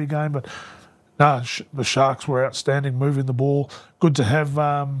derby game, but no, the Sharks were outstanding, moving the ball. Good to have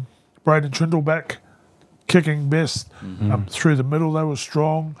Braden Trindle back, kicking best through the middle. They were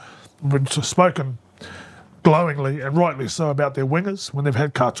strong. We've spoken glowingly and rightly so about their wingers when they've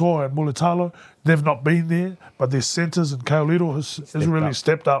had Katoa and Mulitalo. They've not been there, but their centres and Kaolito has really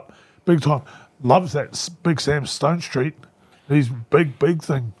stepped up big time. Loves that Big Sam Stone Street. He's big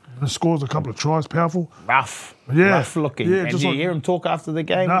thing. And scores a couple of tries, powerful. Rough looking. Yeah, and did you hear him talk after the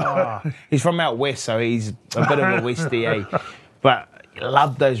game? No. He's from out west, so he's a bit of a Westie, But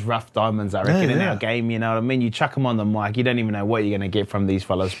love those rough diamonds, I reckon, in our game, you know what I mean? You chuck him on the mic, you don't even know what you're going to get from these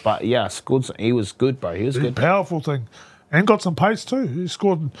fellas. But yeah, he was good, bro. He was good. Powerful thing. And got some pace too. He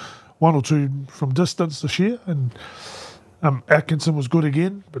scored 1 or 2 from distance this year. And Atkinson was good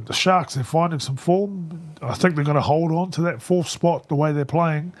again. But the Sharks, they're finding some form. I think they're going to hold on to that 4th spot the way they're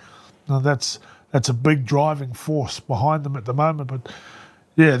playing. Now that's a big driving force behind them at the moment. But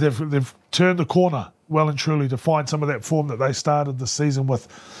yeah, they've turned the corner well and truly to find some of that form that they started the season with.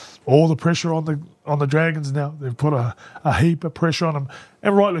 All the pressure on the Dragons now. They've put a heap of pressure on them,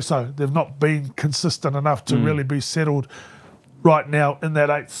 and rightly so. They've not been consistent enough to really be settled right now in that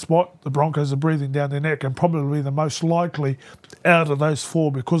 8th spot. The Broncos are breathing down their neck and probably the most likely out of those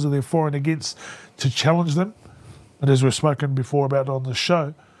 4 because of their for and against to challenge them. And as we've spoken before about on the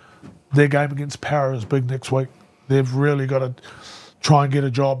show, their game against Para is big next week. They've really got to try and get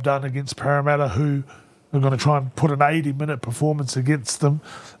a job done against Parramatta, who are going to try and put an 80-minute performance against them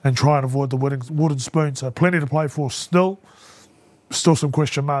and try and avoid the wooden spoon. So plenty to play for still. Still some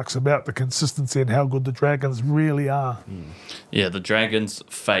question marks about the consistency and how good the Dragons really are. Yeah, the Dragons'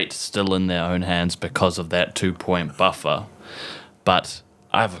 fate still in their own hands because of that 2-point buffer. But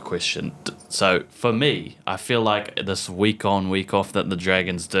I have a question. So for me, I feel like this week on, week off that the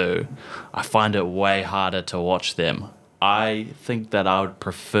Dragons do, I find it way harder to watch them. I think that I would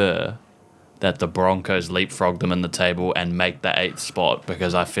prefer that the Broncos leapfrog them in the table and make the 8th spot,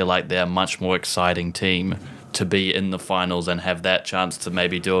 because I feel like they're a much more exciting team to be in the finals and have that chance to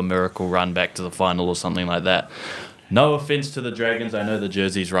maybe do a miracle run back to the final or something like that. No offense to the Dragons, I know the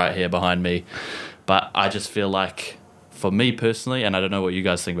jersey's right here behind me, but I just feel like, for me personally, and I don't know what you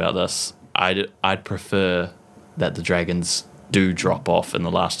guys think about this, I'd prefer that the Dragons do drop off in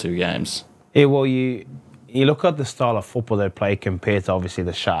the last 2 games. Yeah, well, you look at the style of football they play compared to obviously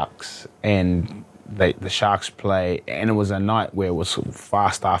the Sharks, and the Sharks play, and it was a night where it was sort of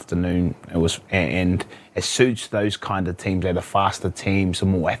fast afternoon. And it suits those kind of teams. They're the faster teams, the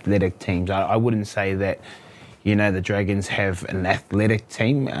more athletic teams. I wouldn't say that, the Dragons have an athletic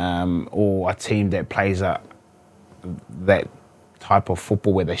team or a team that plays that type of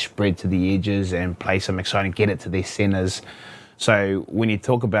football where they spread to the edges and play some exciting, get it to their centres. So when you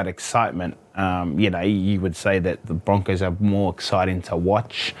talk about excitement, you would say that the Broncos are more exciting to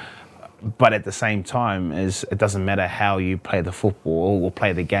watch. But at the same time, it doesn't matter how you play the football or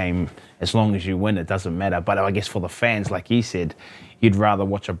play the game. As long as you win, it doesn't matter. But I guess for the fans, like you said, you'd rather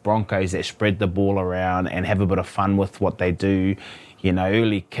watch a Broncos that spread the ball around and have a bit of fun with what they do,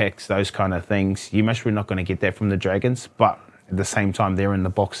 early kicks, those kind of things. You're most probably not going to get that from the Dragons. But at the same time, they're in the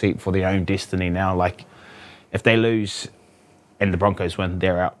box seat for their own destiny now. Like, if they lose and the Broncos win,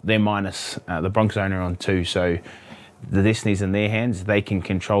 they're out. They're minus. The Broncos are only on 2, so the destiny's in their hands. They can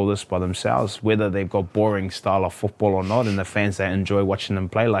control this by themselves. Whether they've got boring style of football or not, and the fans that enjoy watching them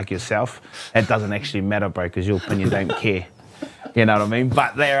play, like yourself, it doesn't actually matter, bro, because your opinion don't care. You know what I mean?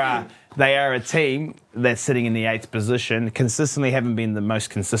 But they are a team that's sitting in the 8th position, consistently haven't been the most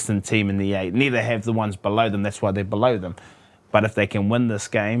consistent team in the 8. Neither have the ones below them. That's why they're below them. But if they can win this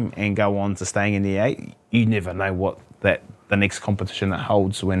game and go on to staying in the 8, you never know what the next competition that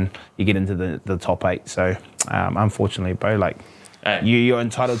holds when you get into the top 8. So, unfortunately, bro, you're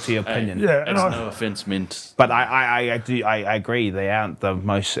entitled to your opinion. Yeah, it's no offense meant. But I agree. They aren't the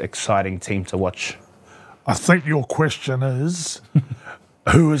most exciting team to watch. I think your question is,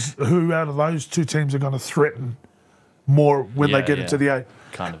 who out of those 2 teams are going to threaten more when they get into the 8?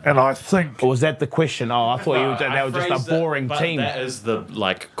 Kind of. And I think... Or was that the question? Oh, I thought they were just a boring team. That is the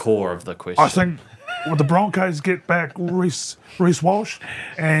core of the question. I think when the Broncos get back Reece Walsh,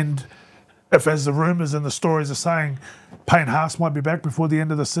 and if, as the rumours and the stories are saying, Payne Haas might be back before the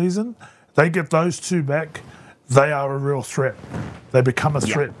end of the season, they get those 2 back, they are a real threat. They become a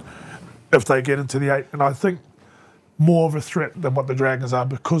threat if they get into the 8. And I think more of a threat than what the Dragons are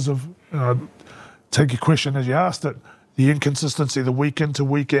because of, take your question as you asked it, the inconsistency, the week in to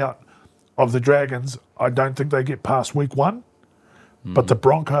week out of the Dragons. I don't think they get past week 1. But the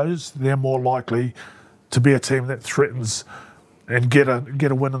Broncos, they're more likely to be a team that threatens and get a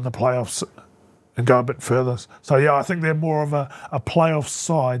win in the playoffs and go a bit further. So, yeah, I think they're more of a playoff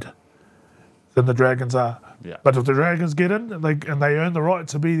side than the Dragons are. Yeah. But if the Dragons get in and they earn the right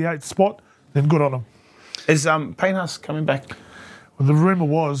to be the 8th spot, then good on them. Is Payne Haas coming back? Well, the rumour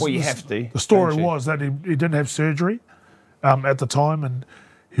was... Well, you have to. The story was that he didn't have surgery at the time, and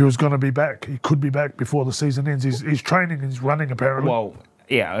he was going to be back. He could be back before the season ends. He's training and he's running, apparently. Well,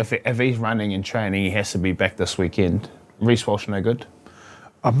 yeah, if he's running and training, he has to be back this weekend. Reece Walsh no good?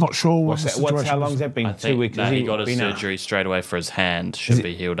 I'm not sure what the situation how long's that been? I think 2 weeks? he got his surgery straight away for his hand. Should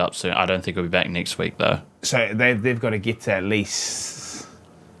be healed up soon. I don't think he'll be back next week, though. So they've got to get to at least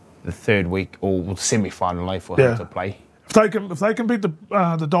the 3rd week or semi-final for him to play. If they can beat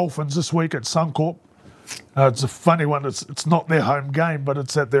the Dolphins this week at Suncorp, it's a funny one. It's not their home game, but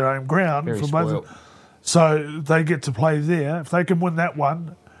it's at their home ground. Very for spoiled. both. So they get to play there. If they can win that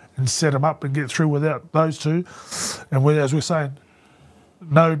one and set them up and get through without those 2, and as we're saying,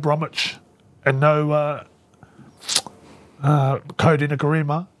 no Bromwich and no Coote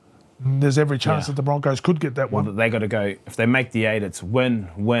Nikarima, there's every chance that the Broncos could get that one. Well, they got to go. If they make the 8, it's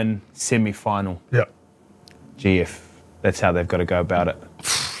win, semi-final. Yeah. GF. That's how they've got to go about it.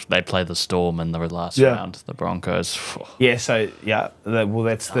 They play the Storm in the last round. The Broncos. Yeah. So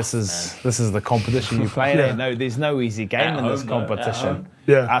this is the competition you play. Yeah. No, there's no easy game in this competition.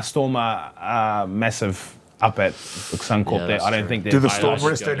 Yeah. Our Storm are massive up at Suncorp there. I don't think do the Storm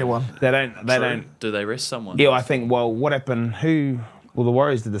rest anyone? They don't. Do they rest someone? Yeah, I think. Well, what happened? The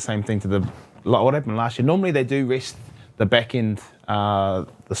Warriors did the same thing to what happened last year. Normally they do rest the back end. The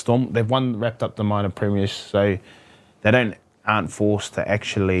Storm. They've wrapped up the minor premiers, so they aren't forced to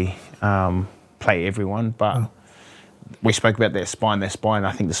actually play everyone. But we spoke about their spine.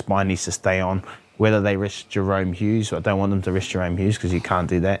 I think the spine needs to stay on. Whether they risk Jerome Hughes, I don't want them to risk Jerome Hughes because you can't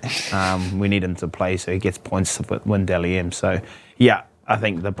do that. We need him to play so he gets points to win Dally M. So, yeah, I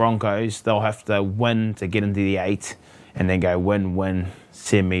think the Broncos, they'll have to win to get into the 8 and then go win,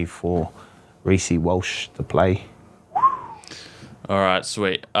 semi for Reece Walsh to play. All right,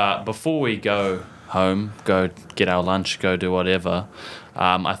 sweet. Before we go home, go get our lunch, go do whatever.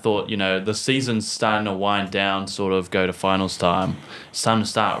 I thought, the season's starting to wind down, sort of go to finals time. It's time to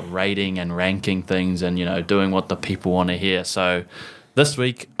start rating and ranking things and, doing what the people want to hear. So this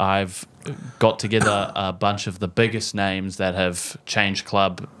week I've got together a bunch of the biggest names that have changed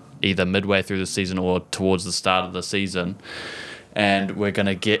club either midway through the season or towards the start of the season. And we're going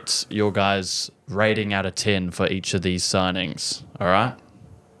to get your guys' rating out of 10 for each of these signings. All right?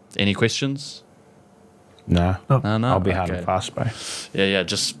 Any questions? No. No. I'll be hard Okay. and fast, bro. Yeah.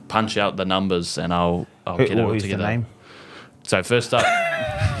 Just punch out the numbers and I'll get it all Who's together. the name? So first up,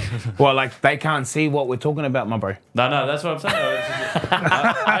 Well, like, they can't see what we're talking about, my bro. no, that's what I'm saying.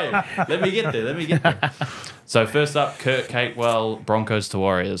 Hey, let me get there. So first up, Kurt Capewell, Broncos to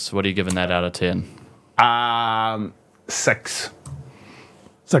Warriors. What are you giving that out of 10? 6.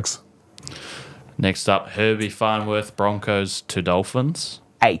 6. Next up, Herbie Farnworth, Broncos to Dolphins.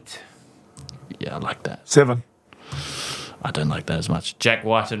 8. Yeah, I like that. 7. I don't like that as much. Jack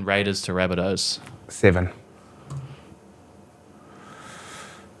White and Raiders to Rabbitohs. 7.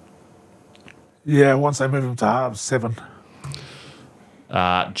 Yeah, once they move him to halves, 7.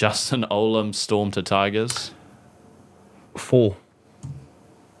 Justin Olam, Storm to Tigers. 4.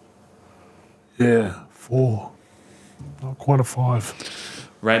 Yeah, 4. Not quite a 5.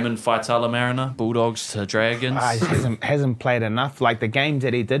 Raymond Faitala Mariner, Bulldogs to Dragons. He hasn't played enough. Like, the games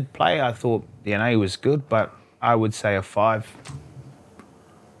that he did play, I thought, he was good, but I would say a 5.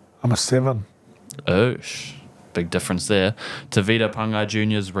 I'm a 7. Oosh. Big difference there. Tavita Pangai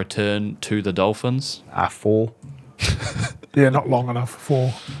Jr.'s return to the Dolphins. 4. Yeah, not long enough.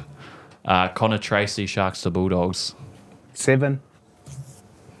 4. Connor Tracy, Sharks to Bulldogs. 7.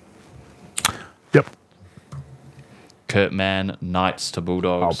 Yep. Kurt Mann, Knights to Oh,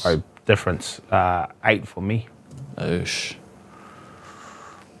 Bulldogs. bro, difference. 8 for me. Oosh.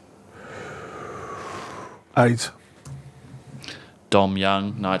 8. Dom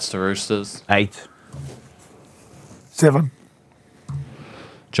Young, Knights to Roosters. 8. 7.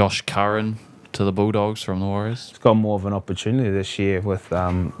 Josh Curran to the Bulldogs from the Warriors. He's got more of an opportunity this year with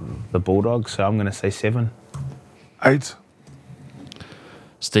the Bulldogs, so I'm going to say 7. 8.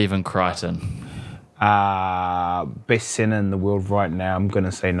 Stephen Crichton. Best centre in the world right now, I'm going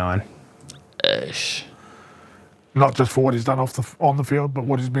to say 9. Ish. Not just for what he's done on the field, but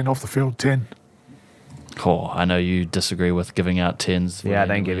what he's been off the field, 10. Oh, I know you disagree with giving out 10s. Yeah, I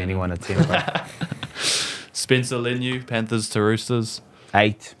don't give anyone a 10, bro. Spencer Lenu, Panthers to Roosters.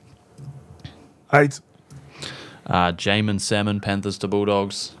 8. 8. Jamin Salmon, Panthers to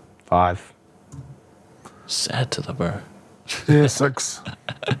Bulldogs. 5. Sad to the bro. Yeah, 6.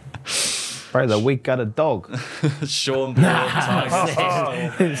 Bro, the week got a dog. Sean Broad,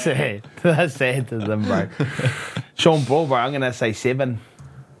 Tigers. Sad. That's sad to them, bro. Sean Ball, bro, I'm going to say 7.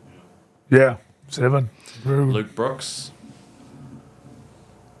 Yeah, 7. Very good. Luke Brooks.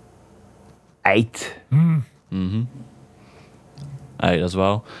 8. 8 as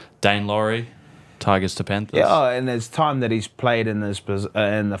well. Dane Laurie, Tigers to Panthers. Yeah, and there's time that he's played in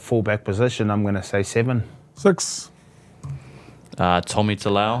in the fullback position, I'm going to say 7. 6. Tommy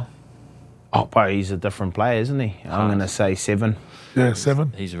Talau. Oh, bro, he's a different player, isn't he? I'm going to say 7. Yeah,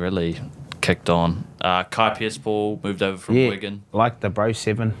 7. He's really kicked on. Kai Pierce-Paul moved over from Yeah, Wigan. like the bro,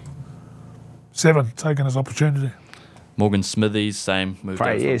 7. 7. Taking his opportunity. Morgan Smithies, same. Moved Bro,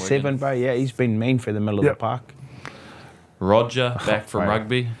 over from yeah, Wigan. 7, bro. Yeah, he's been mean for the middle of Yep. the park. Roger, back from bro.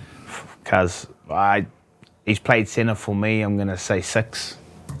 rugby. Because he's played centre for me, I'm going to say 6.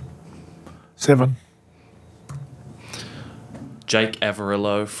 7. Jake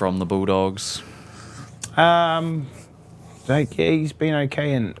Averillo from the Bulldogs. Like, yeah, he's been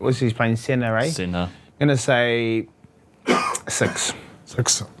okay. And what's he's playing centre, eh? Centre. I'm going to say 6.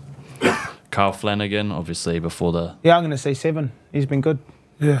 6. Carl Flanagan, obviously before the... Yeah, I'm going to say 7. He's been good.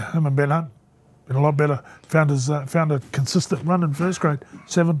 Yeah, him and Ben Hunt. Been a lot better. Found a consistent run in first grade.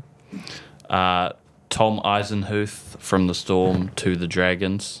 7. Tom Eisenhuth from the Storm to the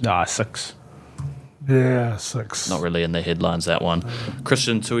Dragons. 6. Yeah, 6. Not really in the headlines, that one.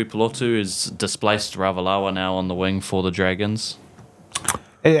 Christian Tuipulotu is displaced Ravalawa now on the wing for the Dragons.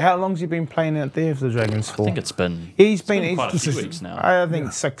 Hey, how long's he been playing out there for the Dragons for? I think it's been He's been quite a few he's- weeks now. I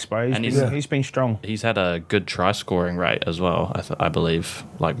think 6, bro. And He's been strong. He's had a good try scoring rate as well, I believe,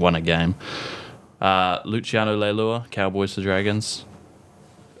 like 1 a game. Luciano Leilua, Cowboys to Dragons.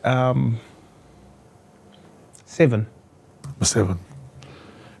 7. 7.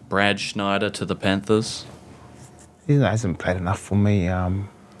 Brad Schneider to the Panthers. He hasn't played enough for me.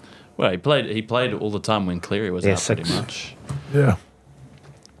 Well, he played all the time when Cleary was Yeah, out pretty 6. much. Yeah.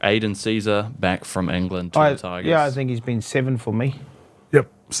 Aiden Caesar back from England to the Tigers. Yeah, I think he's been 7 for me. Yep.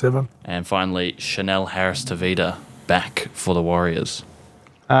 7. And finally, Chanel Harris-Tavita back for the Warriors.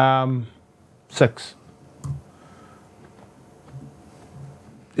 6.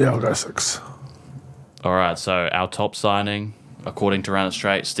 Yeah, I'll go 6. All right, so our top signing, according to Run It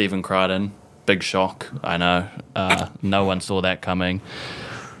Straight, Stephen Crichton. Big shock, I know. No one saw that coming.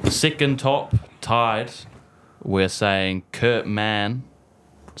 Second top, tied, we're saying Kurt Mann,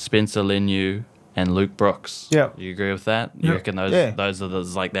 Spencer Leniu, and Luke Brooks. Yeah. You agree with that? You Yeah. reckon those are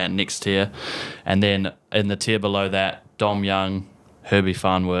like that next tier? And then in the tier below that, Dom Young, Herbie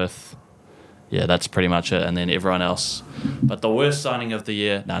Farnworth. Yeah, that's pretty much it. And then everyone else. But the worst signing of the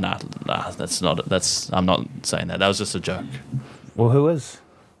year, that's not it. I'm not saying that. That was just a joke. Well, who is?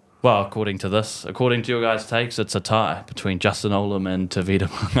 Well, according to your guys' takes, it's a tie between Justin Olam and Tavita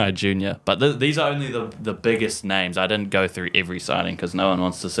Pangai Jr. But these are only the biggest names. I didn't go through every signing because no one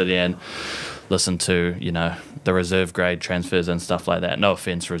wants to sit here and listen to, the reserve grade transfers and stuff like that. No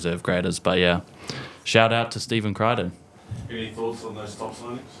offense, reserve graders, but yeah. Shout out to Stephen Crichton. Any thoughts on those top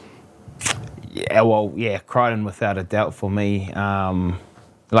signings? Yeah, Crichton without a doubt for me.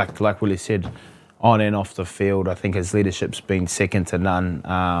 Like Willie said, on and off the field, I think his leadership's been second to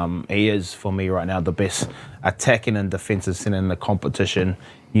none. He is, for me right now, the best attacking and defensive centre in the competition.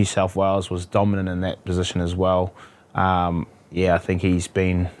 New South Wales was dominant in that position as well. I think he's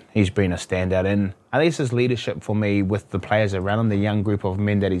been a standout. And I think it's his leadership for me with the players around him, the young group of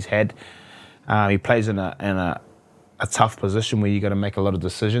men that he's had. He plays in a tough position where you got to make a lot of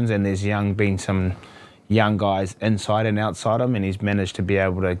decisions, and there's been some young guys inside and outside him, and he's managed to be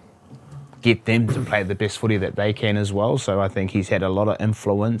able to get them to play the best footy that they can as well. So I think he's had a lot of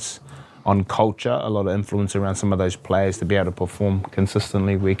influence on culture, a lot of influence around some of those players to be able to perform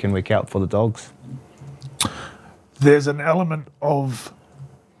consistently week in, week out for the Dogs. There's an element of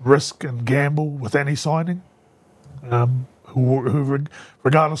risk and gamble with any signing, who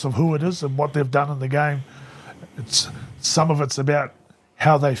regardless of who it is and what they've done in the game. Some of it's about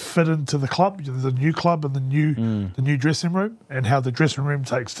how they fit into the club, the new club and the new dressing room, and how the dressing room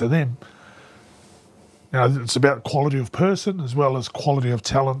takes to them. It's about quality of person as well as quality of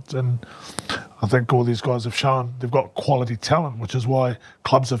talent, and I think all these guys have shown they've got quality talent, which is why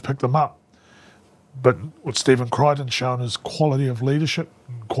clubs have picked them up. But what Stephen Crichton's shown is quality of leadership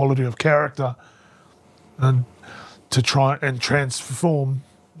and quality of character, and to try and transform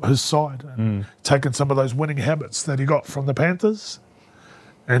his side and taken some of those winning habits that he got from the Panthers,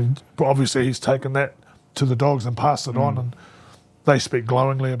 and obviously he's taken that to the Dogs and passed it on, and they speak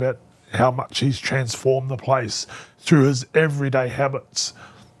glowingly about how much he's transformed the place through his everyday habits.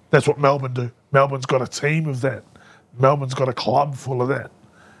 That's what Melbourne do. Melbourne's got a team of that. Melbourne's got a club full of that,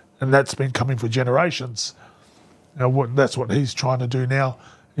 and that's been coming for generations. That's what he's trying to do now.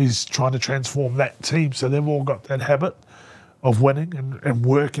 He's trying to transform that team so they've all got that habit of winning and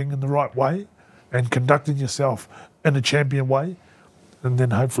working in the right way and conducting yourself in a champion way. And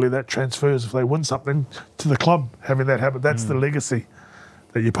then hopefully that transfers, if they win something, to the club, having that habit. That's the legacy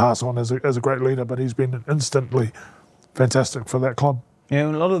that you pass on as a great leader, but he's been instantly fantastic for that club. Yeah,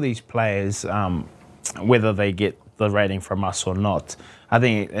 a lot of these players, whether they get the rating from us or not, I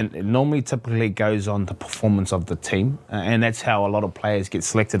think it normally typically goes on the performance of the team, and that's how a lot of players get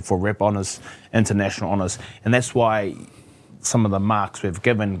selected for rep honours, international honours, and that's why some of the marks we've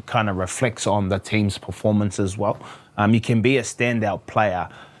given kind of reflects on the team's performance as well. You can be a standout player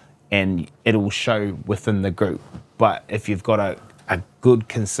and it'll show within the group, but if you've got a good,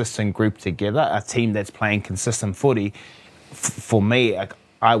 consistent group together, a team that's playing consistent footy, for me,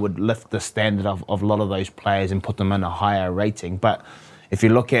 I would lift the standard of a lot of those players and put them in a higher rating. But if you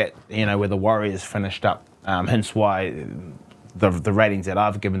look at where the Warriors finished up, hence why the ratings that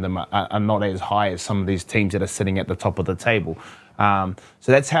I've given them are not as high as some of these teams that are sitting at the top of the table. So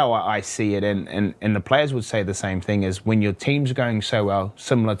that's how I see it, and the players would say the same thing, is when your team's going so well,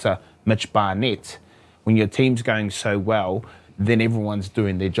 similar to Mitch Barnett, when your team's going so well, then everyone's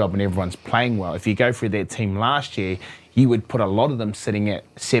doing their job and everyone's playing well. If you go through their team last year, you would put a lot of them sitting at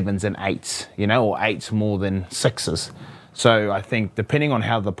 7s and 8s, or 8s more than 6s. So I think depending on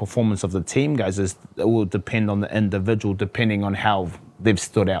how the performance of the team goes, it will depend on the individual, depending on how they've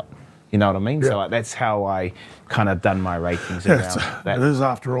stood out. You know what I mean? Yeah. So that's how I kind of done my ratings. Yeah, that. it is,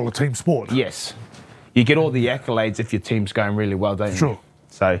 after all, a team sport. Yes. You get all the accolades if your team's going really well, don't you? Sure.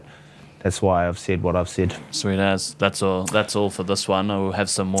 So that's why I've said what I've said. Sweet as. That's all for this one. We'll have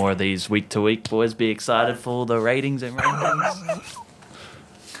some more of these week to week. Boys, be excited for the ratings and rankings.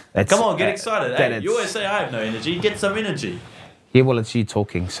 Come on, get excited. Hey, you always say I have no energy. Get some energy. Yeah, well, it's you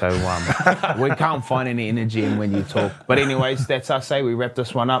talking, so we can't find any energy in when you talk. But anyways, that's us, we wrap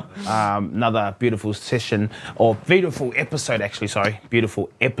this one up. Another beautiful session, or beautiful episode, actually, sorry. Beautiful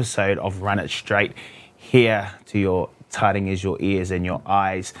episode of Run It Straight here to your tiring as your ears and your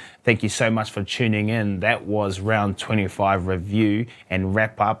eyes. Thank you so much for tuning in. That was round 25 review and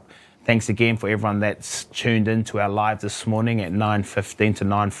wrap up. Thanks again for everyone that's tuned in to our live this morning at 9:15 to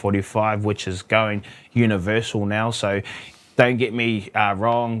 9:45, which is going universal now. So don't get me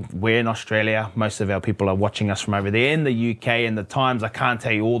wrong, we're in Australia. Most of our people are watching us from over there. In the UK and the times, I can't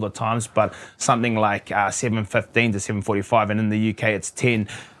tell you all the times, but something like 7:15 to 7:45, and in the UK it's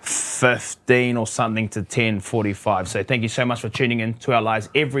 10:15 or something to 10:45. So thank you so much for tuning in to our lives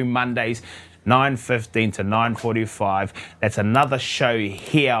every Mondays, 9:15 to 9:45. That's another show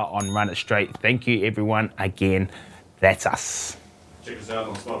here on Run It Straight. Thank you, everyone. Again, that's us. Check us out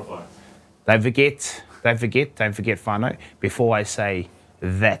on Spotify. Don't forget, whānau, before I say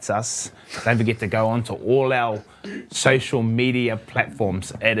that's us, don't forget to go on to all our social media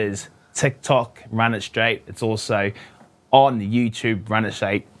platforms. It is TikTok, Run It Straight. It's also on YouTube, Run It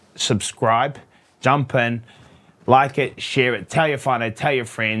Straight. Subscribe, jump in, like it, share it, tell your whānau, tell your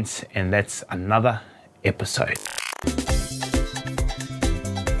friends, and that's another episode.